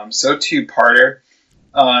is? So 2-parter.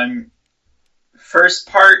 First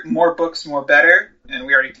part, more books, more better. And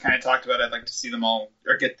we already kind of talked about it. I'd like to see them all,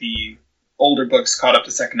 or get the older books caught up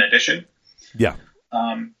to 2nd edition. Yeah.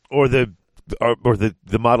 Or the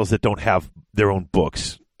models that don't have their own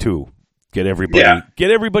books too. Get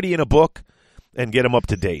everybody in a book and get them up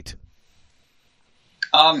to date.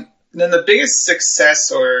 Then the biggest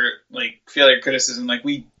success or like failure criticism,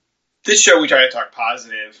 this show we try to talk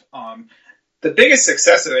positive. The biggest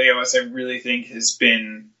success of AOS, I really think, has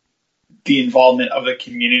been the involvement of the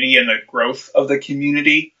community and the growth of the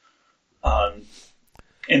community, and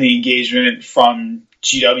the engagement from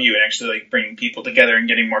GW and actually like bringing people together and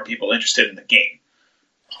getting more people interested in the game.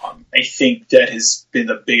 I think that has been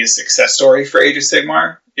the biggest success story for Age of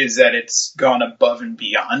Sigmar, is that it's gone above and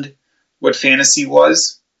beyond what fantasy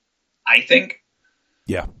was, I think.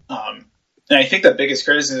 Yeah. And I think the biggest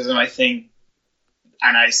criticism, and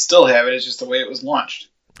I still have it, is just the way it was launched.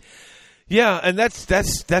 Yeah, and that's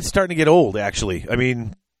starting to get old, actually. I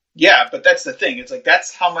mean... Yeah, but that's the thing. It's like,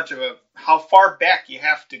 that's how far back you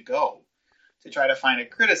have to go to try to find a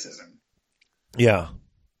criticism. Yeah.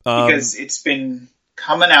 Because it's been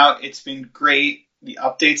coming out, it's been great, the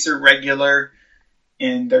updates are regular,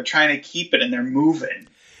 and they're trying to keep it, and they're moving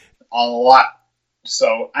a lot.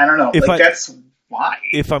 So, I don't know. That's why.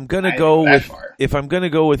 If I'm going to go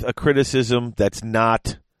with a criticism that's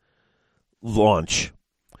not launch...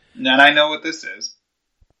 And I know what this is.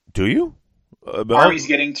 Do you? Army's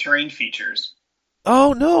getting terrain features.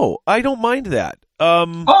 Oh, no. I don't mind that.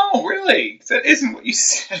 Oh, really? That isn't what you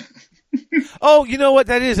said. Oh, you know what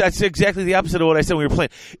that is? That's exactly the opposite of what I said when we were playing.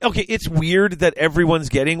 Okay, it's weird that everyone's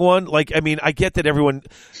getting one. Like, I mean, I get that everyone...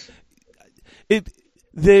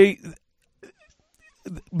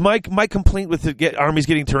 My complaint with the Army's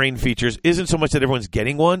getting terrain features isn't so much that everyone's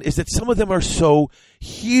getting one, is that some of them are so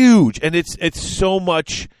huge, and it's so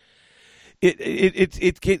much...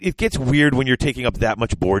 It gets weird when you're taking up that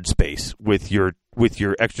much board space with your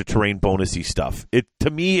extra terrain bonusy stuff. To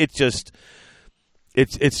me, it's just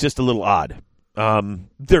a little odd.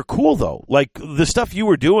 They're cool though. Like the stuff you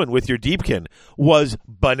were doing with your Deepkin was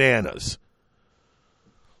bananas.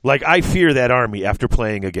 Like I fear that army after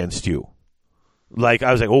playing against you. Like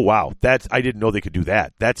I was like, oh wow, I didn't know they could do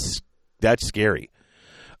that. That's scary.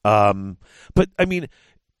 But I mean.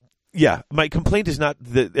 Yeah, my complaint is not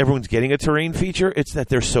that everyone's getting a terrain feature, it's that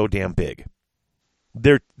they're so damn big.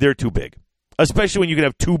 They're too big. Especially when you can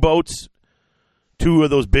have two of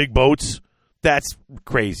those big boats. That's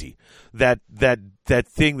crazy. That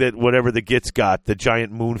thing that whatever the Gitz got, the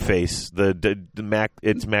giant moon face, the Mac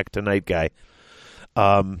tonight guy.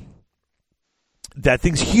 That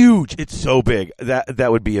thing's huge. It's so big. That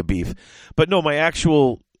would be a beef. But no, my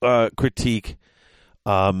actual critique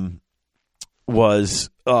was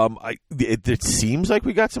it seems like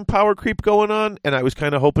we got some power creep going on, and I was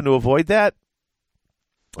kind of hoping to avoid that.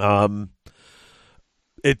 Some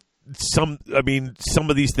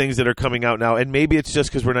of these things that are coming out now, and maybe it's just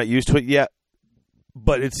because we're not used to it yet,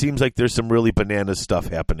 but it seems like there's some really bananas stuff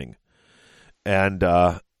happening, and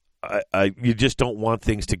you just don't want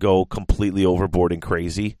things to go completely overboard and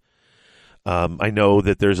crazy. I know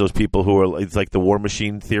that there's those people who are, it's like the War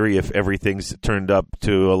Machine theory, if everything's turned up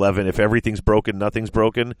to 11, if everything's broken, nothing's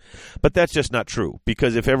broken. But that's just not true,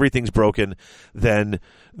 because if everything's broken, then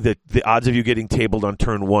the odds of you getting tabled on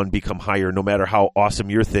turn one become higher, no matter how awesome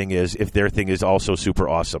your thing is, if their thing is also super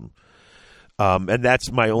awesome. And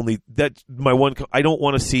that's my one, I don't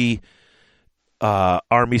want to see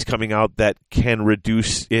armies coming out that can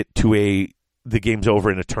reduce it to the game's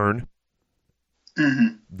over in a turn.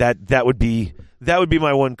 Mm-hmm. That would be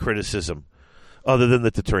my one criticism, other than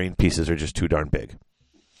that the terrain pieces are just too darn big.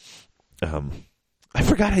 I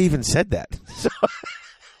forgot I even said that. So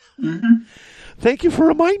mm-hmm. Thank you for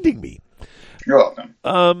reminding me. You're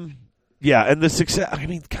welcome. Yeah, and the success. I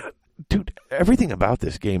mean, God, dude, everything about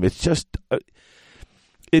this game. It's just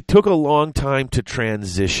it took a long time to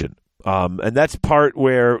transition, and that's part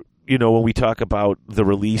where when we talk about the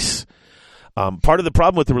release. Part of the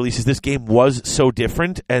problem with the release is this game was so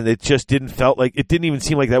different, and it just didn't even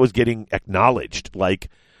seem like that was getting acknowledged. Like,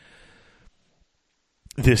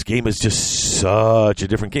 this game is just such a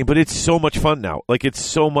different game, but it's so much fun now. Like, it's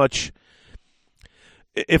so much.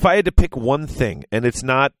 If I had to pick one thing, and it's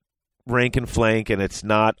not rank and flank, and it's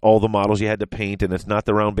not all the models you had to paint, and it's not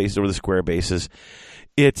the round bases or the square bases,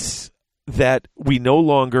 it's that we no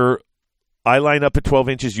longer. I line up at 12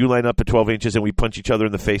 inches, you line up at 12 inches, and we punch each other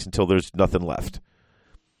in the face until there's nothing left.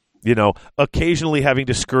 Occasionally having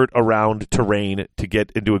to skirt around terrain to get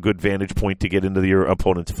into a good vantage point to get into your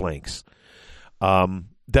opponent's flanks.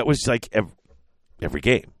 That was like every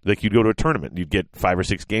game. Like you'd go to a tournament, and you'd get 5 or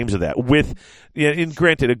 6 games of that. And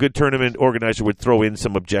granted, a good tournament organizer would throw in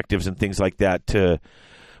some objectives and things like that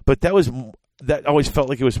but that always felt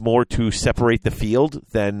like it was more to separate the field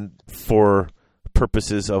than for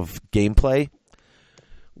purposes of gameplay,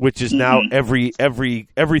 which is now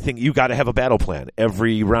everything. You got to have a battle plan.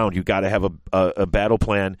 Every round, you got to have a battle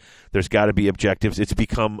plan. There's got to be objectives. It's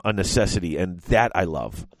become a necessity, and that I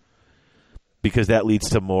love because that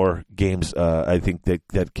leads to more games. I think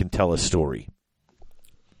that can tell a story.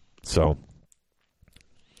 So,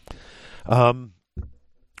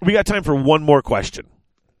 we got time for one more question,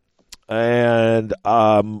 and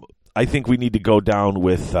I think we need to go down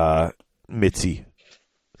with Mitzi.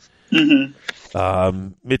 Mitzi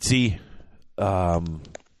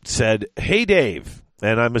said, "Hey, Dave,"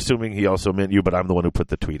 and I'm assuming he also meant you, but I'm the one who put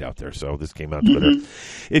the tweet out there, so this came out on Twitter.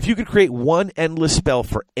 If you could create one endless spell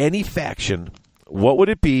for any faction, what would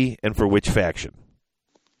it be, and for which faction?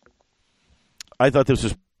 I thought this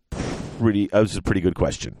was a pretty good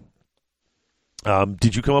question.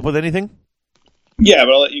 Did you come up with anything? Yeah,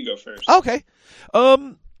 but I'll let you go first. Okay.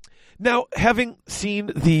 Now, having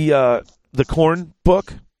seen the Korn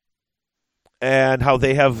book and how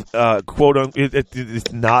they have quote unquote,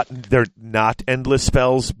 they're not endless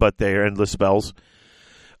spells, but they're endless spells.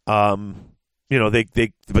 But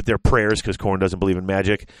they're prayers because Korn doesn't believe in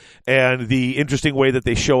magic, and the interesting way that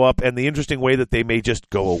they show up, and the interesting way that they may just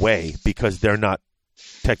go away because they're not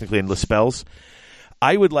technically endless spells.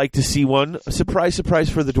 I would like to see one. Surprise, surprise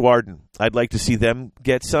for the Dwarden. I'd like to see them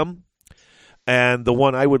get some. And the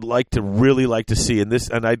one I would really like to see,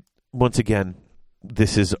 once again,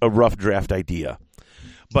 this is a rough draft idea,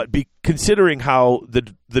 but considering how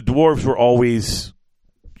the dwarves were always,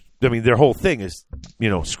 their whole thing is,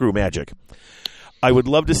 screw magic. I would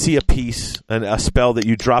love to see a piece and a spell that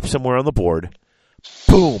you drop somewhere on the board,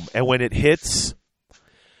 boom, and when it hits,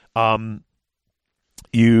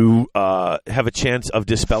 you have a chance of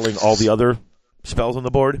dispelling all the other spells on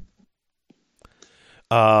the board.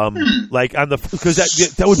 Because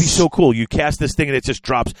that would be so cool. You cast this thing and it just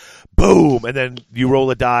drops, boom, and then you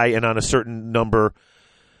roll a die, and on a certain number,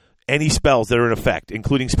 any spells that are in effect,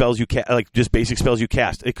 including spells you cast, like just basic spells you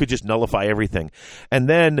cast, it could just nullify everything. And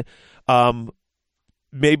then,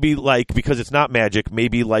 maybe because it's not magic,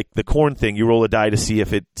 maybe like the Korn thing, you roll a die to see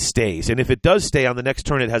if it stays. And if it does stay, on the next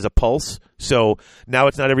turn it has a pulse. So now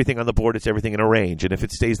it's not everything on the board, it's everything in a range. And if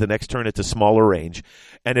it stays the next turn, it's a smaller range.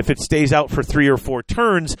 And if it stays out for 3 or 4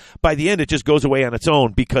 turns, by the end it just goes away on its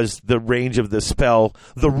own because the range of the spell,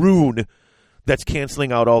 the rune that's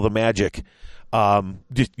canceling out all the magic,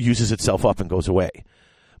 just uses itself up and goes away.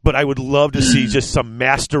 But I would love to see just some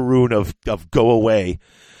master rune of go away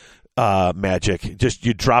magic. Just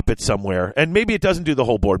you drop it somewhere, and maybe it doesn't do the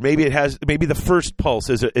whole board. Maybe the first pulse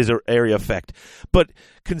is an area effect. But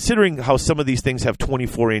considering how some of these things have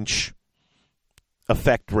 24-inch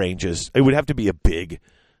effect ranges, it would have to be a big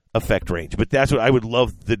effect range. But that's what I would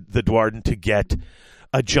love the Dwarden to get,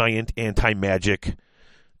 a giant anti-magic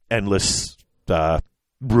endless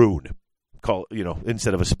rune,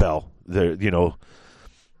 instead of a spell.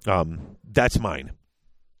 That's mine.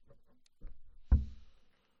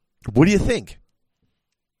 What do you think?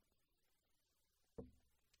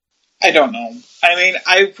 I don't know.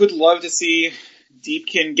 I would love to see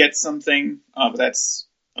Deepkin get something, but that's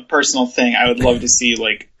a personal thing. I would love to see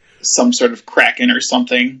some sort of Kraken or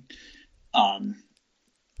something.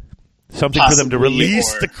 Something for them to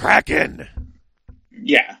release the Kraken.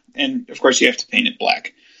 Yeah, and of course you have to paint it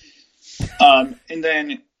black. And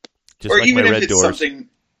then, just or like even my if red it's doors. something,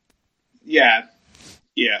 yeah,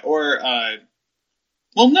 or.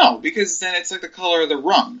 Well, no, because then it's like the color of the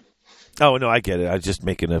rum. Oh, no, I get it. I was just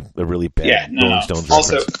making a really bad Rolling Stones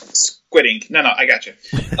reference. Also, squid ink. No, I got you.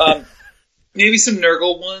 Maybe some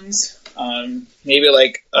Nurgle ones. Maybe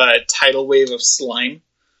a tidal wave of slime.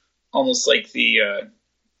 Almost like the,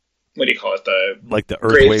 what do you call it? The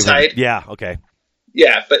Earth Grave Wave. Tide? Yeah, okay.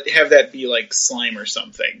 Yeah, but have that be like slime or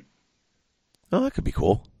something. Oh, that could be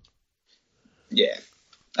cool. Yeah.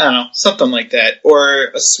 I don't know, something like that. Or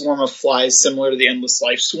a swarm of flies similar to the Endless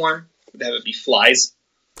Life Swarm. Would have it be flies.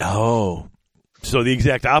 Oh. So the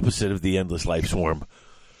exact opposite of the Endless Life Swarm.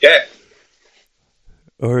 Yeah.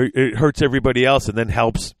 Or it hurts everybody else and then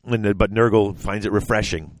helps, but Nurgle finds it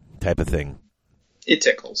refreshing type of thing. It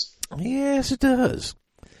tickles. Yes, it does.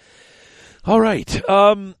 All right.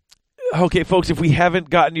 Okay, folks, if we haven't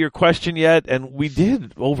gotten to your question yet, and we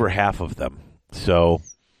did over half of them, so...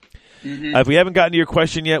 If we haven't gotten to your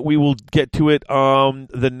question yet, we will get to it on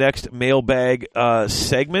the next mailbag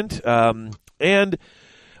segment. And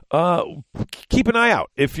keep an eye out.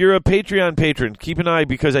 If you're a Patreon patron, keep an eye,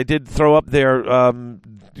 because I did throw up there,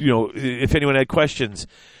 if anyone had questions.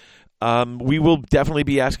 We will definitely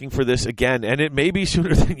be asking for this again, and it may be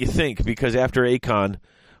sooner than you think, because after A-Con,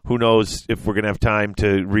 who knows if we're going to have time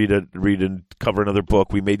to read and cover another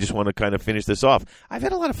book. We may just want to kind of finish this off. I've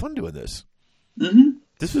had a lot of fun doing this. Mm-hmm.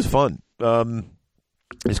 This was fun.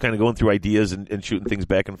 Just kind of going through ideas and shooting things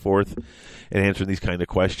back and forth and answering these kind of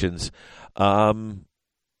questions. So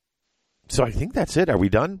I think that's it. Are we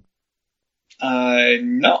done?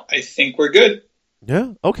 No, I think we're good.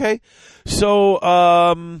 Yeah. Okay. So,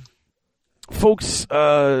 folks,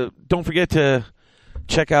 don't forget to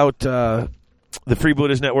check out the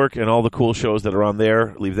Freebooters Network and all the cool shows that are on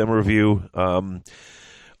there. Leave them a review.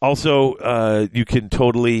 Also, you can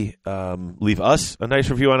totally leave us a nice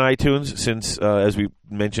review on iTunes since, as we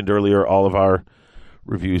mentioned earlier, all of our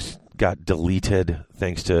reviews got deleted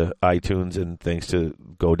thanks to iTunes and thanks to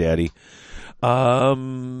GoDaddy.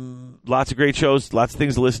 Lots of great shows, lots of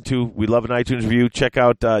things to listen to. We love an iTunes review. Check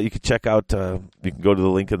out, you can go to the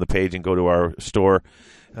link on the page and go to our store,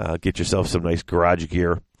 get yourself some nice garage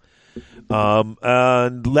gear.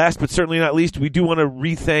 And last but certainly not least, we do want to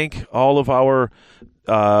re-thank all of our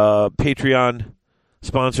Patreon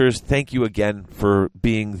sponsors. Thank you again for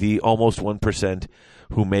being the almost 1%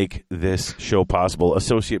 who make this show possible.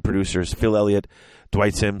 Associate producers Phil Elliott,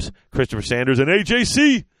 Dwight Sims, Christopher Sanders, and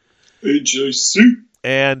AJC.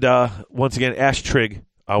 And once again, Ash Trigg,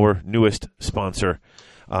 our newest sponsor.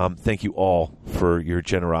 Thank you all for your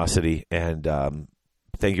generosity, and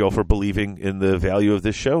thank you all for believing in the value of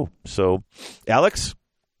this show. So, Alex?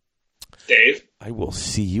 Dave? I will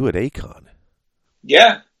see you at A-Con.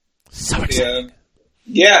 Yeah. So excited.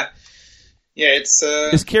 Yeah, it's...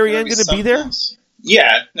 Is Carrie Ann going to be there? Else.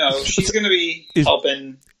 Yeah, no, she's going to be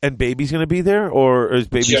helping. And Baby's going to be there? Or is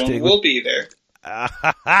Baby Joan staying? Will be there.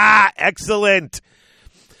 Excellent.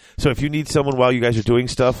 So if you need someone while you guys are doing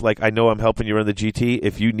stuff, like I know I'm helping you run the GT,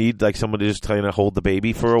 if you need like someone to just kind of hold the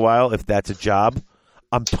baby for a while, if that's a job,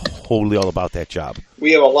 I'm totally all about that job.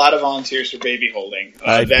 We have a lot of volunteers for baby holding.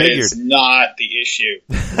 That figured. is not the issue.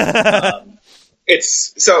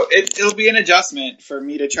 It'll be an adjustment for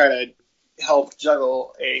me to try to help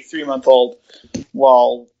juggle a 3-month-old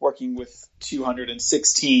while working with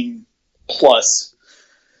 216 plus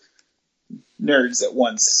nerds at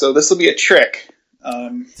once. So this will be a trick.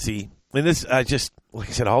 See, and this, like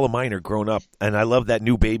I said, all of mine are grown up, and I love that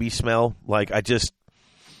new baby smell. Like, and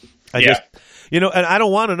I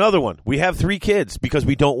don't want another one. We have 3 kids because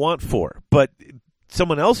we don't want 4. But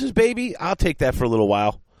someone else's baby, I'll take that for a little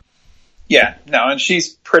while. Yeah, no, and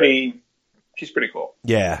she's pretty cool.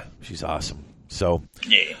 Yeah, she's awesome. So,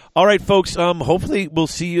 yeah. All right, folks. Hopefully, we'll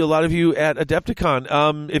see a lot of you at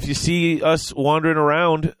Adepticon. If you see us wandering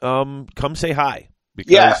around, come say hi.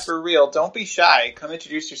 Yeah, for real. Don't be shy. Come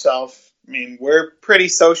introduce yourself. I mean, we're pretty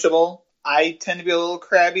sociable. I tend to be a little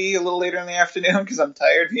crabby a little later in the afternoon because I'm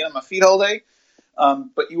tired of being on my feet all day.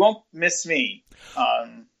 But you won't miss me.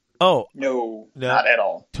 No, not at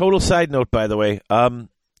all. Total side note, by the way.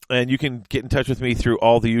 And you can get in touch with me through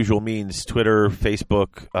all the usual means, Twitter,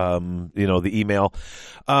 Facebook, the email.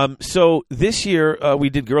 So this year we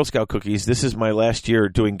did Girl Scout cookies. This is my last year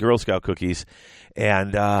doing Girl Scout cookies.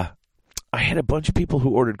 And I had a bunch of people who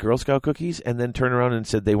ordered Girl Scout cookies and then turned around and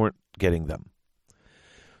said they weren't getting them.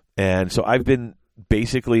 And so I've been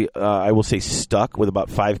basically, I will say, stuck with about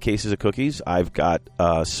 5 cases of cookies. I've got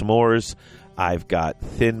s'mores. I've got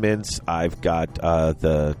Thin Mints. I've got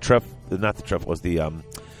the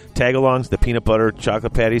Tagalongs, the peanut butter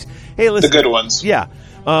chocolate patties. Hey, listen. The good ones. Yeah.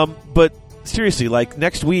 But seriously, like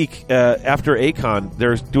next week after A-Con,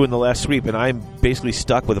 they're doing the last sweep, and I'm basically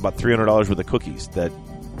stuck with about $300 worth of cookies that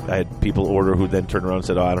I had people order who then turned around and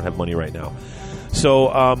said, I don't have money right now.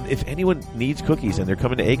 So if anyone needs cookies and they're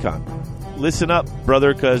coming to A-Con, listen up,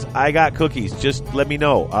 brother, because I got cookies. Just let me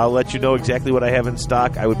know. I'll let you know exactly what I have in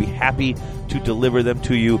stock. I would be happy to deliver them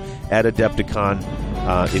to you at Adepticon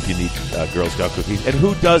if you need Girl Scout cookies. And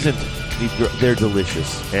who doesn't need? They're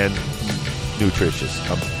delicious and nutritious.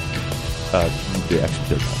 They're not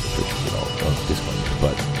nutritious at all. Disclaimer,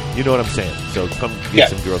 but you know what I'm saying. So come get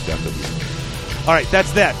some Girl Scout cookies. All right,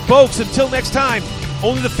 that's that. Folks, until next time,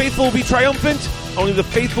 only the faithful will be triumphant, only the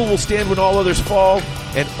faithful will stand when all others fall,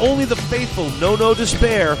 and only the faithful know no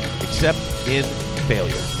despair except in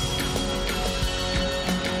failure.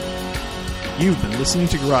 You've been listening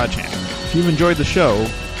to Garage Hammer. If you've enjoyed the show,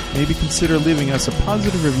 maybe consider leaving us a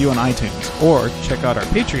positive review on iTunes, or check out our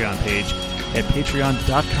Patreon page at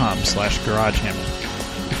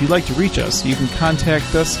patreon.com/GarageHammer. If you'd like to reach us, you can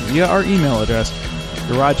contact us via our email address,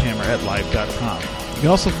 garagehammer@live.com. You can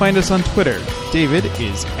also find us on Twitter. David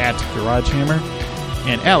is at GarageHammer,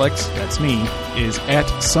 and Alex, that's me, is at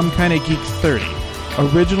SomeKindOfGeek30.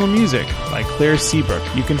 Original music by Claire Seabrook.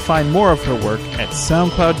 You can find more of her work at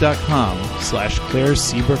soundcloud.com/Claire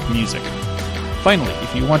Seabrook Music. Finally,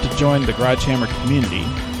 if you want to join the Garage Hammer community,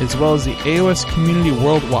 as well as the AOS community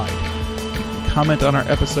worldwide, you can comment on our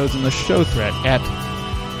episodes in the show thread at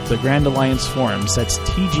the Grand Alliance Forums, that's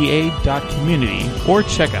tga.community, or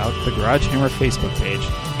check out the Garage Hammer Facebook page.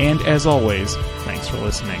 And as always, thanks for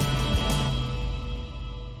listening.